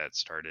to get that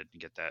started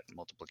and get that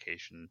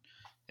multiplication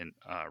in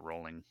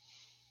rolling.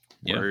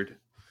 Yeah. Word.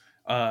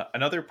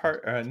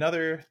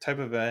 Another type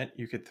of event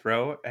you could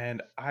throw,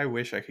 and I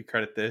wish I could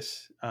credit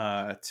this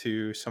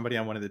to somebody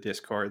on one of the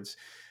Discords.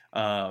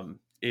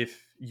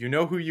 If you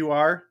know who you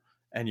are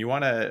and you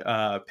want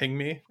to ping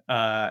me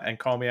and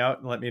call me out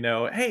and let me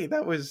know, hey,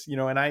 that was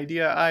an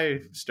idea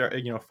I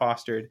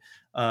fostered,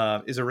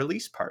 is a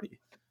release party.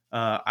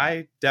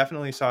 I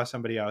definitely saw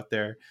somebody out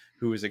there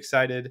who was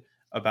excited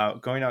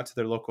about going out to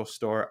their local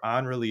store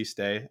on release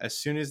day. As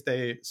soon as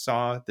they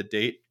saw the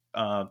date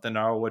the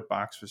Gnarlwood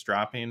box was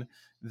dropping,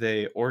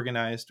 they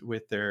organized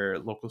with their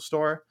local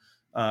store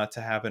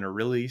to have a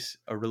release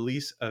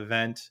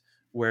event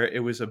where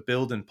it was a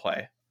build and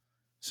play.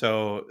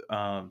 So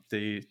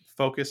the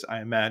focus,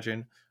 I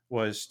imagine,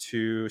 was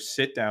to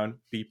sit down,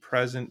 be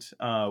present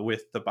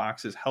with the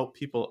boxes, help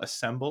people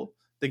assemble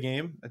the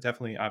game.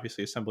 Definitely,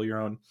 obviously, assemble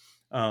your own,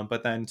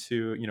 but then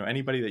to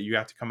anybody that you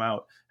have to come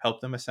out, help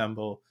them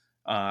assemble,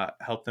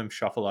 help them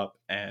shuffle up,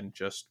 and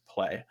just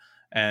play.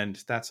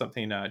 And that's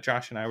something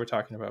Josh and I were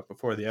talking about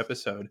before the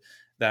episode,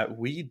 that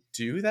we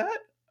do that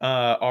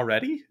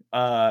already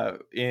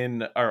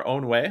in our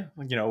own way.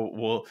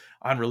 We'll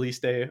on release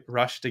day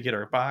rush to get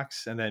our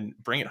box and then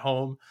bring it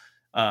home,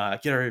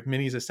 get our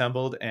minis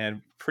assembled,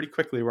 and pretty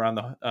quickly we're on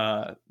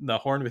the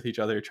horn with each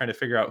other trying to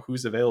figure out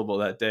who's available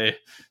that day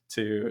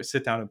to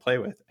sit down and play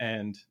with.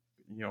 And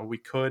we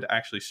could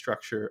actually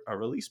structure a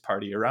release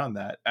party around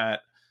that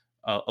at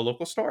a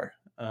local store.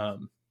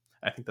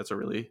 I think that's a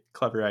really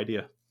clever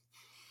idea.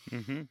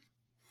 Mm-hmm.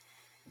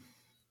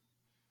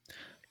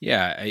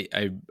 Yeah,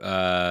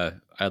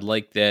 I'd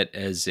like that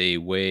as a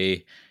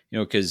way,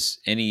 because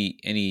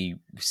any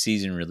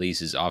season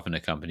release is often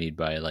accompanied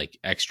by like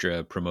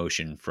extra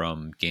promotion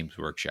from Games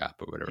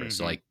Workshop or whatever.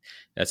 So like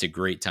that's a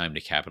great time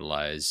to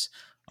capitalize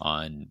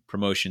on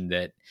promotion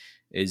that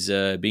is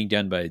being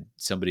done by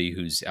somebody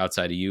who's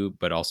outside of you,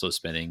 but also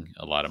spending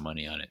a lot of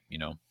money on it.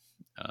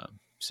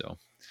 So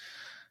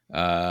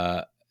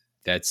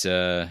that's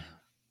a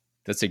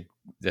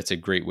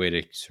great way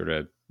to sort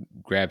of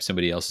grab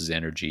somebody else's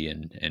energy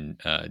and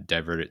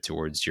divert it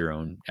towards your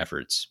own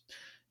efforts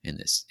in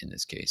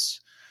this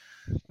case.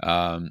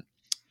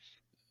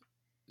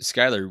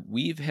 Skylar,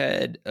 we've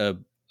had a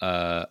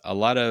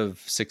lot of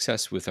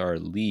success with our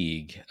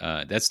league.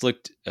 That's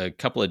looked a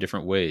couple of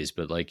different ways,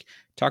 but like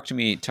talk to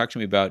me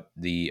about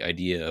the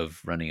idea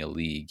of running a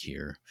league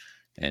here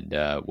and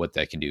what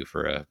that can do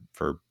for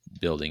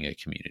building a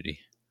community.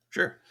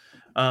 Sure.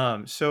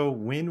 So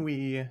when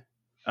we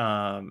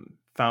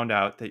found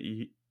out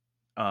that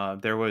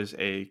there was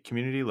a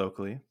community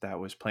locally that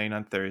was playing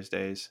on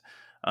Thursdays,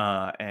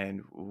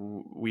 and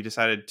we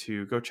decided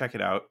to go check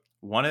it out.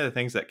 One of the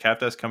things that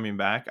kept us coming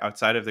back,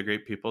 outside of the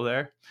great people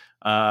there,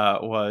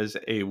 was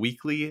a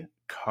weekly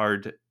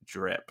card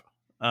drip.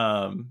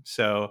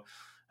 So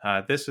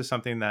this is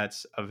something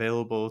that's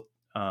available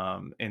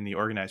in the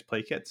organized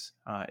play kits.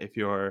 If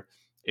you're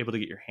able to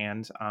get your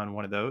hands on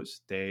one of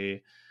those,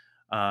 they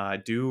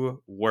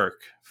do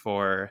work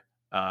for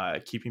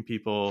keeping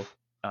people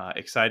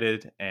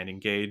excited and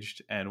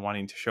engaged and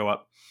wanting to show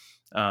up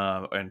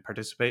and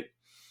participate.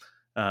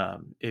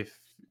 If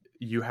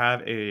you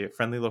have a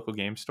friendly local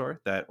game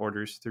store that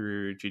orders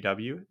through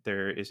GW,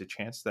 there is a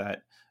chance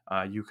that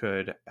you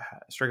could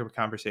strike up a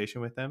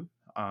conversation with them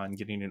on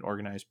getting an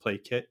organized play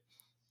kit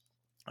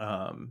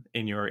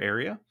in your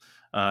area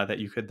that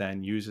you could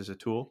then use as a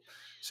tool.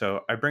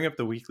 So I bring up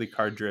the weekly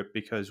card drip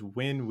because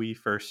when we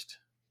first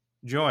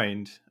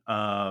joined,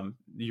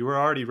 you were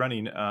already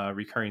running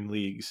recurring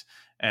leagues,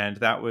 and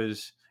it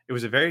was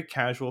a very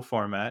casual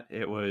format.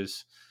 It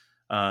was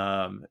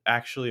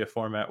actually a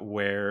format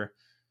where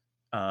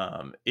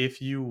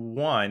if you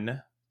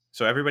won,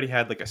 so everybody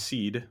had like a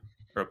seed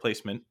or a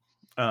placement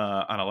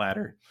on a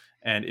ladder,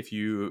 and if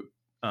you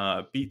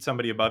beat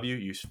somebody above you,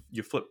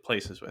 you flip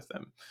places with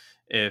them.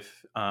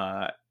 If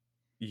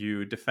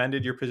you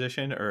defended your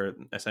position, or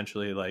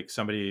essentially like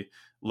somebody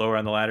lower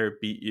on the ladder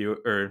beat you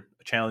or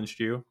challenged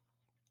you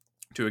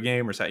to a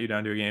game or sat you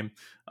down to a game,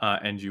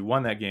 and you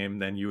won that game,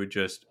 then you would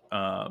just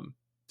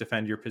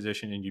defend your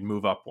position and you'd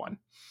move up one.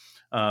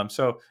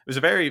 So it was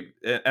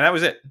and that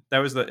was it.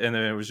 And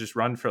then it was just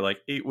run for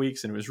like 8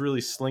 weeks, and it was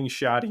really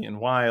slingshotty and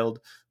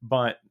wild.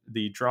 But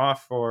the draw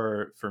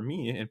for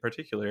me in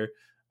particular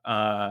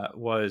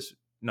was,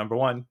 number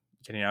one,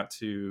 getting out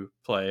to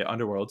play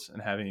Underworlds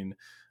and having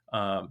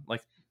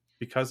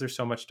because there's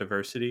so much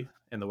diversity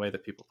in the way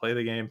that people play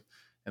the game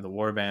and the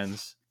war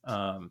bands,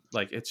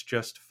 it's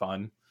just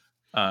fun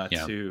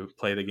to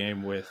play the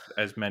game with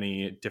as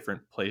many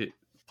different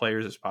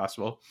players as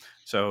possible.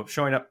 So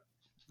showing up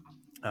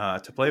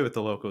to play with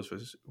the locals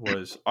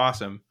was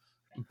awesome,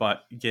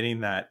 but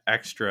getting that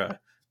extra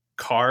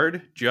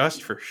card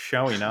just for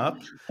showing up,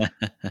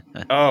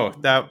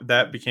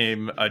 that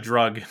became a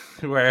drug.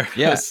 Where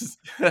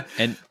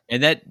and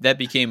that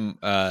became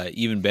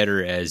even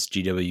better as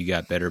GW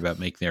got better about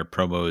making their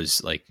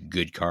promos like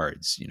good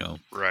cards,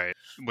 Right.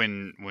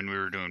 When we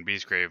were doing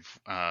Beastgrave,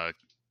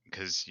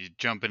 because you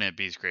jump in at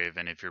Beastgrave,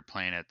 and if you're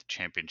playing at the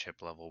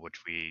championship level,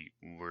 which we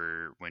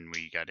were when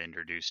we got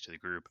introduced to the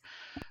group,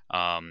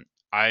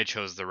 I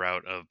chose the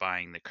route of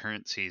buying the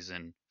current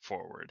season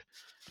forward.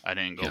 I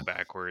didn't go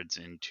backwards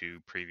into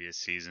previous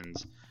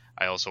seasons.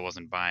 I also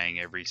wasn't buying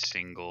every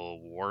single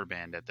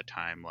warband at the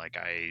time. Like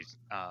I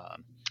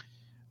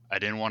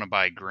didn't want to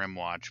buy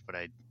Grimwatch, but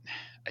I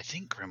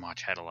think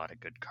Grimwatch had a lot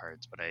of good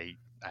cards, but I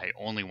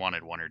only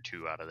wanted one or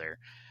two out of there.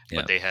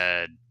 But they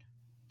had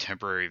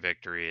Temporary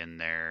Victory in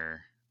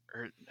there,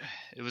 or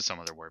it was some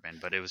other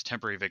warband, but it was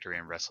Temporary Victory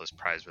and Restless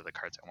Prize were the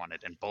cards I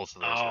wanted, and both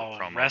of those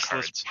were promo Restless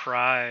cards.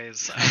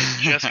 Prize. I was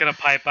just gonna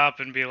pipe up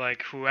and be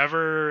like,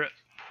 whoever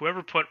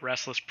put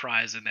Restless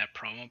Prize in that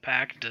promo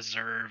pack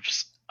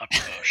deserves a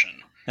promotion.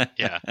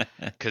 Yeah,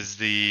 because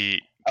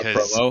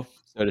promo,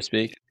 so to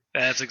speak.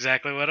 That's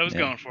exactly what I was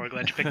going for.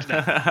 Glad you picked it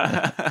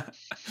up.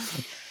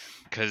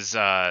 Because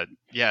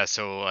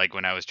so like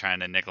when I was trying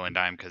to nickel and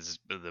dime, because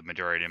the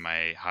majority of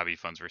my hobby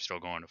funds were still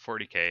going to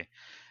 40K,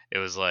 it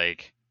was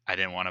like I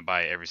didn't want to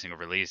buy every single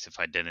release if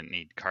I didn't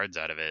need cards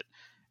out of it.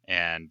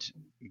 and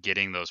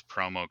getting those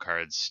promo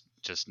cards,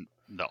 just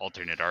the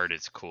alternate art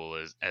is cool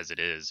as it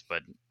is,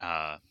 but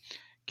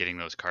getting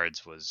those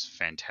cards was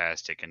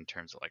fantastic in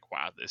terms of like,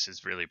 wow, this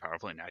is really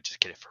powerful, and I just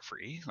get it for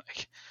free.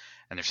 Like,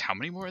 and there's how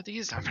many more of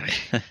these? I'm gonna,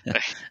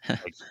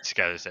 like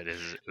Skylar said, it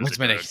was What's a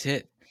my drug. next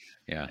hit?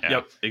 Yeah.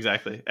 Yep,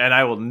 exactly. And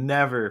I will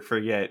never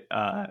forget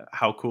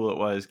how cool it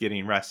was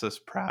getting Restless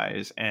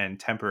Prize and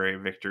Temporary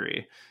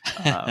Victory,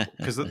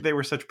 because they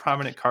were such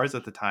prominent cards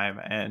at the time.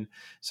 And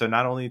so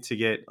not only to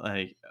get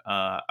like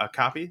a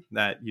copy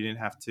that you didn't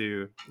have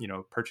to,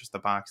 purchase the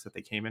box that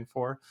they came in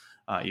for,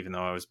 even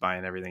though I was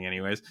buying everything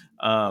anyways,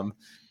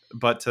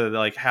 but to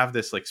like have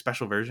this like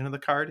special version of the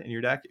card in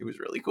your deck, it was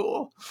really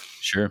cool.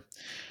 Sure.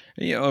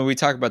 When we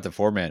talk about the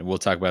format, we'll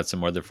talk about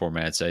some other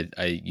formats.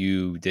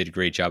 You did a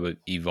great job of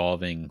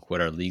evolving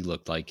what our league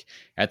looked like.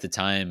 At the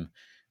time,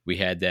 we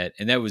had that,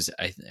 and that was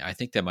I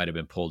think that might have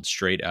been pulled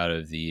straight out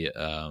of the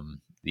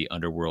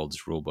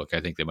Underworld's rule book.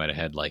 I think they might have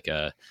had like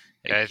a.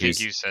 Yeah, I think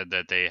you said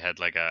that they had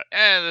like a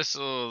this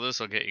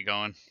will get you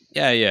going.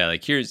 Yeah.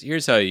 Like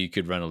here's how you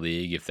could run a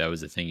league if that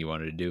was the thing you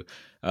wanted to do.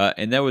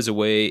 And that was a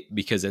way,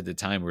 because at the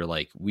time we're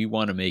like, we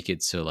want to make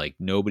it so like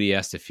nobody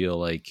has to feel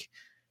like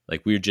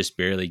we're just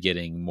barely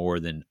getting more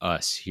than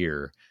us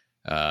here.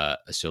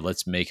 So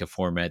let's make a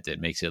format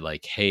that makes it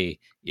like, hey,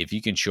 if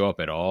you can show up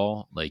at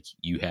all, like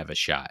you have a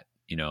shot,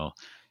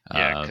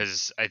 Yeah,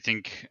 because I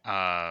think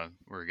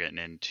we're getting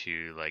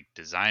into like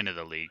design of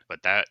the league,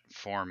 but that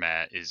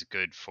format is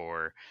good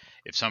for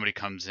if somebody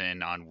comes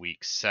in on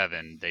week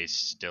 7, they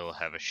still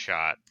have a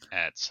shot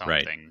at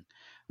something.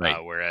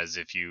 Right. Whereas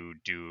if you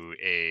do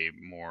a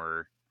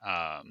more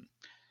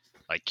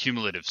like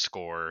cumulative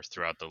score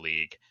throughout the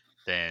league,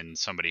 then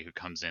somebody who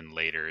comes in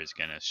later is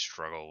going to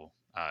struggle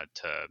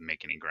to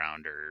make any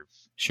ground or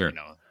Sure.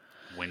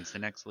 wins the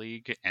next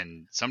league,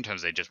 and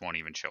sometimes they just won't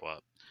even show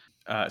up.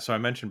 So I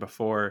mentioned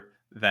before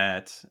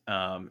that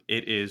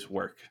it is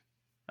work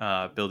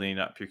building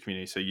up your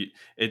community. So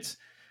it's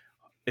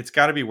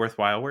got to be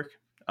worthwhile work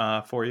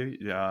for you.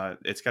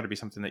 It's got to be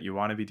something that you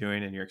want to be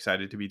doing and you're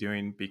excited to be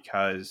doing,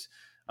 because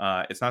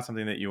it's not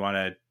something that you want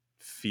to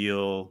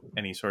feel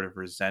any sort of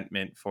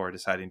resentment for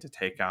deciding to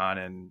take on.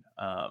 And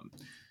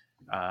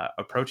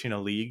approaching a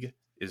league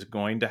is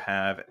going to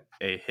have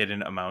a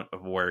hidden amount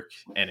of work,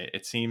 and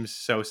it seems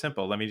so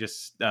simple. Let me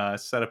just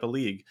set up a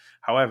league.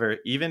 However,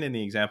 even in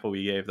the example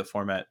we gave, the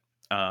format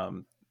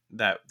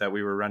that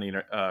we were running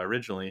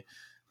originally,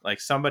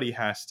 like somebody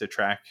has to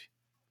track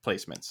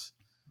placements.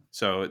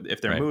 So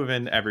if they're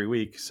moving every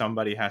week,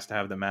 somebody has to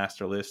have the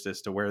master list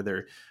as to where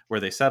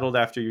they settled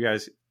after you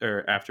guys,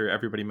 or after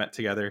everybody met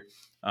together.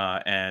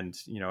 And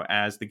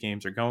as the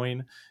games are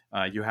going,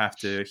 you have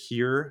to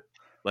hear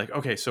like,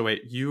 okay, so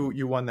wait,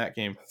 you won that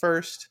game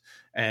first,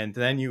 and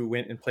then you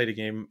went and played a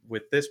game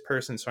with this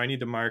person. So I need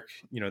to mark,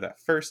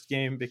 that first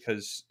game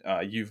because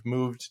you've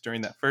moved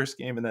during that first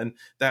game. And then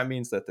that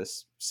means that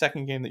this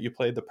second game that you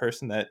played, the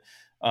person that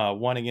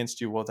won against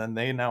you, well, then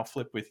they now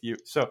flip with you.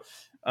 So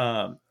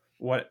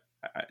what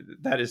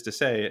that is to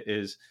say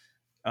is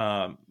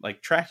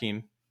like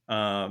tracking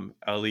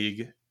a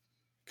league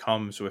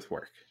comes with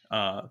work.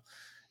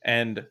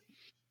 And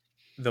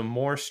the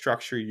more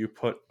structure you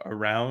put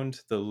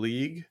around the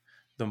league,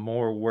 the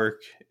more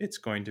work it's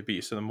going to be.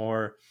 So the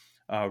more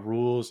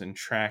rules and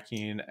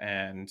tracking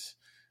and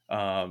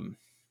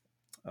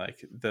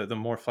like the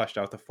more fleshed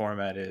out the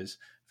format is,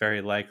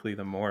 very likely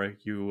the more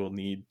you will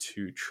need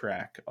to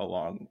track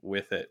along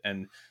with it.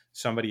 And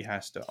somebody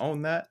has to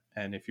own that.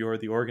 And if you're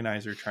the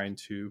organizer trying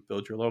to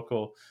build your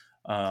local,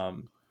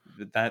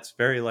 that's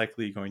very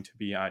likely going to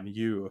be on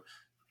you,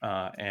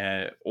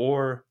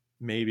 or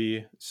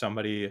maybe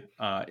somebody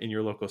in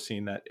your local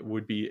scene that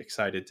would be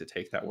excited to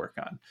take that work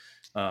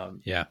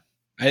on.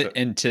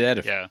 And to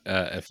that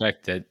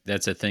effect,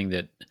 that's a thing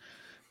that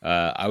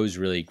I was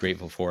really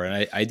grateful for,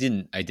 and I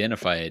didn't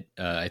identify it.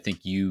 I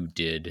think you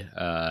did.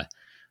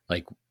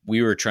 Like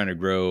we were trying to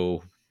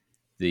grow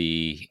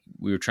the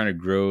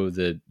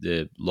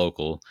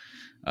local,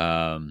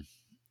 and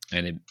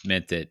it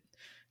meant that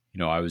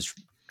I was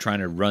trying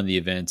to run the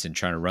events and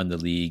trying to run the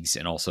leagues,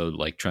 and also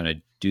like trying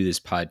to do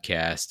this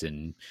podcast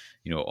and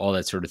all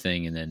that sort of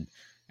thing. And then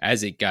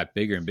as it got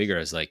bigger and bigger, I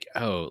was like,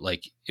 oh,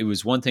 like it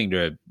was one thing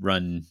to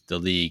run the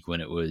league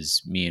when it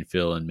was me and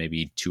Phil and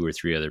maybe 2 or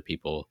 3 other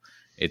people.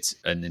 It's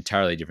an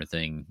entirely different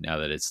thing now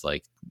that it's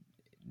like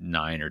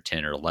 9 or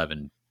 10 or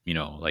 11.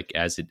 Like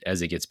as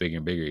it gets bigger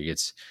and bigger, it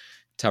gets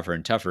tougher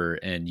and tougher,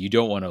 and you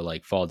don't want to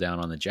like fall down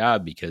on the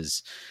job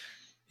because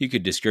you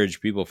could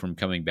discourage people from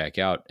coming back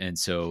out. And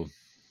so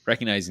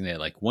recognizing that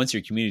like once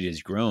your community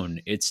has grown,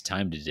 it's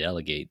time to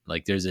delegate.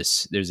 Like there's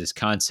this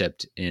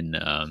concept in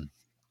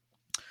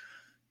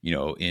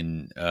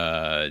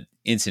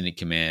incident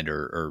command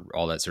or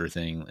all that sort of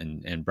thing.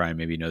 And Brian,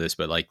 maybe you know this,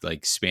 but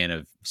like span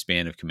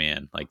of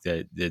command, like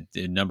the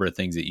number of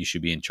things that you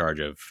should be in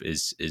charge of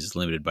is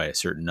limited by a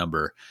certain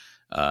number.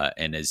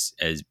 And as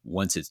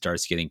once it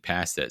starts getting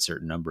past that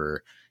certain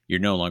number, you're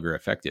no longer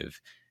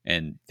effective.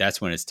 And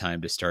that's when it's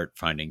time to start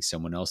finding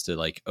someone else to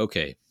like,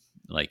 okay,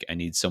 Like, I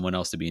need someone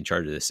else to be in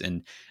charge of this.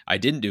 And I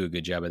didn't do a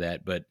good job of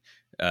that, but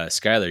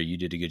Skylar, you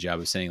did a good job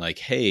of saying like,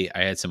 hey,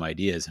 I had some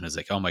ideas. And I was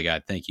like, oh my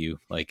God, thank you.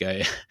 Like,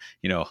 I,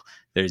 you know,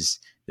 there's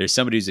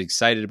somebody who's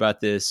excited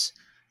about this.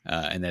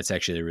 And that's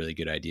actually a really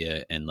good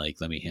idea. And like,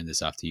 let me hand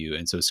this off to you.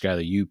 And so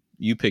Skylar,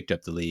 you picked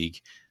up the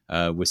league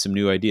with some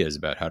new ideas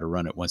about how to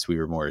run it once we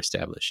were more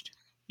established.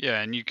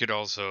 Yeah, and you could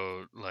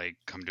also like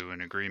come to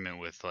an agreement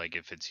with like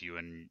if it's you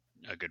and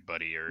a good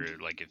buddy, or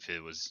like if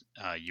it was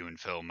you and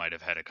Phil might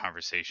have had a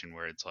conversation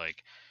where it's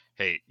like,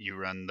 hey, you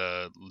run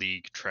the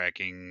league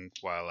tracking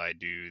while I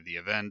do the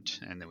event,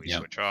 and then we Yep.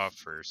 switch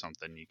off or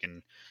something. You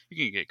can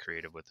get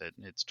creative with it.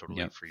 It's totally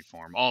Yep. free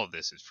form. All of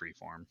this is free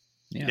form.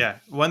 Yeah.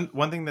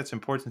 One thing that's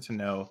important to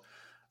know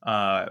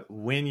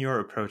when you're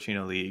approaching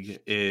a league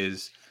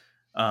is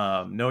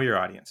know your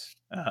audience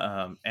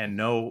and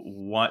know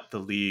what the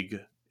league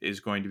is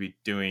going to be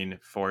doing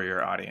for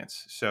your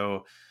audience.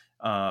 So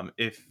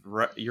if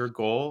your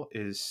goal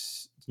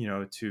is, you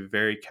know, to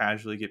very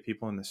casually get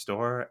people in the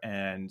store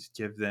and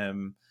give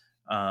them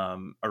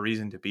a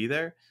reason to be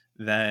there,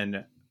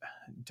 then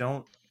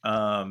don't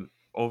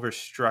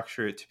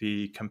overstructure it to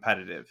be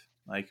competitive.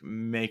 Like,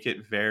 make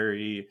it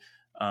very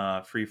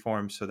free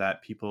form so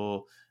that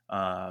people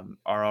are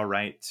all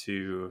right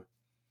to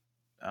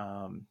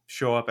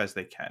show up as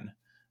they can,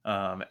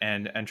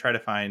 and try to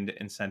find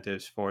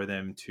incentives for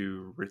them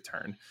to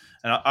return.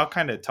 And I'll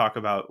kind of talk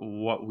about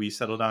what we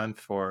settled on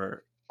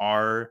for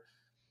our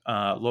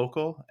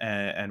local,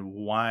 and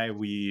why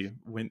we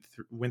went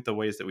the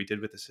ways that we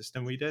did with the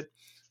system we did.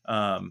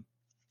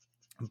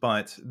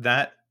 But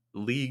that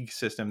league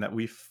system that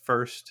we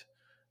first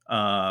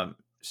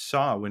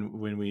saw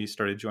when we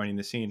started joining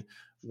the scene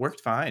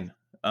worked fine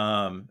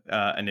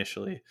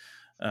initially.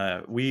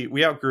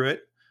 We outgrew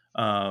it,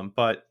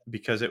 but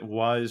because it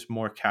was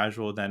more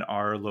casual than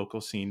our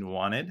local scene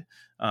wanted,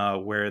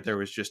 where there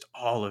was just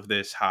all of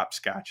this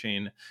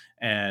hopscotching,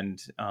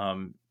 and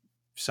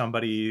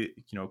somebody,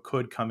 you know,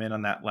 could come in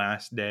on that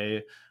last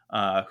day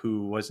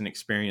who was an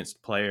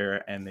experienced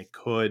player, and they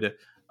could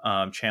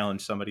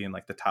challenge somebody in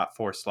like the top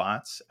 4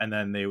 slots, and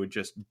then they would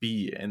just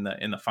be in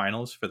the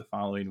finals for the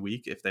following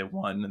week if they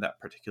won that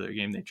particular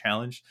game they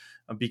challenged,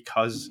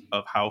 because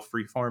of how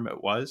freeform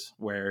it was,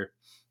 where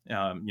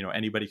you know,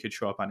 anybody could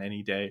show up on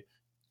any day,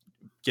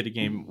 get a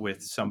game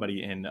with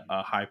somebody in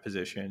a high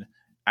position,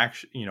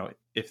 actually, you know,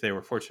 if they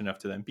were fortunate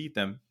enough to then beat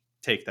them,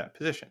 take that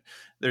position.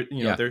 There,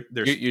 you know,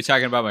 there's You're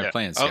talking about my Yeah.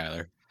 plan,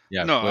 Skylar.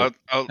 Yeah. No,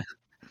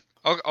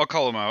 I'll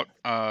call him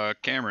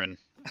out. Cameron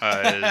is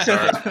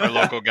our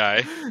local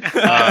guy.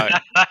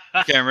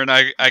 Cameron,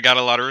 I got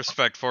a lot of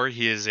respect for.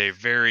 He is a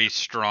very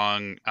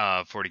strong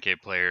 40K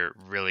player,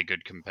 really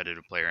good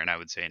competitive player, and I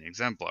would say an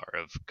exemplar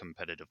of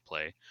competitive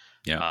play.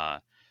 Yeah.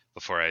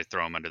 Before I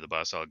throw him under the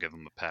bus, I'll give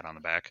him a pat on the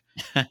back.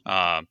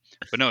 But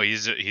no,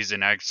 he's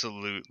an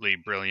absolutely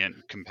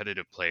brilliant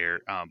competitive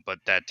player, but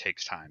that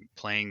takes time.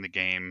 Playing the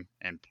game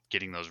and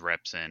getting those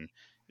reps in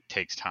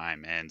takes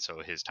time, and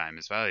so his time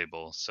is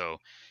valuable. So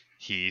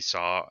he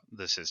saw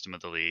the system of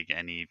the league,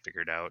 and he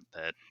figured out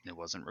that it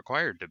wasn't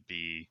required to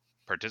be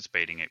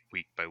participating it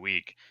week by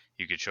week.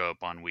 You could show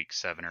up on week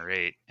 7 or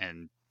 8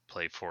 and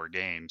play 4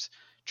 games,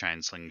 try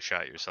and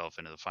slingshot yourself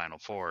into the final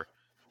 4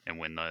 and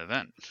win the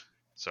event.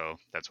 So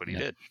that's what he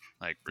did.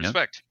 Like,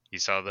 respect. He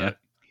saw the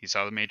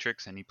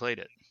matrix and he played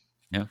it.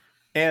 Yeah.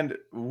 And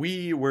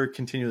we were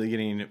continually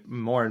getting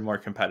more and more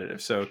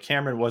competitive. So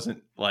Cameron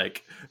wasn't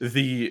like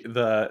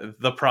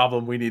the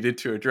problem we needed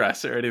to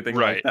address or anything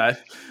like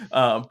that.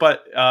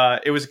 But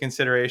it was a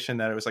consideration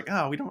that it was like,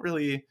 oh, we don't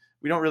really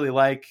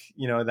like,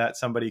 you know, that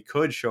somebody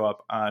could show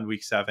up on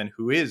week 7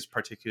 who is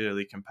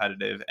particularly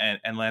competitive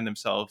and land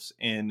themselves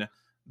in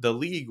the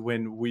league,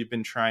 when we've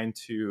been trying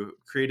to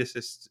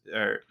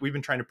we've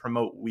been trying to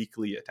promote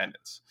weekly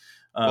attendance.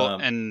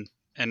 Well, and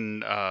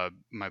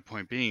my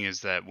point being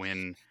is that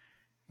when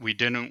we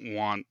didn't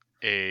want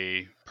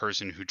a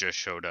person who just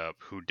showed up,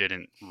 who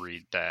didn't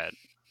read that,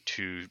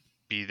 to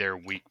be there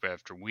week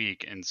after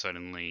week, and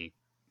suddenly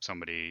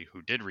somebody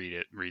who did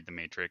read the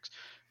matrix,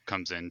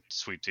 comes in,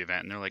 sweeps the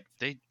event, and they're like,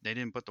 they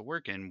didn't put the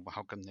work in.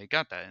 How come they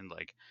got that? And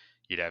like,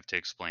 you'd have to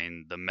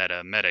explain the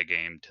meta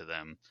game to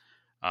them.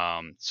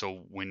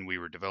 So when we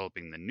were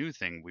developing the new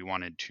thing, we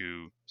wanted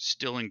to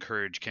still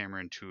encourage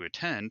Cameron to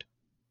attend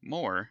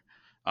more,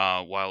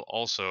 while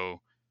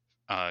also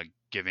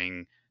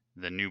giving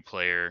the new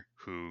player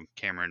who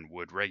Cameron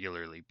would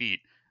regularly beat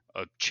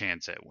a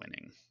chance at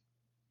winning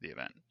the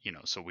event. You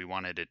know, so we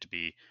wanted it to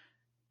be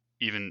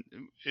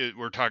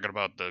we're talking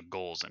about the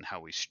goals and how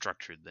we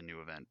structured the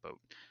new event, but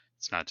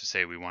it's not to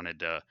say we wanted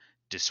to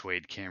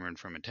dissuade Cameron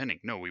from attending.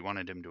 No, we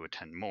wanted him to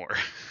attend more.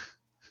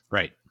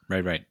 Right.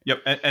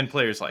 Yep. And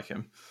players like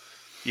him.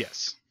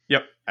 Yes.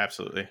 Yep.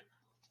 Absolutely.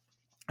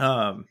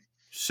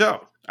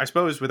 So I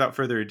suppose without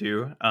further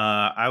ado,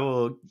 I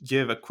will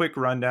give a quick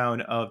rundown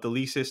of the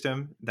league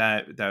system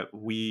that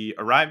we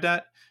arrived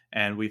at,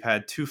 and we've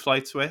had 2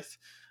 flights with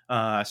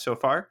so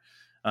far.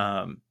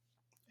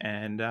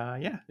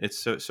 Yeah, it's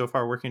so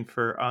far working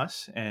for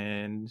us,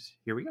 and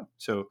here we go.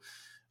 So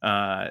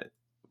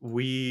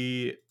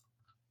we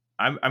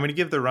I'm going to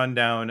give the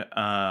rundown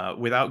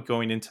without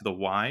going into the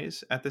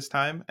whys at this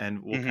time,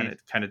 and we'll Mhm.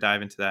 kind of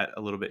dive into that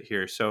a little bit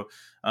here. So,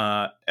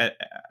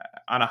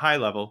 on a high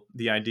level,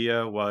 the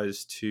idea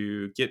was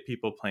to get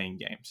people playing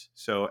games.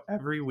 So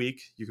every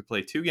week you could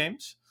play 2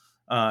 games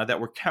that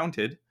were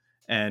counted,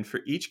 and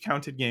for each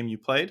counted game you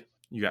played,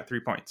 you got 3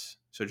 points.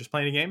 So just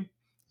playing a game,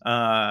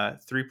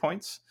 3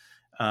 points,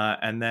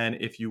 and then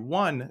if you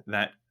won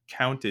that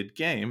counted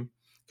game,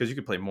 because you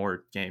could play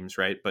more games,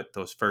 right? But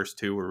those first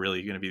 2 were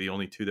really going to be the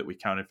only 2 that we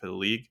counted for the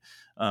league.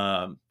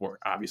 We're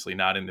obviously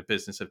not in the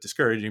business of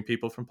discouraging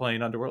people from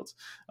playing Underworlds.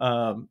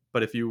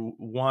 But if you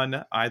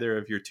won either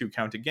of your 2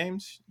 counted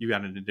games, you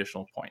got an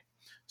additional point.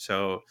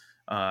 So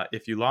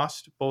if you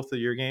lost both of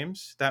your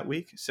games that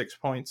week, 6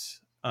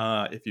 points.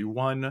 If you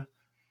won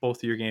both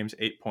of your games,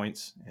 8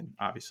 points. And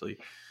obviously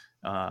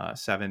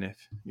 7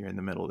 if you're in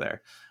the middle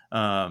there.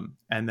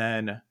 And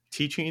then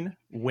teaching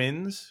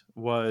wins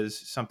was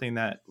something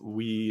that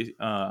we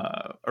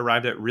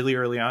arrived at really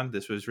early on.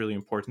 This was really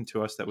important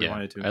to us that we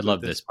wanted to include. I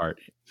love this part.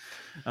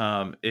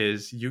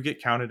 Is you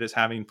get counted as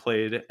having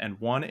played and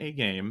won a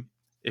game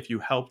if you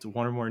helped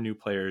one or more new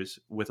players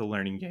with a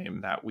learning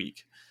game that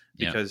week,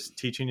 because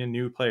teaching a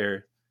new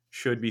player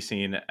should be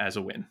seen as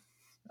a win.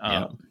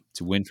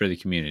 It's a win for the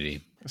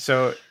community.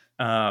 So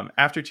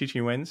after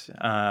teaching wins,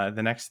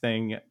 the next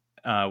thing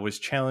was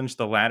challenge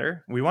the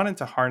ladder. We wanted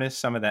to harness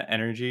some of that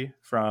energy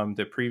from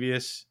the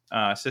previous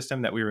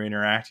system that we were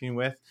interacting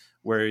with,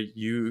 where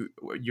you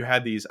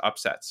had these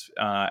upsets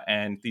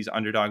and these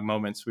underdog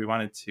moments. We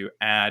wanted to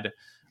add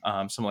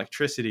some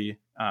electricity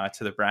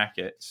to the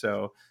bracket.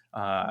 So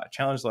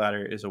challenge the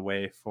ladder is a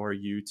way for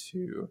you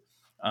to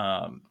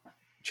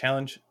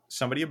challenge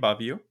somebody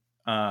above you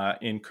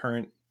in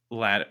current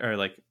ladder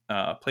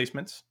or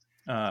placements.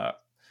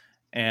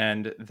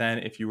 And then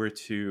if you were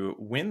to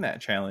win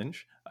that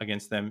challenge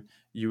against them,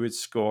 you would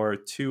score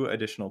 2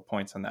 additional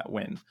points on that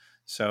win.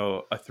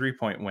 So a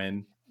 3-point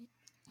win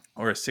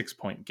or a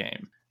 6-point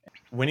game.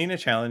 Winning a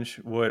challenge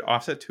would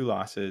offset 2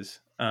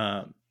 losses.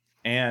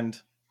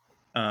 And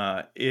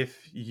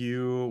if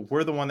you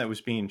were the one that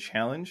was being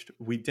challenged,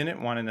 we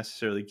didn't want to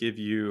necessarily give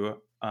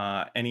you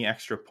any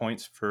extra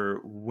points for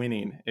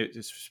winning. It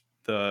just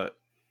the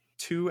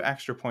 2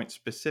 extra points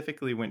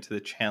specifically went to the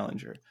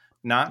challenger,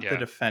 not the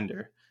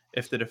defender.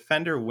 If the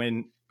defender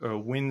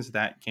wins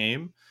that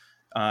game,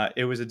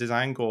 it was a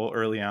design goal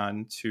early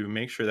on to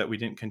make sure that we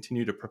didn't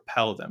continue to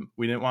propel them.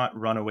 We didn't want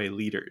runaway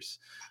leaders.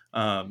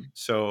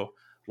 So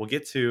we'll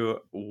get to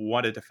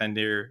what a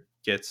defender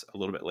gets a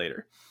little bit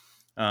later.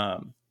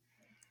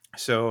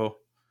 So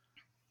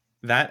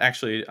that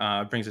actually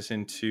brings us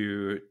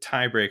into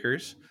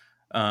tiebreakers.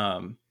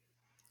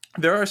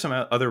 There are some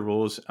other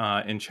rules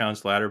in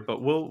Challenge Ladder,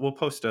 but we'll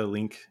post a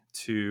link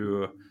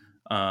to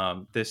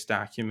this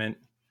document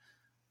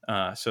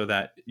so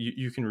that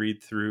you can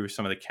read through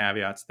some of the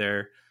caveats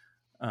there.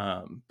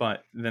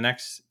 But the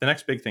next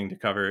big thing to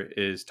cover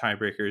is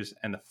tiebreakers,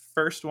 and the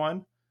first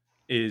one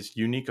is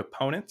unique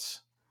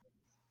opponents.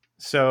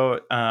 So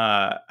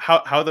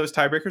how those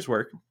tiebreakers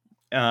work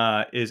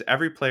is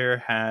every player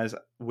has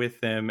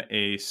with them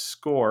a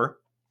score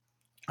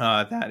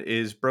that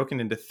is broken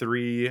into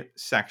 3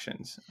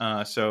 sections.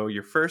 So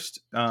your first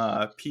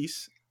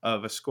piece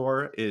of a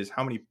score is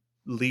how many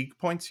league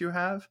points you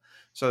have.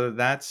 So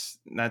that's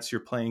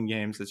your playing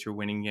games, that's your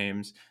winning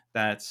games.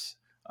 That's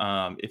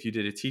if you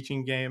did a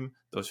teaching game,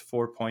 those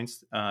 4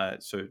 points.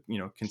 So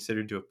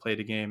considered to have played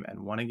a game and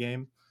won a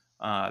game.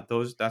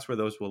 That's where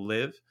those will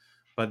live.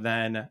 But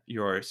then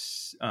your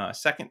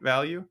second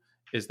value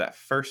is that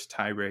first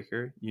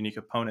tiebreaker, unique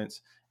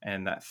opponents,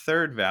 and that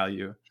third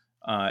value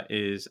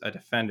is a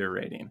defender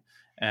rating.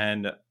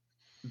 And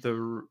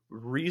the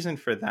reason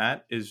for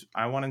that is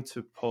I wanted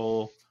to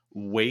pull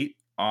weight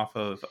off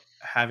of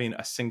having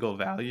a single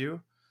value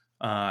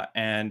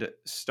and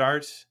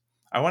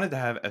I wanted to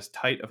have as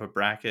tight of a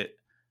bracket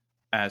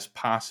as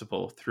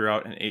possible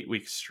throughout an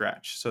 8-week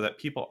stretch so that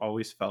people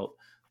always felt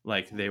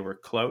like they were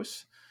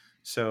close.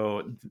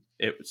 So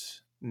it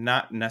was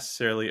not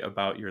necessarily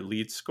about your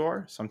lead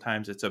score.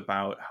 Sometimes it's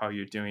about how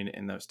you're doing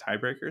in those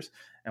tiebreakers,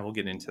 and we'll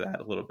get into that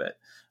a little bit.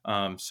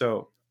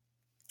 So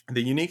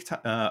the unique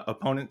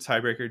opponent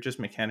tiebreaker, just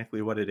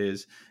mechanically what it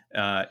is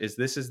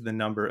this is the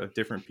number of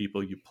different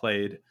people you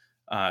played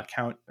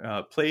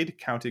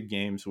counted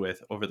games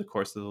with over the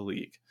course of the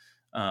league.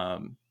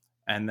 And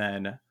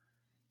then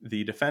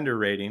the defender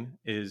rating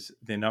is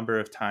the number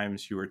of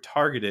times you were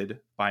targeted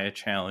by a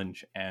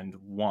challenge and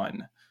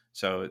won.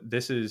 So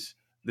this is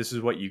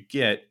what you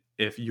get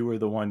if you were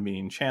the one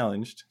being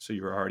challenged. So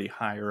you were already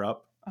higher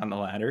up on the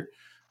ladder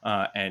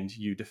and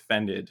you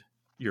defended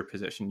your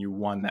position. You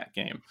won that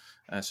game.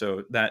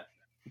 So that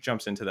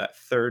jumps into that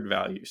third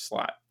value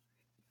slot,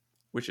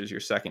 which is your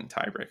second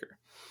tiebreaker.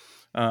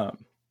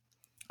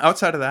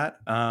 Outside of that,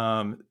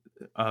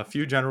 a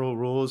few general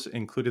rules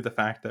included the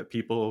fact that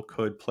people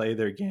could play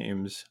their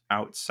games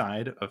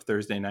outside of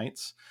Thursday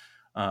nights,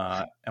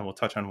 and we'll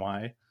touch on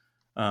why.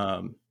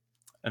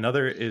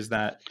 Another is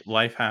that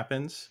life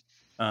happens.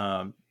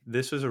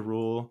 This was a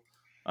rule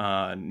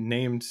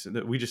named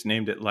that we just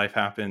named it Life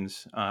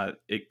Happens.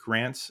 It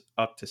grants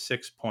up to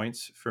 6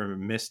 points for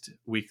missed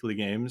weekly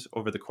games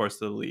over the course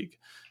of the league.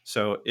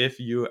 So if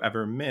you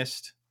ever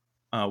missed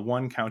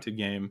one counted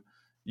game,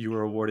 you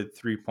were awarded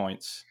 3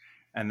 points,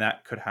 and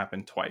that could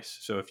happen twice.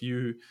 So if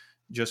you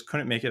just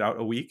couldn't make it out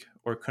a week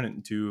or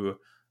couldn't do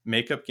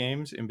makeup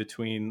games in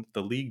between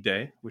the league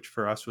day, which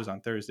for us was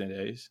on Thursday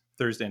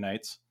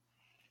nights,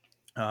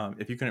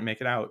 if you couldn't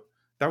make it out,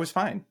 that was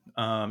fine.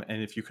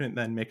 And if you couldn't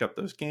then make up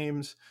those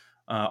games,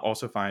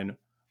 also fine.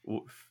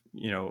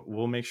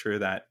 We'll make sure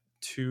that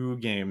 2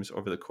 games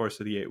over the course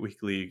of the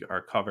 8-week league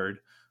are covered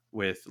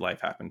with Life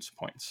Happens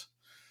points.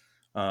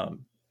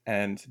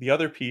 And the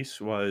other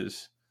piece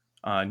was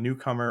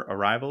newcomer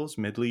arrivals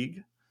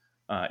mid-league.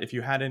 If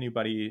you had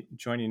anybody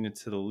joining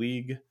into the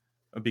league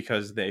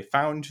because they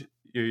found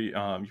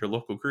your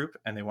local group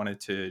and they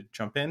wanted to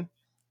jump in,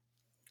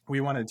 we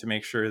wanted to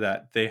make sure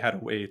that they had a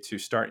way to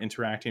start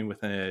interacting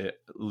with a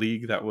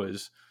league that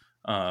was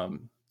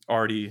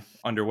already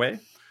underway.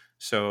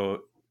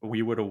 So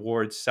we would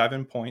award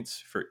 7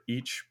 points for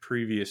each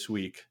previous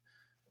week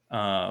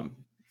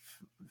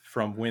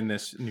from when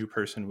this new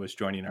person was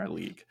joining our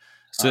league.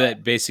 So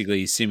that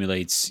basically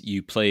simulates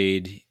you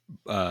played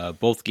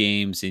both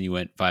games and you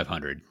went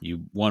 500.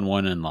 You won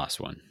one and lost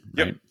one.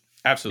 Right? Yep,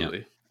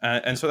 absolutely.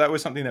 Yep. And so that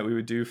was something that we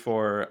would do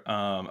for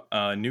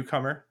a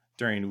newcomer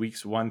during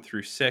weeks 1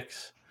 through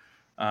 6,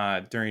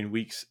 during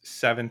weeks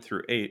 7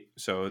 through 8.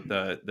 So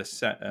the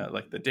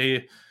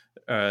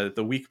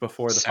week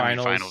before the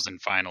finals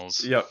and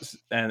finals. Yep,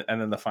 and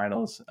then the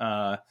finals.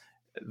 The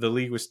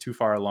league was too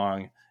far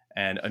along,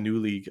 and a new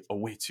league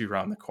awaits you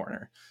around the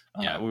corner.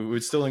 We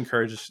would still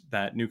encourage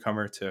that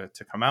newcomer to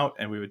come out,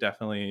 and we would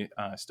definitely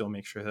still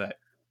make sure that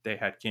they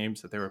had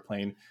games that they were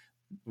playing.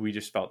 We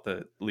just felt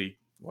the league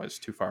was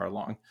too far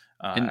along.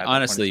 And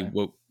honestly,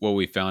 what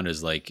we found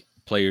is like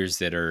players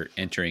that are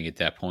entering at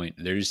that point,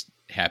 they're just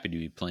happy to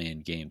be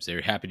playing games.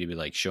 They're happy to be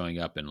like showing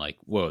up and like,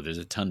 whoa, there's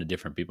a ton of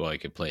different people I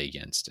could play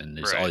against, and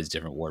there's all these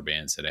different war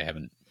bands that I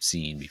haven't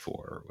seen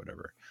before or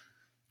whatever.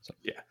 So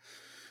yeah,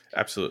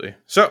 absolutely.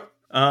 So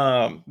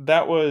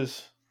that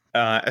was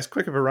as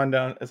quick of a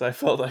rundown as I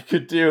felt I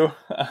could do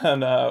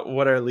on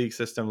what our league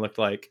system looked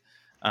like.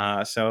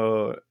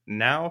 So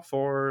now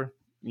for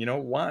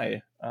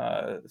why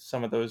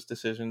some of those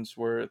decisions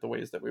were the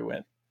ways that we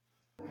went.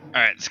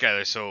 All right,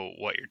 Skylar, so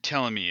what you're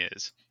telling me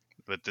is,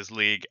 with this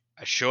league,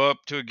 I show up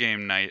to a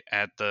game night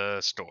at the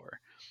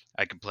store.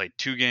 I can play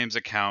 2 games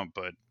a count,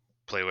 but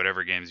play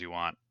whatever games you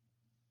want.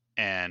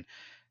 And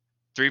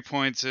 3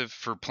 points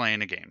for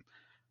playing a game.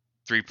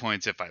 3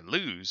 points if I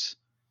lose.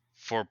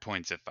 4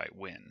 points if I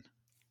win.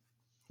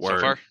 Word.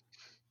 So far?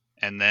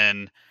 And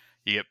then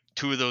you get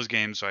 2 of those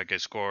games, so I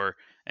could score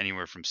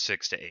anywhere from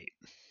 6 to 8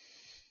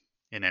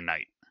 in a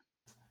night.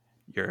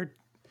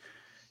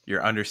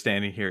 Your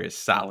understanding here is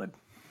solid.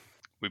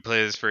 We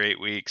play this for 8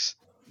 weeks.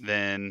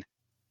 Then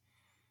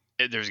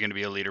there's going to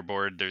be a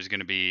leaderboard. There's going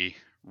to be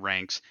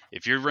ranks.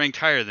 If you're ranked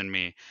higher than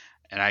me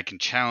and I can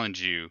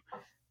challenge you,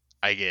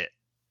 I get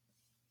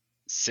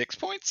 6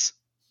 points?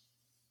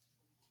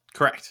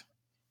 Correct.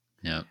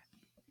 Yeah.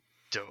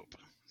 Dope.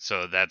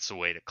 So that's the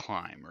way to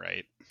climb,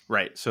 right?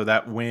 Right. So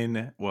that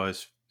win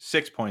was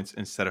 6 points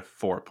instead of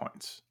 4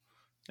 points.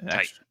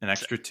 An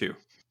extra 2.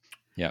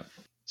 Yeah.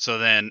 So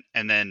then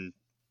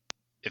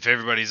if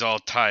everybody's all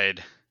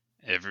tied,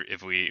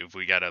 if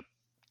we got a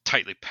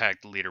tightly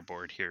packed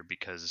leaderboard here,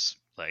 because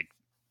like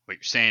what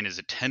you're saying is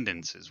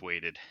attendance is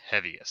weighted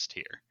heaviest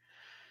here.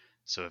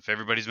 So if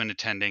everybody's been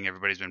attending,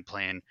 everybody's been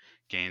playing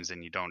games,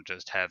 and you don't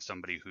just have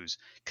somebody who's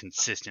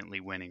consistently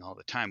winning all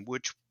the time,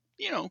 which,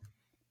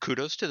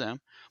 kudos to them.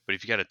 But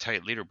if you got a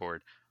tight leaderboard,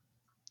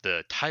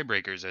 the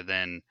tiebreakers are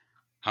then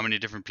how many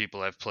different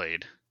people I've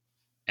played,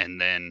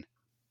 and then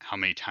how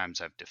many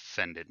times I've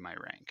defended my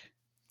rank.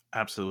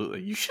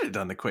 Absolutely. You should have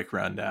done the quick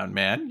rundown,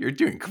 man. You're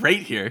doing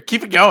great here.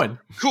 Keep it going.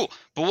 Cool.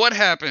 But what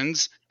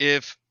happens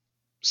if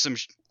some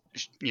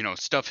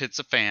stuff hits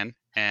a fan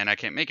and I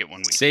can't make it 1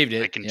 week? Saved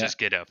it. I can just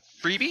get a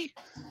freebie?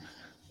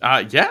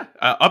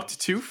 Up to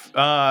 2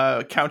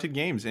 counted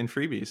games in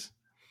freebies.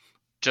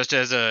 Just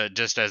as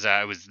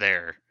I was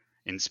there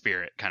in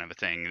spirit, kind of a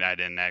thing. I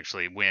didn't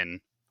actually win.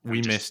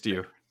 We missed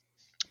you.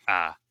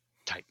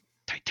 Tight.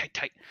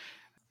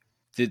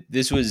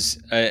 This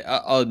was,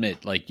 I'll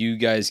admit, like, you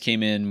guys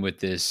came in with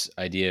this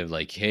idea of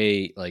like,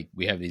 hey, like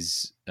we have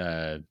this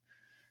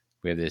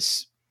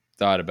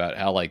thought about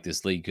how like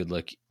this league could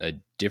look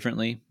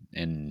differently,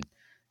 and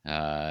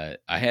I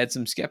had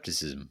some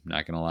skepticism,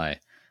 not gonna lie,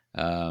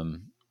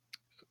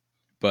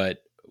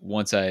 but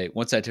once I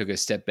took a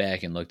step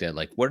back and looked at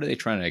like what are they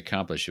trying to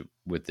accomplish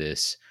with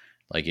this,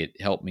 like it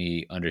helped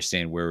me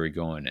understand where we're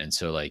going. And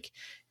so like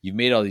you've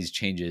made all these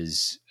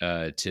changes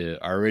to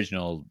our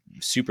original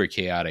super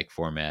chaotic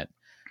format,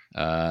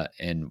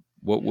 and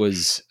what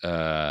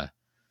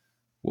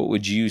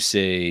would you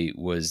say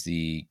was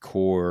the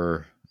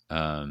core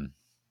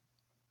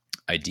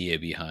idea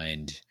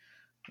behind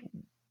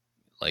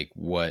like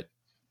what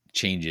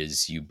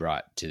changes you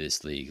brought to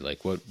this league?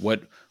 Like what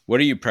What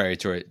are you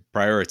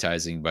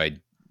prioritizing by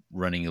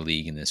running a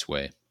league in this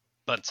way?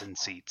 Butts and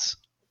seats.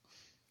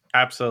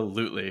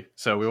 Absolutely.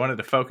 So we wanted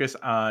to focus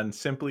on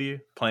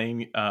simply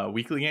playing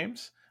weekly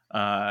games,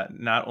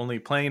 not only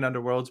playing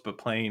Underworlds, but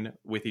playing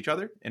with each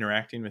other,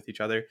 interacting with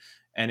each other,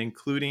 and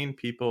including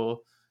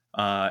people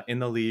in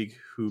the league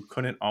who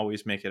couldn't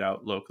always make it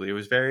out locally. It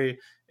was very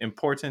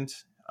important.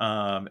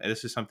 And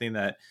this is something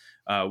that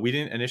we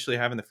didn't initially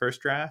have in the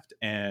first draft,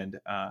 and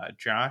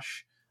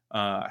Josh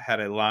had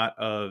a lot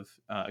of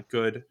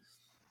good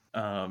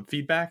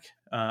feedback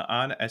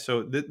on. And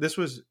so this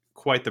was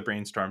quite the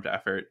brainstormed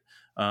effort.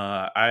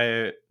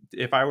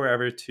 If I were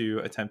ever to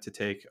attempt to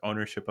take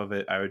ownership of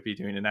it, I would be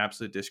doing an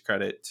absolute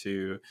discredit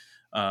to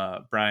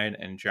Brian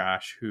and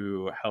Josh,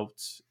 who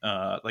helped.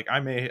 I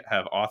may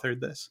have authored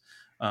this,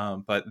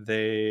 but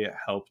they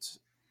helped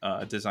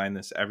design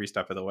this every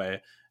step of the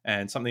way.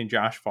 And something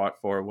Josh fought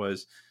for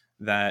was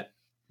that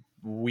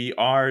we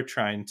are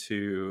trying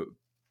to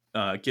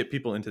get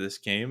people into this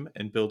game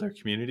and build our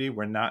community.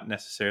 We're not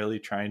necessarily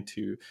trying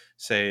to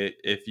say,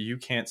 if you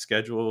can't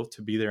schedule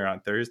to be there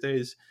on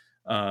Thursdays,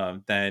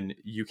 then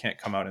you can't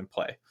come out and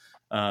play.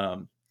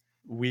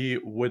 We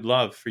would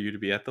love for you to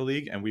be at the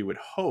league, and we would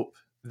hope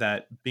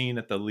that being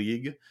at the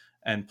league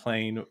and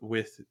playing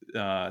with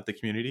the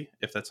community,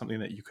 if that's something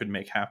that you could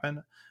make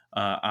happen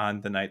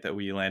on the night that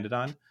we landed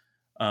on,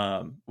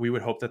 we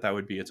would hope that that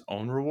would be its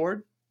own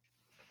reward.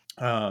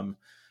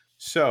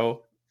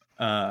 So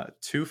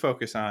to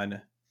focus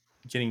on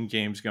getting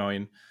games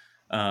going,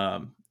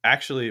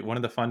 actually one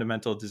of the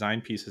fundamental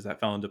design pieces that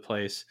fell into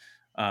place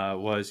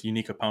was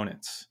unique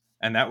opponents.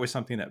 And that was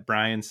something that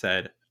Brian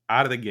said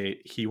out of the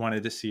gate he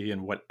wanted to see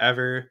in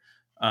whatever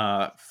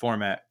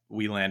format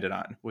we landed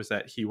on, was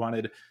that he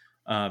wanted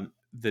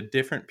the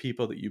different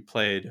people that you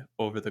played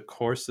over the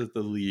course of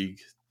the league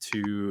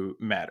to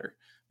matter,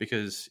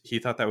 because he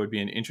thought that would be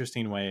an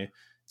interesting way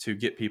to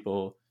get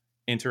people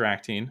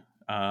interacting.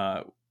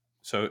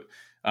 So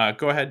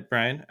go ahead,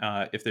 Brian,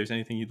 if there's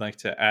anything you'd like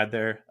to add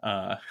there.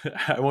 I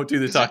won't do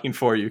the talking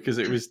for you, because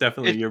it was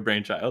definitely your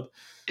brainchild.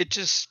 It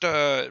just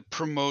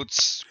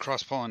promotes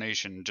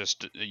cross-pollination.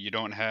 Just you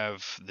don't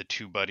have the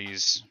two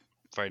buddies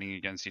fighting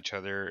against each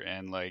other,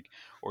 and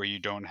or you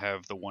don't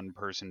have the one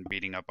person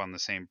beating up on the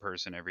same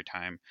person every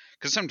time.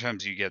 Because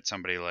sometimes you get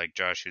somebody like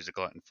Josh who's a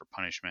glutton for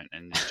punishment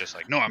and is just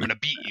like, no, I'm gonna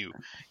beat you,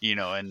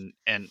 and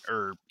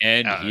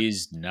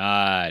he's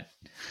not.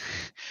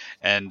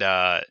 And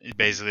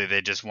basically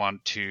they just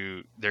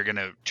they're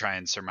gonna try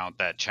and surmount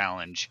that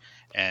challenge.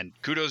 And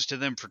kudos to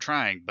them for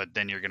trying, but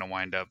then you're going to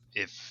wind up,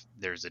 if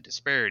there's a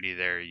disparity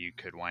there, you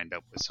could wind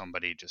up with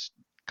somebody just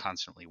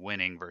constantly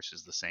winning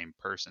versus the same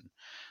person.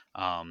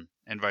 And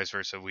vice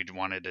versa. We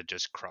wanted to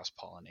just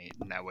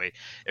cross-pollinate, and that way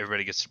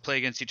everybody gets to play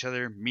against each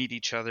other, meet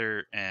each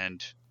other,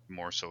 and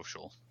more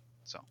social.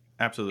 So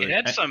absolutely.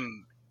 It had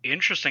some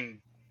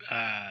interesting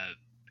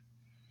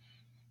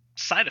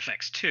side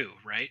effects too,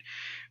 right?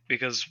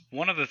 Because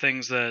one of the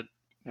things that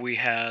we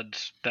had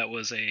that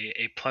was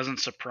a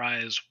pleasant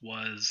surprise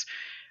was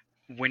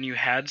when you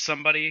had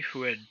somebody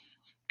who had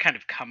kind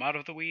of come out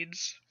of the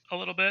weeds a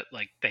little bit,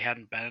 like they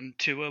hadn't been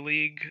to a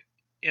league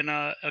in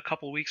a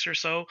couple weeks or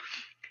so,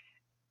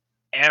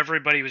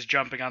 everybody was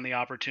jumping on the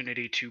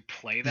opportunity to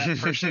play that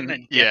person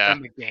and get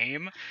them a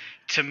game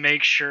to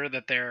make sure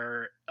that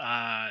their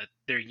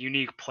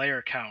unique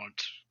player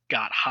count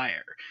got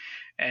higher.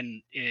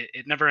 And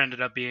it never ended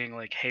up being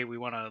like, hey, we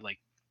want to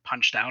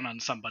punch down on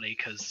somebody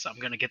because I'm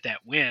gonna get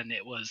that win.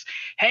 It was,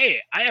 hey,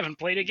 I haven't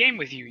played a game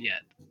with you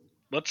yet.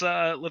 Let's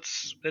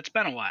it's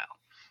been a while.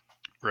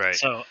 Right.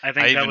 So I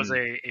think that was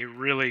a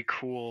really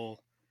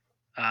cool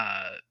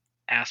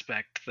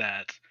aspect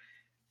that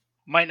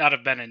might not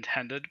have been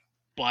intended,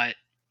 but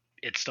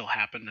it still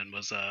happened and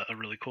was a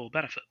really cool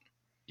benefit.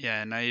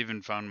 Yeah, and I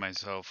even found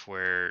myself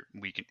where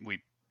we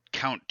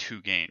count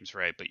 2 games,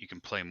 right? But you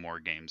can play more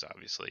games,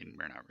 obviously, and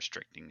we're not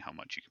restricting how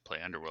much you can play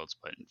Underworlds.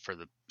 But for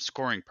the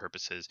scoring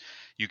purposes,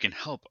 you can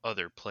help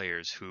other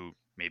players who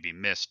maybe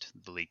missed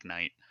the league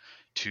night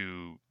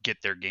to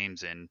get their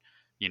games in,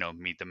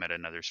 meet them at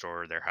another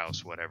store or their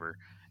house, whatever,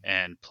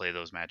 and play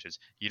those matches.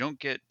 You don't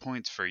get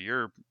points for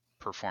your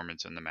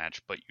performance in the match,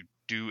 but you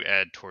do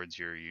add towards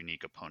your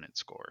unique opponent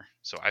score.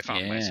 So I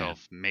found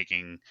myself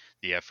making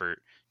the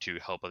effort to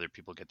help other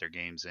people get their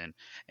games in,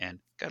 and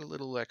got a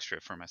little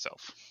extra for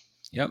myself.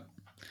 Yep.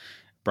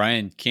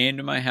 Brian came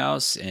to my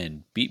house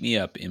and beat me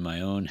up in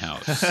my own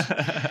house.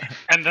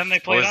 And then they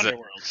played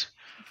Underworlds.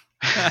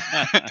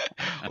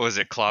 Was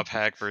it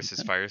Clophack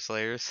versus Fire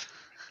Slayers?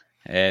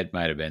 It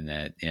might have been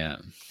that, yeah.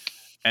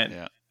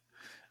 And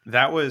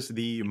that was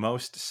the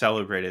most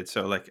celebrated.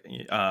 So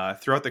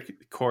throughout the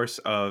course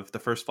of the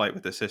first flight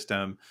with the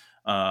system,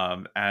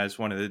 as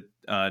one of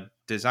the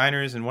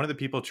designers and one of the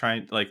people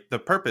trying, the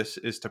purpose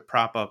is to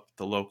prop up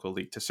the local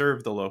league, to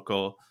serve the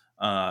local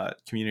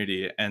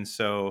community. And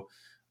so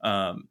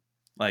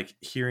like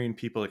hearing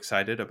people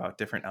excited about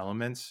different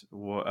elements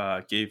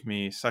gave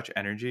me such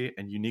energy,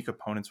 and Unique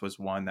Opponents was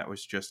one that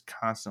was just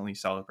constantly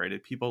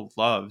celebrated. People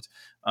loved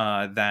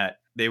that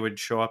they would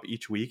show up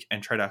each week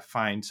and try to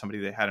find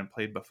somebody they hadn't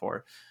played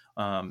before.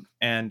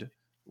 And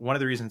one of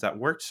the reasons that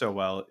worked so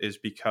well is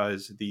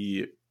because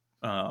the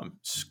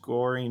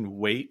scoring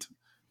weight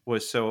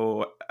was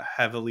so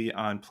heavily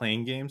on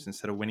playing games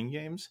instead of winning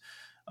games.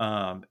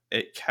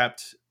 It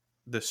kept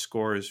the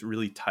scores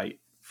really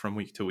tight from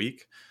week to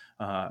week.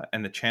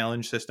 And the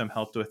challenge system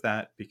helped with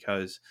that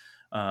because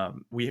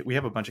we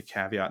have a bunch of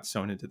caveats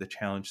sewn into the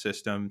challenge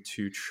system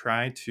to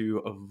try to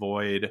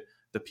avoid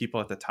the people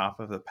at the top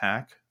of the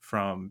pack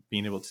from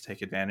being able to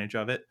take advantage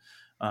of it,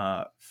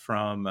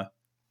 from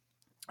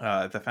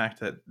the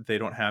fact that they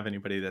don't have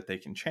anybody that they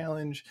can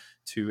challenge,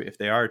 to if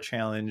they are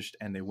challenged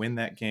and they win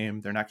that game,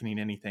 they're not getting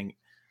anything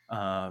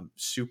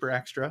super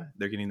extra.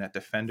 They're getting that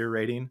defender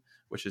rating,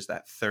 which is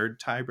that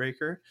third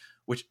tiebreaker,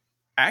 which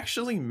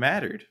actually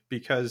mattered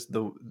because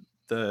the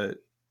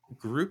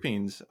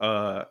groupings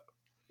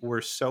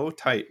were so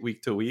tight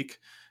week to week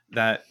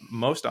that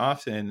most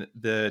often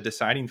the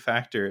deciding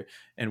factor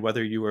in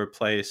whether you were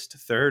placed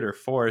third or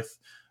fourth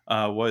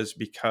was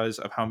because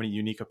of how many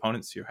unique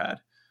opponents you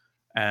had.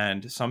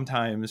 And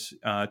sometimes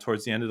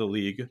towards the end of the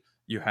league,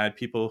 you had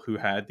people who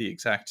had the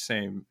exact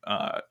same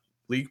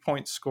league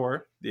point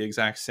score, the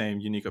exact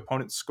same unique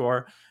opponent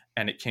score,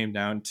 and it came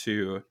down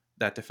to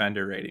that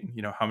defender rating.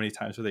 You know, how many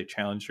times were they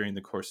challenged during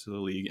the course of the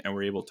league and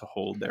were able to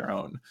hold their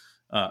own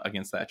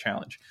against that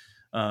challenge.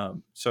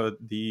 So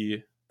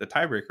the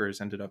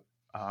tiebreakers ended up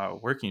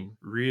working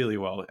really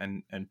well,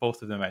 and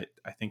both of them I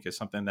think is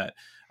something that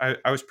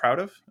I was proud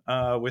of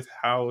with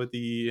how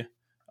the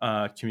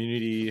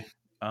community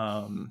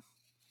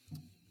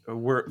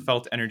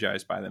felt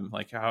energized by them,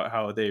 like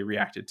how they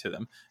reacted to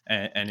them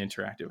and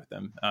interacted with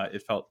them.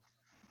 It felt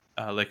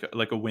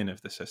like a win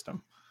of the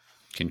system.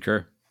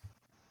 Concur.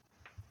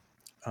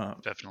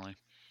 Definitely.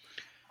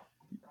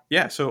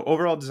 Yeah. So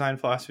overall design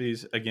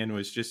philosophies, again,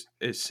 was just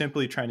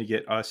simply trying to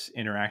get us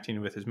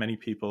interacting with as many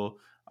people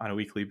on a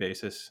weekly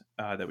basis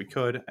that we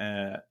could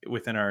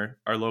within our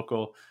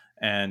local,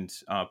 and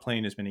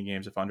playing as many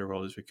games of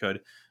Underworld as we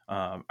could.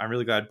 I'm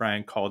really glad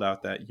Brian called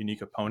out that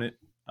unique opponent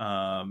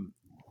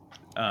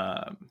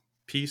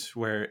piece,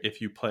 where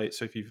if you've played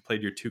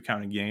your 2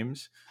 counted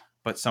games,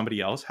 but somebody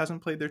else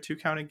hasn't played their 2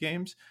 counted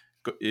games,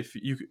 if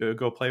you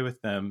go play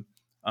with them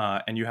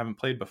and you haven't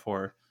played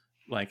before,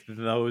 like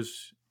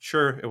those,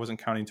 sure, it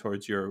wasn't counting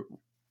towards your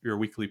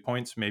weekly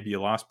points. Maybe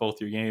you lost both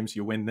your games,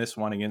 you win this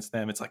one against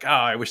them, it's like,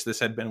 I wish this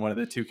had been one of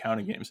the 2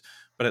 counted games,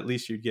 but at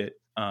least you'd get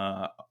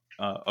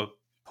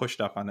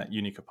pushed up on that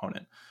unique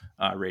opponent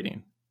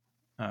rating.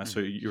 So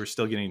you were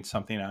still getting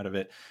something out of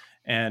it.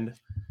 And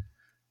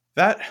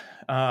that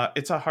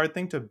it's a hard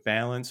thing to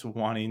balance,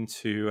 wanting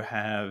to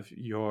have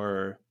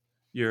your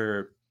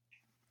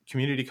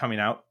community coming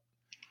out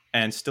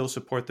and still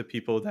support the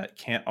people that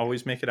can't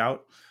always make it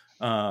out.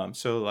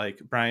 So like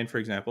Brian, for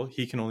example,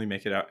 he can only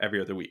make it out every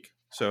other week.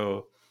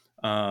 So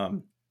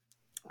on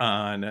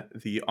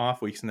the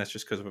off weeks, and that's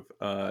just because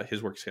of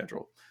his work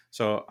schedule.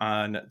 So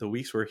on the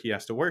weeks where he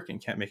has to work and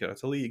can't make it out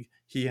to league,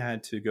 he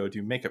had to go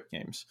do makeup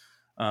games.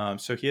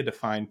 So he had to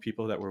find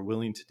people that were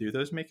willing to do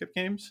those makeup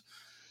games.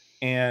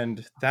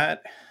 And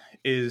that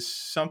is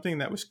something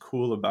that was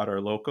cool about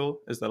our local,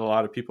 is that a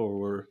lot of people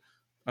were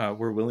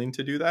willing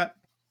to do that.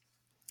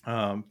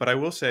 But I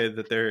will say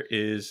that there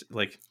is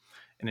like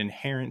an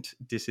inherent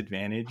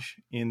disadvantage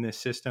in this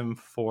system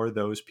for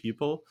those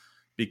people,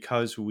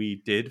 because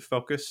we did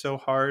focus so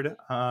hard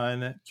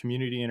on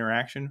community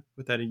interaction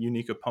with that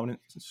unique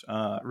opponent's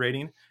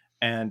rating,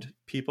 and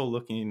people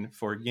looking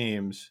for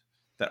games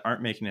that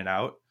aren't making it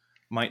out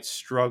might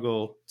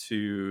struggle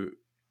to,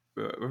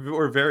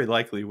 or very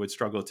likely would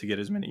struggle to get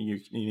as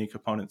many unique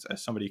opponents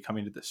as somebody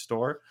coming to the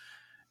store.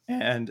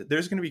 And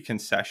there's going to be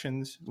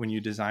concessions when you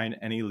design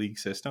any league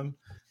system.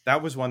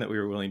 That was one that we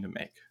were willing to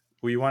make.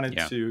 We wanted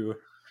to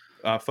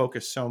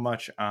focus so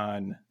much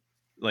on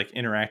like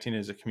interacting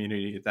as a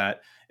community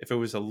that if it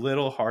was a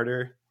little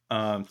harder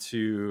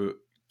to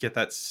get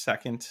that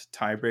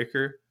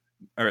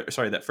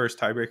that first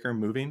tiebreaker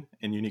moving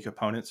in unique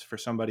opponents for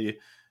somebody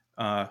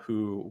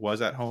who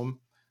was at home,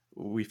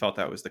 we felt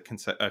that was the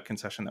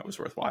concession that was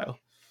worthwhile.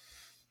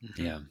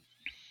 Yeah.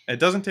 It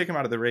doesn't take them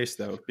out of the race,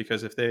 though,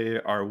 because if they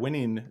are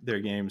winning their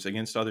games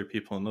against other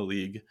people in the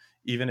league,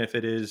 even if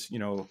it is,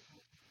 1-2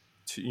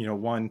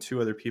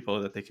 other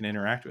people that they can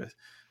interact with,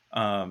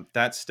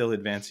 that's still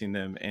advancing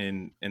them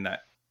in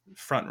that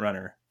front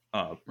runner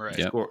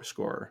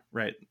scorer,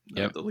 right?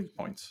 The league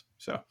points.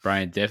 So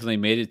Brian definitely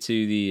made it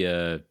to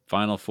the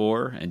Final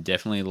Four and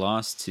definitely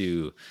lost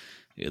to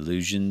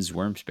Illusions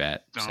Wormspat.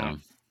 So.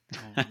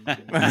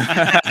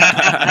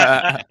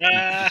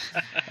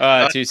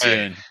 Too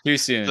soon.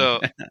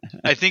 So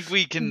I think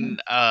we can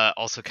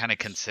also kind of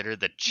consider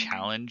the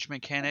challenge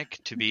mechanic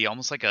to be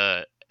almost like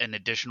an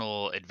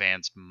additional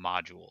advanced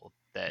module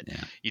that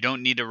you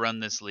don't need to run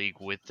this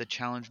league with the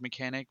challenge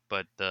mechanic,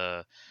 but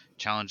the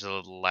challenge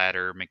of the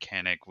ladder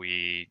mechanic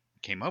we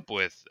came up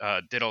with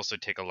did also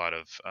take a lot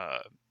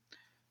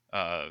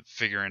of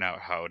figuring out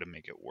how to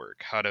make it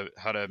work, how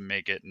to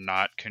make it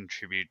not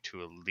contribute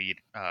to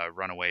a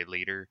runaway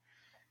leader,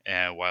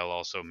 and while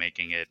also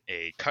making it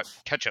a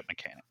catch-up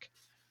mechanic.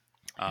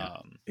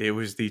 It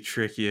was the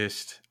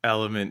trickiest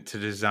element to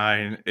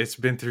design. It's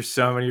been through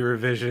so many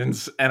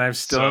revisions, and I'm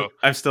still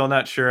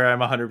not sure I'm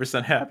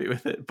 100% happy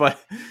with it,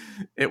 but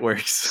it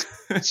works.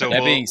 So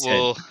that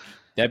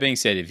being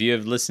said, if you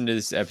have listened to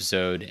this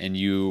episode and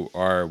you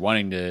are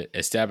wanting to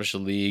establish a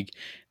league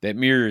that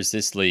mirrors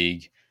this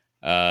league,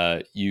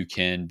 you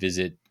can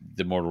visit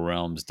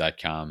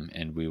themortalrealms.com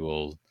and we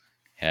will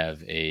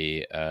have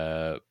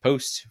a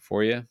post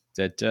for you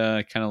that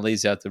kind of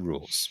lays out the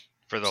rules.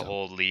 For the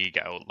whole league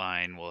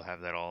outline, we'll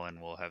have that all,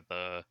 and we'll have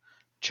the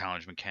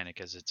challenge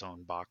mechanic as its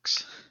own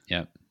box.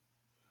 Yep.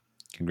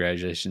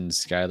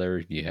 Congratulations,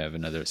 Skylar. You have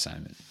another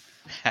assignment.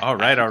 All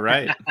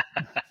right.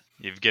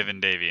 You've given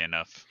Davey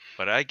enough,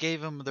 but I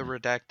gave him the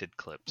redacted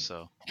clip,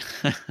 so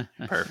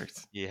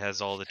perfect. He has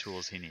all the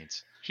tools he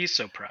needs. He's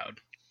so proud.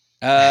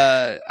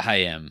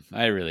 I am.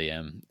 I really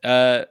am.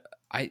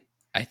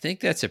 I think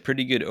that's a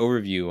pretty good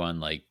overview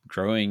on like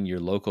growing your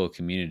local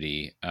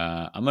community.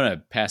 I'm going to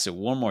pass it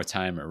one more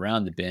time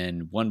around the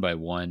bend, one by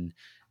one.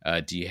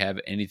 Do you have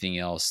anything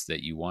else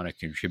that you want to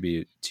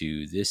contribute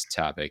to this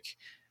topic,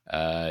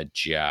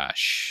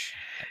 Josh?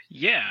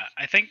 Yeah,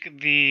 I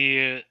think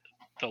the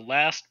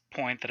last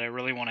point that I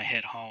really want to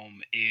hit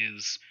home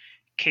is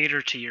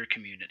cater to your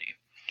community.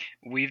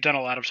 We've done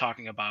a lot of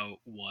talking about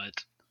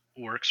what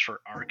works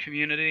for our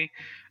community,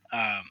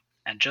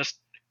 and just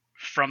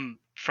from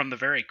the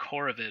very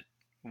core of it,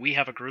 we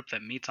have a group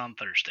that meets on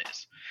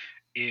Thursdays.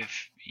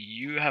 If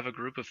you have a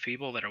group of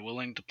people that are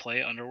willing to play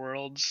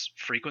Underworlds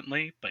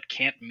frequently but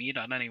can't meet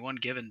on any one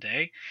given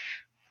day,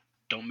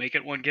 don't make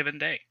it one given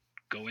day.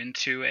 Go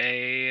into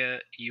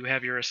you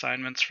have your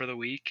assignments for the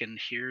week, and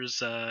here's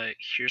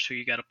who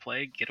you got to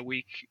play. Get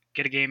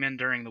a game in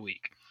during the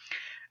week.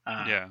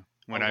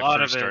 When a I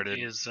lot first of started,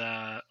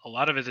 a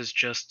lot of it is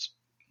just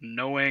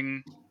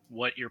knowing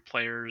what your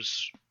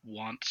players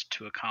want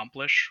to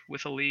accomplish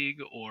with a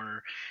league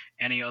or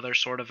any other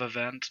sort of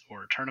event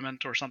or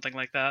tournament or something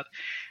like that,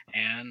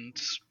 and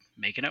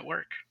making it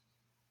work.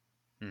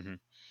 Mm-hmm.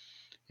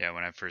 Yeah,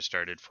 when I first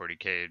started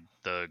 40K,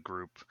 the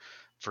group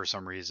for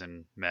some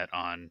reason met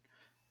on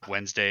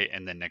Wednesday,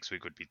 and then next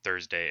week would be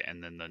Thursday,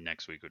 and then the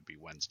next week would be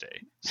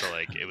Wednesday. So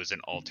like it was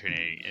an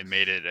alternating. It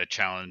made it a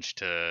challenge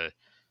to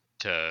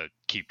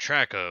keep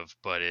track of,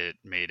 but it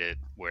made it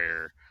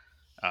where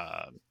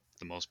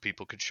the most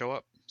people could show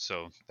up.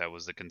 So that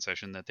was the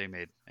concession that they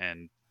made,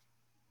 and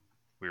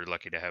we were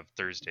lucky to have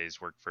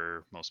Thursdays work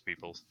for most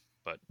people.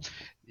 But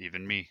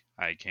even me,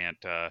 I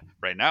can't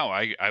right now.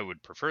 I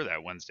would prefer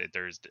that Wednesday,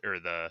 Thursday, or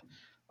the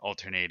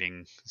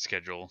alternating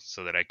schedule,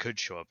 so that I could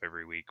show up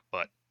every week.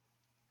 But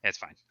it's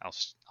fine. I'll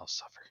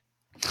suffer.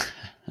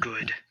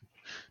 Good.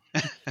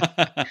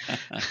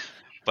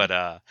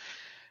 But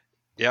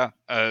yeah.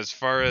 As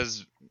far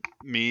as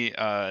me,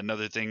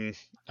 another thing.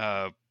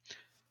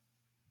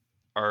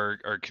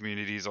 Our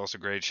community is also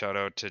great. Shout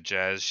out to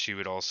Jazz. She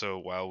would also,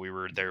 while we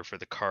were there for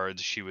the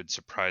cards, she would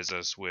surprise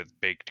us with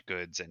baked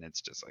goods, and it's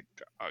just like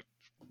a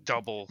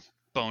double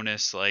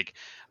bonus. Like,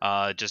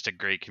 just a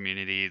great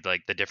community.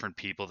 Like the different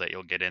people that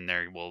you'll get in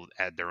there will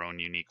add their own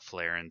unique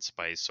flair and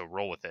spice. So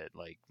roll with it.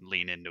 Like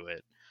lean into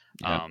it.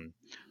 Yeah.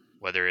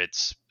 Whether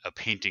it's a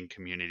painting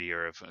community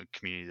or a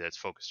community that's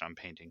focused on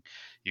painting,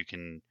 you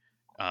can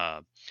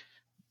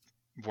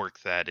work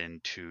that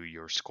into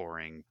your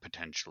scoring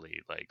potentially.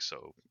 Like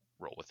so.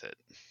 Roll with it.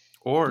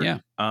 Or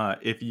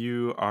if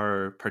you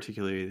are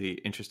particularly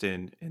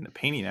interested in the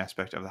painting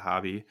aspect of the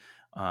hobby,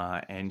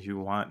 and you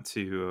want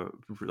to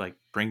like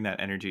bring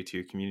that energy to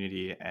your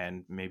community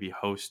and maybe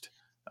host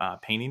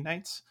painting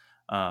nights,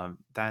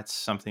 that's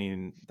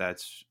something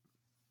that's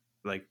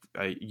like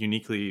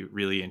uniquely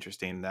really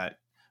interesting that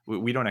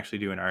we don't actually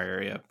do in our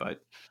area,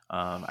 but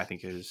I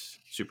think is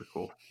super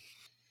cool.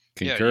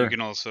 Concur. Yeah, you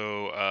can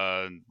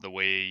also the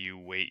way you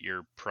weight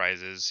your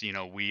prizes. You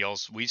know,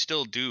 we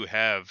still do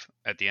have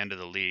at the end of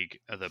the league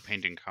the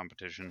painting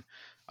competition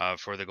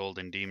for the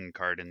Golden Demon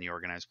card in the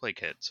organized play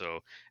kit. So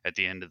at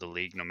the end of the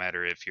league, no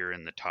matter if you're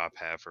in the top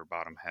half or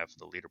bottom half of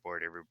the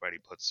leaderboard, everybody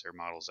puts their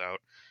models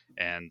out,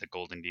 and the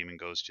Golden Demon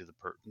goes to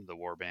the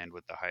warband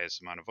with the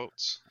highest amount of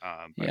votes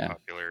by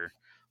popular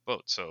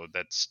vote. So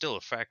that's still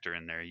a factor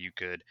in there. You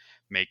could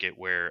make it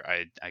where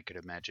I could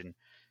imagine.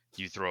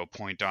 You throw a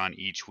point on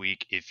each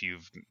week if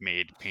you've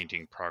made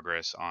painting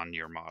progress on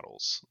your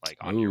models, like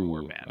on your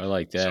warband. I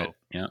like that. So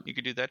yeah, you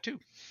could do that too.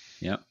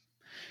 Yep.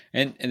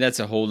 And that's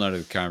a whole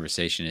nother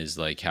conversation is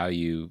like how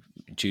you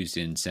choose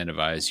to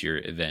incentivize your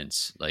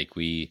events. Like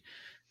we,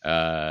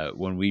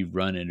 when we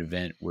run an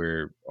event,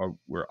 we're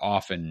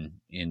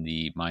often in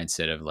the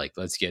mindset of like,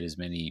 let's get as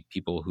many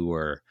people who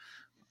are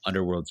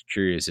Underworlds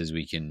curious as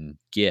we can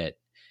get.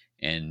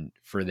 And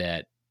for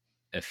that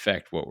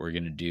effect, what we're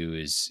going to do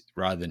is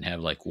rather than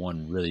have like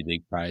one really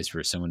big prize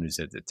for someone who's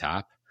at the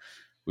top,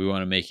 we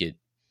want to make it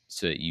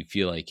so that you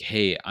feel like,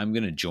 hey, I'm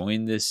going to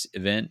join this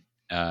event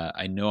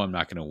I know I'm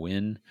not going to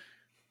win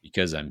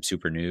because I'm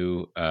super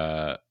new.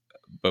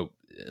 But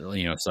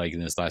it's like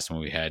in this last one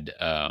we had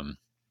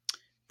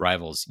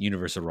Rivals,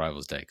 Universal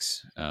Rivals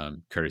decks,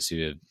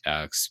 courtesy of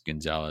Alex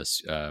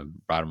Gonzalez,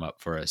 brought them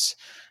up for us.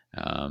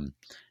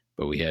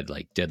 But we had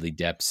like Deadly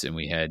Depths and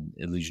we had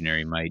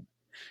Illusionary Might.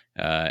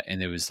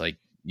 And it was like,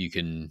 you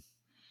can,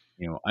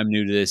 I'm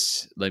new to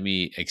this. Let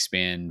me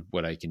expand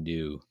what I can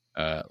do.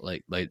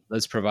 Like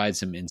let's provide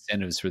some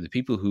incentives for the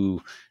people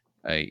who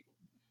I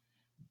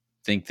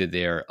think that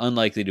they are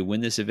unlikely to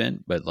win this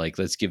event, but like,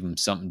 let's give them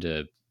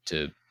something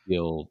to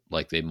feel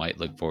like they might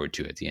look forward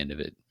to at the end of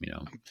it,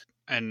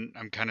 And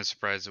I'm kind of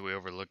surprised that we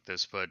overlooked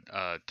this, but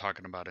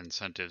talking about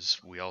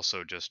incentives, we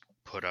also just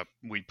put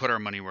our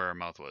money where our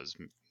mouth was.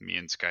 Me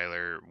and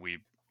Skylar,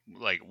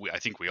 I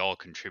think we all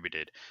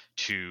contributed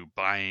to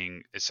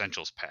buying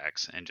essentials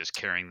packs and just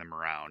carrying them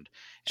around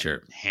and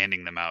Sure.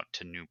 handing them out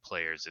to new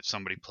players. If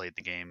somebody played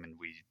the game and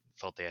we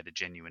felt they had a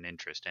genuine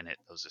interest in it,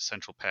 those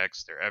essential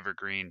packs, they're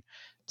evergreen.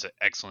 It's an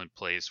excellent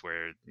place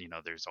where,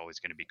 there's always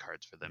going to be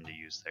cards for them to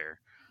use there.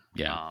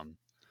 Yeah.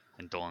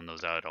 And doling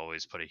those out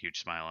always put a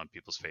huge smile on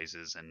people's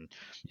faces, and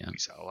we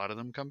saw a lot of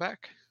them come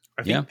back.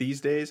 I think these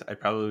days I'd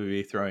probably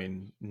be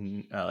throwing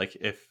like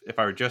if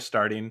I were just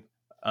starting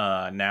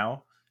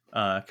now,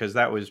 because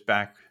that was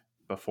back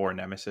before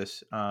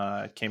Nemesis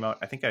came out.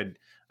 I think I'd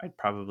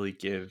probably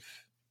give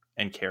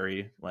and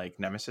carry like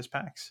Nemesis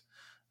packs.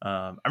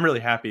 I'm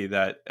really happy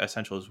that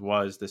Essentials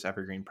was this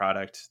evergreen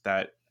product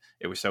that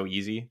it was so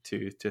easy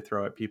to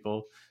throw at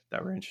people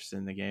that were interested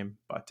in the game.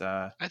 But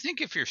I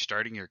think if you're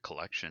starting your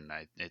collection,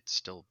 it's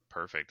still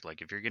perfect.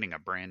 Like if you're getting a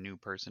brand new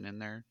person in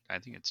there, I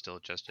think it's still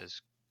just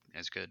as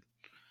good.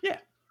 Yeah.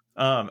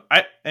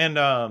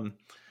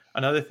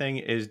 Another thing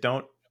is,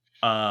 don't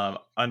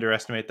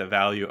underestimate the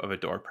value of a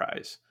door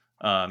prize.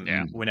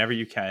 Whenever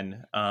you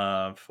can,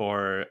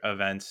 for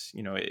events,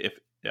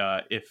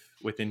 if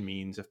within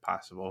means, if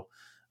possible,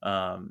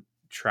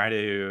 try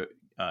to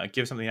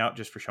give something out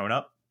just for showing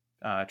up.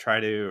 Try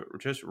to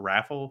just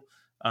raffle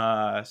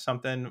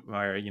something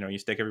where you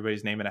stick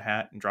everybody's name in a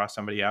hat and draw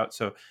somebody out.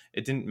 So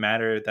it didn't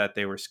matter that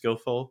they were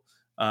skillful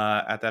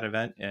at that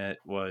event. It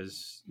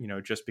was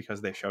just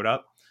because they showed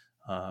up.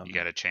 You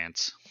got a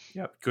chance.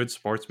 Yep, good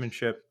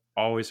sportsmanship,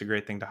 always a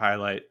great thing to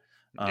highlight.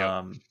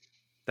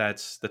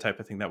 That's the type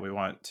of thing that we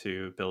want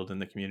to build in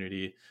the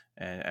community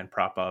and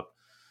prop up.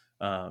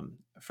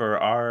 For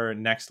our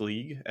next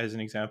league, as an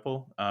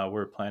example,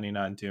 we're planning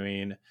on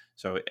doing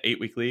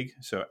 8-week league.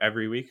 So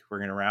every week we're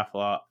going to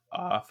raffle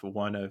off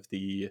one of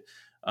the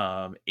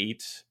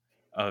 8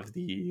 of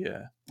the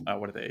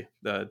what are they?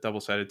 The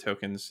double-sided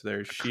tokens.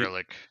 There's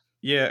acrylic.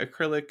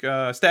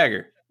 Acrylic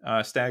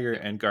stagger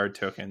and guard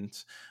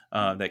tokens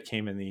that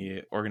came in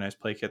the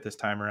organized play kit this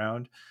time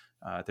around.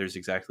 There's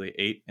exactly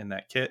 8 in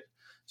that kit.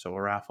 So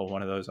we'll raffle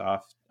one of those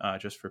off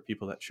just for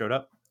people that showed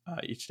up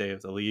each day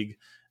of the league.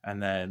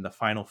 And then the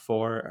final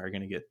 4 are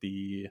going to get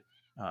the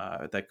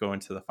that go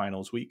into the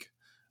finals week.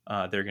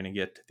 They're going to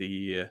get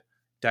the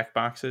deck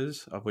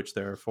boxes, of which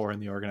there are 4 in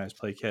the organized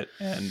play kit,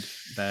 and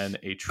then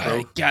a trophy.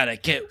 I gotta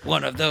get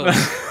one of those.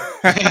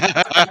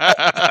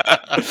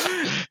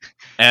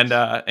 And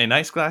a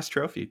nice glass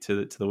trophy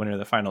to the winner of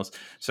the finals.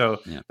 So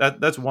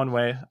that's one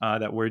way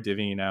that we're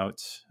divvying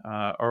out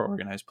our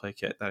organized play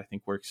kit that I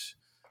think works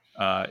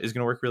is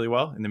going to work really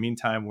well. In the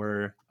meantime,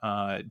 we're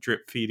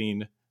drip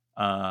feeding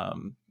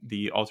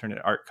the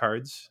alternate art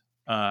cards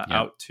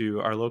out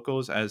to our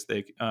locals as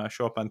they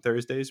show up on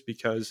Thursdays,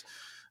 because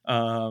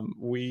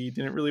we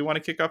didn't really want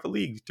to kick off a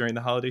league during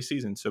the holiday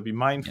season. So be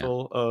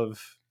mindful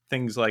of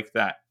things like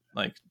that,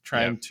 like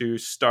trying to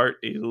start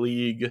a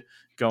league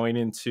going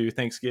into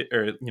Thanksgiving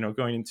or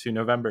going into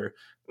November.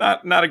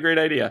 Not a great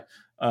idea.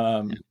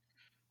 And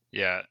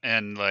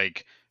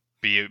like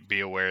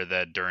be aware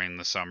that during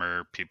the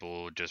summer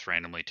people just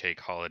randomly take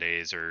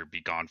holidays or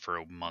be gone for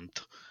a month.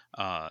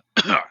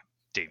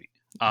 Davey.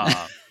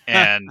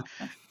 And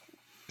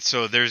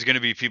so there's going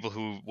to be people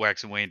who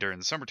wax and wane during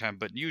the summertime,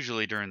 but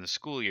usually during the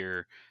school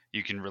year,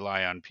 you can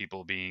rely on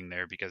people being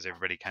there because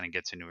everybody kind of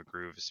gets into a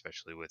groove,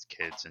 especially with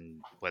kids,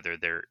 and whether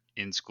they're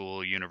in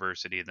school,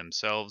 university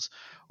themselves,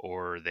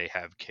 or they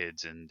have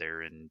kids and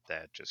they're in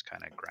that just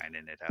kind of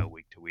grinding it out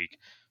week to week.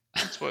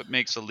 That's what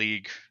makes a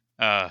league.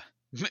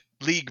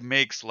 League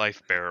makes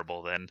life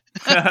bearable then.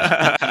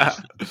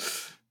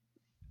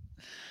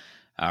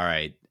 All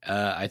right.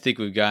 I think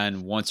we've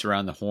gone once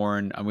around the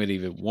horn. I'm going to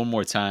give it one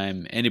more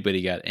time.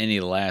 Anybody got any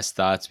last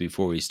thoughts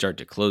before we start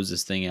to close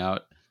this thing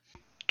out?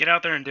 Get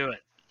out there and do it.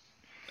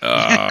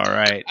 All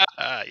right.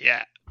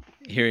 Yeah.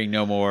 Hearing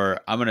no more,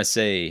 I'm going to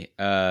say,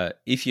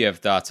 if you have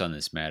thoughts on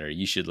this matter,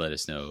 you should let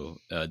us know.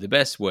 The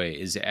best way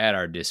is to add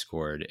our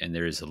Discord, and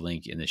there is a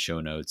link in the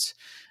show notes.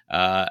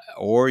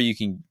 Or you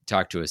can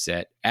talk to us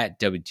at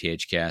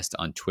WTHcast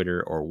on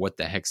Twitter, or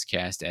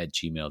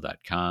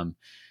whatthehexcast@gmail.com.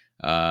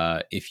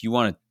 If you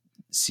want to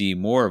see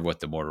more of what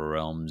the Mortal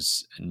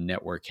Realms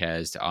network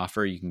has to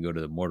offer, you can go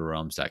to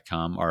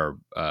themortalrealms.com. Our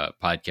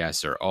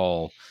podcasts are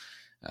all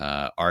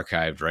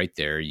archived right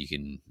there. You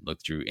can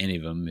look through any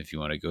of them if you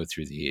want to go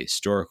through the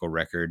historical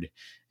record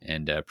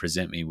and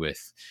present me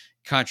with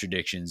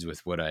contradictions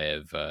with what I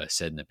have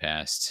said in the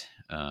past.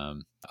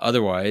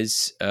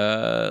 Otherwise,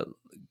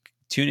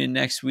 tune in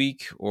next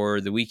week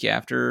or the week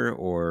after,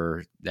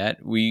 or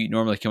that. We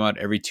normally come out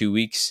every 2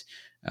 weeks.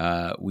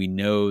 We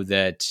know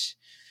that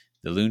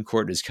the Loon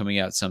Court is coming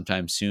out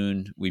sometime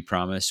soon. We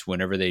promise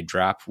whenever they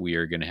drop, we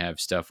are going to have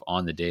stuff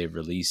on the day of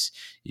release.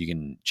 You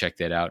can check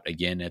that out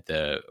again at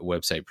the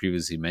website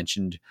previously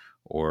mentioned,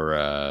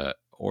 or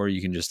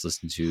you can just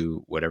listen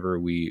to whatever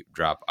we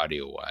drop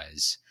audio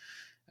wise.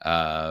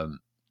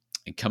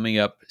 Coming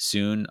up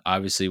soon,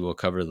 obviously we'll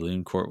cover the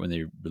Loon Court when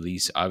they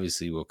release.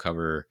 Obviously we'll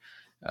cover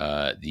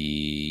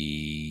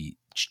the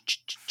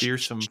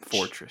Fearsome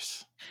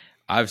Fortress.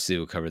 Obviously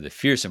we'll cover the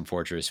Fearsome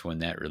Fortress when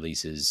that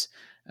releases.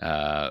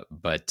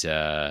 But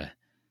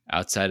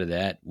outside of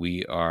that,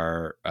 we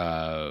are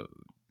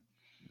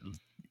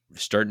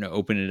starting to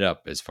open it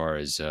up as far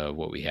as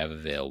what we have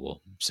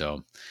available.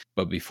 So,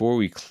 but before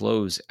we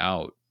close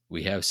out,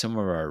 we have some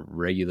of our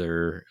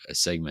regular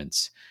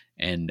segments.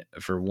 And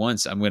for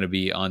once, I'm going to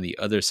be on the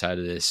other side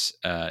of this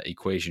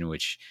equation,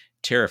 which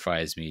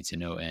terrifies me to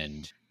no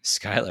end.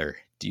 Skylar,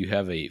 do you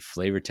have a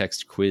flavor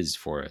text quiz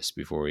for us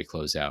before we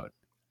close out?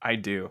 I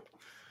do.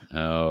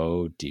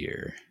 Oh,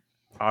 dear.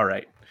 All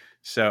right.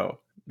 So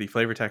the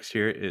flavor text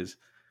here is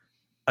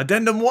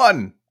Addendum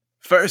 1.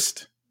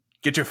 First,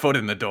 get your foot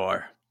in the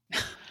door.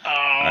 Oh.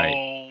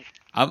 Right.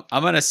 I'm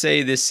going to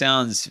say this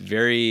sounds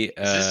very... Is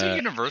this a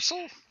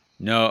universal?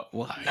 No.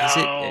 Well,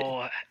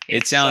 No.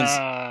 It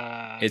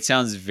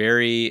sounds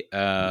very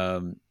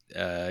Caradhran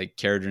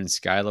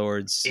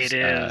Skylords. It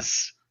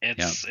is.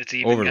 It's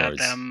even Overlords.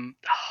 got them.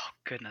 Oh,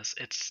 goodness.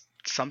 It's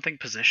something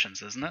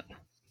positions, isn't it?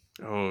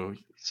 Oh,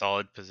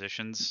 Solid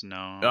positions?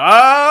 No.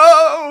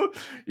 oh,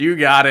 you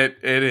got it.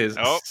 It is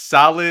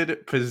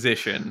Solid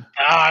Position.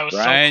 I was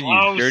Brian, so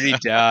close. you dirty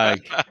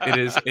dog. It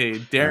is a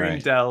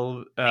Daring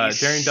All right.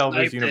 Daring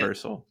Delvers sniped it.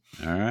 Universal.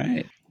 All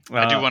right.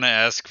 I do want to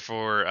ask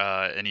for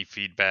any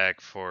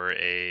feedback for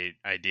a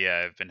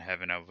idea I've been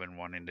having. I've been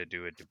wanting to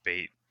do a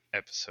debate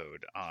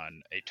episode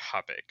on a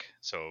topic.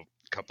 So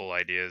a couple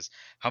ideas.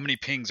 How many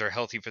pings are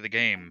healthy for the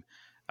game?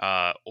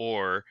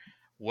 Or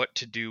what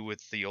to do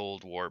with the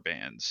old war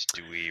bands?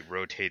 Do we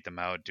rotate them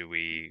out? Do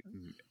we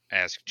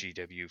ask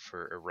GW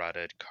for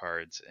errata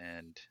cards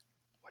and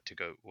what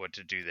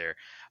to do there?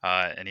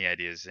 Any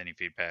ideas, any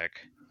feedback?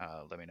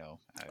 Let me know.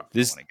 I want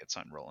to get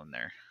something rolling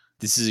there.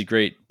 This is a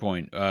great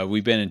point.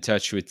 We've been in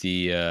touch with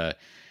the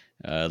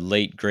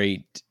late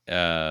great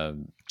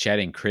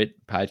Chatting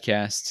Crit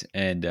podcast,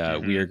 and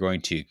we are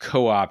going to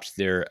co-opt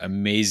their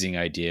amazing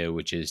idea,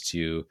 which is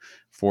to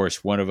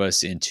force one of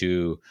us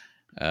into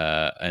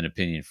an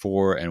opinion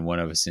for and one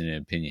of us in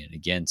an opinion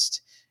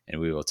against,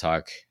 and we will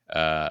talk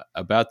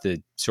about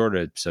the sort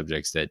of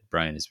subjects that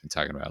Brian has been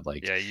talking about.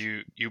 Like, yeah,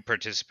 you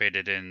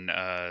participated in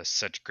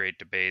such great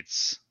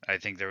debates. I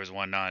think there was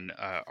one on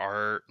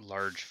are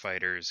large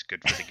fighters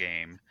good for the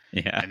game?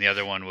 yeah, And the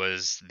other one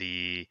was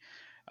the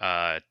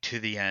to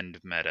the end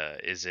meta.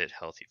 Is it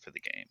healthy for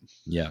the game?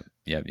 Yep,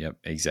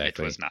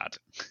 exactly. It was not.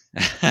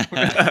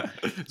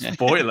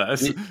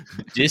 Spoilers.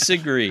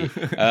 Disagree,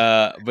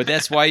 but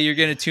that's why you're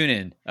going to tune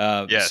in.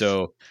 Yes.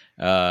 So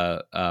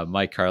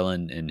Mike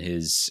Carlin and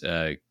his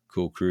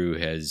cool crew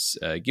has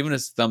given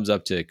us a thumbs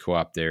up to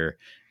co-op their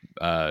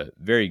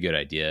very good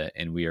idea,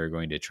 and we are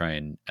going to try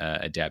and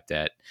adapt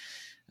that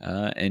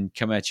and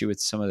come at you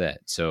with some of that.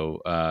 So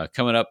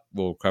coming up,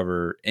 we'll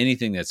cover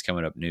anything that's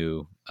coming up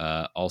new.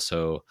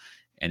 Also,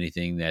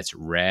 anything that's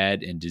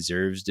rad and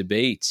deserves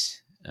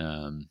debate.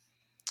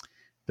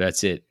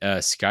 That's it.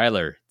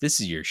 Skylar, this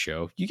is your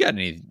show. You got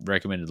any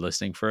recommended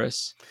listening for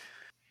us?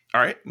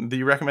 All right.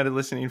 The recommended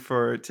listening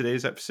for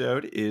today's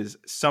episode is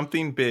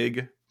Something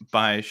Big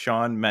by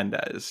Shawn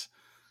Mendes,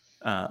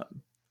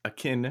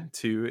 akin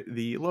to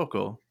the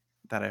local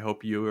that I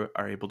hope you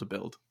are able to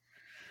build.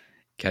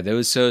 God, that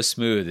was so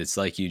smooth. It's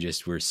like you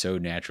just were so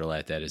natural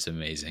at that. It's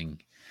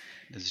amazing.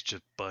 It's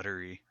just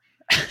buttery.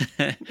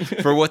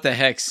 For what the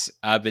heck's,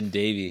 I've been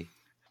Davey.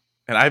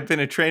 And I've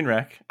been a train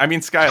wreck. I mean,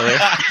 Skylar.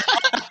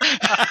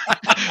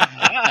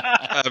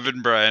 I've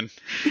been Brian.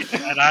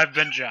 And I've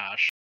been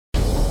Josh.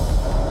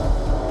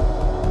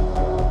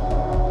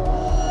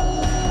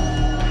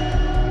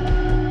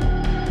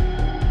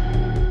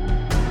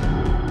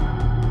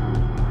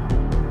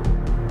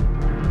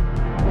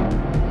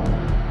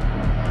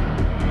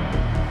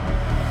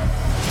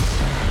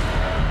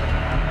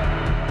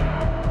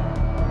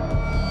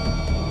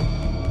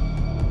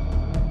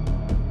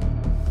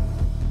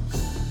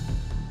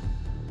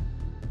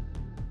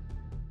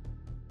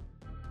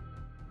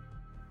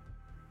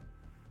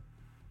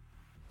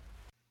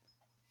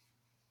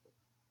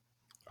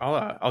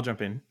 I'll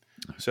jump in.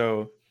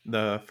 So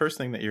the first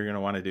thing that you're going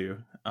to want to do,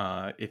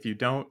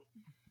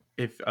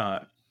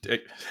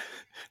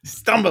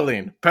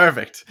 stumbling,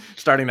 perfect,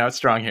 starting out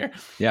strong here.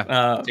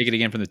 Yeah, take it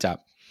again from the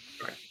top.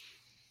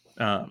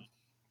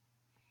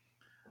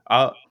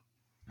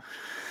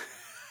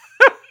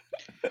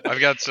 I've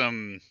got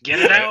some. Get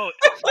it out.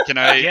 Can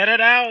I Get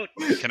it out.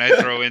 Can I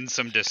throw in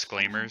some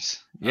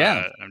disclaimers?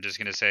 Yeah. I'm just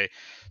gonna say,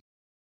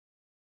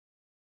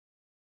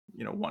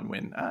 one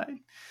win.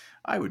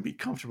 I would be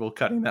comfortable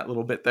cutting that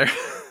little bit there.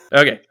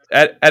 Okay,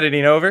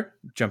 editing over.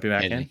 Jumping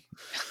back in.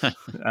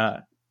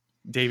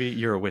 Davey,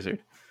 you're a wizard.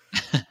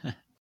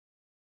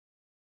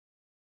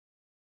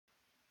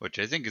 which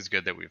I think is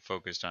good that we've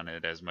focused on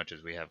it as much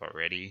as we have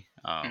already.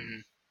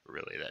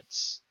 Really,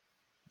 that's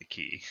the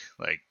key.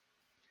 Like,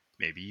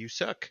 maybe you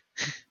suck.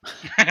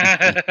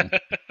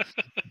 It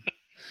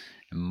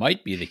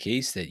might be the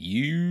case that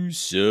you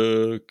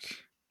suck.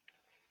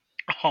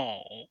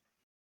 Oh.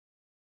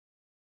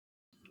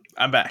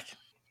 I'm back.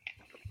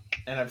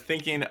 And I'm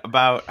thinking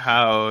about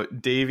how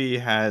Davey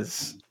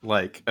has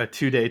like a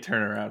 2-day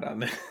turnaround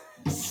on this.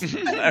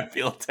 And I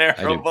feel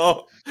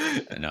terrible.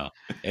 No,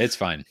 it's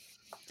fine.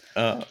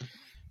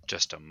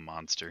 Just a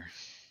monster.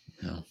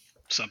 No.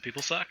 Some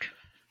people suck.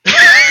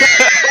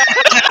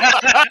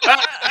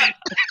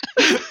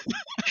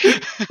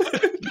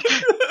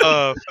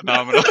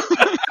 Phenomenal.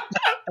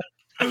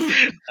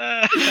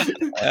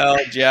 Well,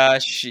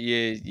 Josh,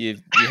 you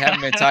haven't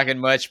been talking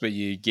much, but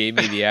you gave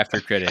me the after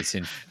credits.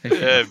 And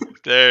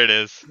there it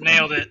is.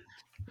 Nailed it.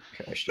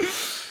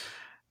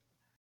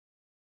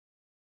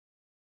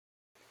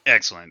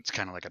 Excellent. It's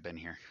kind of like I've been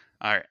here.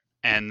 All right.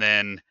 And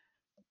then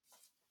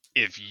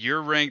if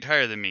you're ranked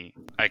higher than me,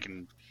 I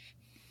can...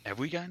 Have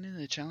we gotten into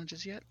the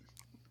challenges yet?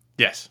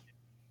 Yes.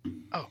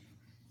 Oh.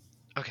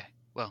 Okay.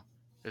 Well,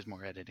 there's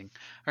more editing.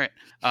 All right.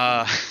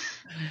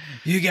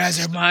 You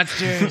guys are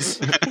monsters.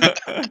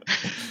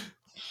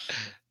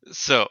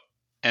 So,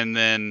 and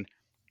then...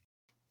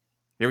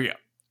 Here we go.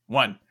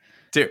 1,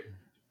 2.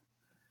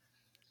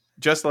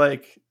 Just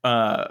like...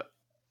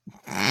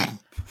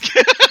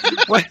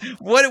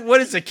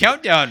 What is the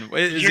countdown?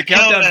 Is You're the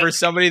countdown killing for it.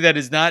 somebody that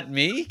is not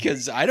me?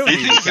 Because I don't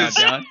need a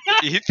countdown.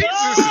 He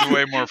thinks this is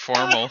way more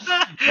formal.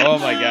 Oh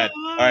my god!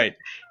 All right.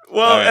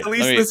 Well, All right, at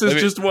least this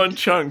is just one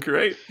chunk,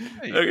 right?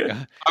 Okay.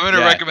 I'm going to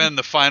recommend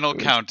the final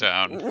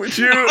countdown. Would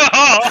you...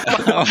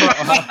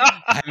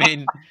 I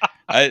mean,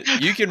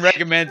 you can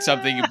recommend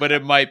something, but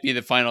it might be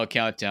the final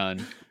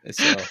countdown.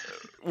 So,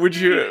 Would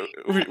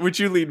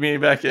you lead me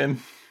back in?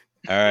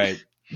 all right.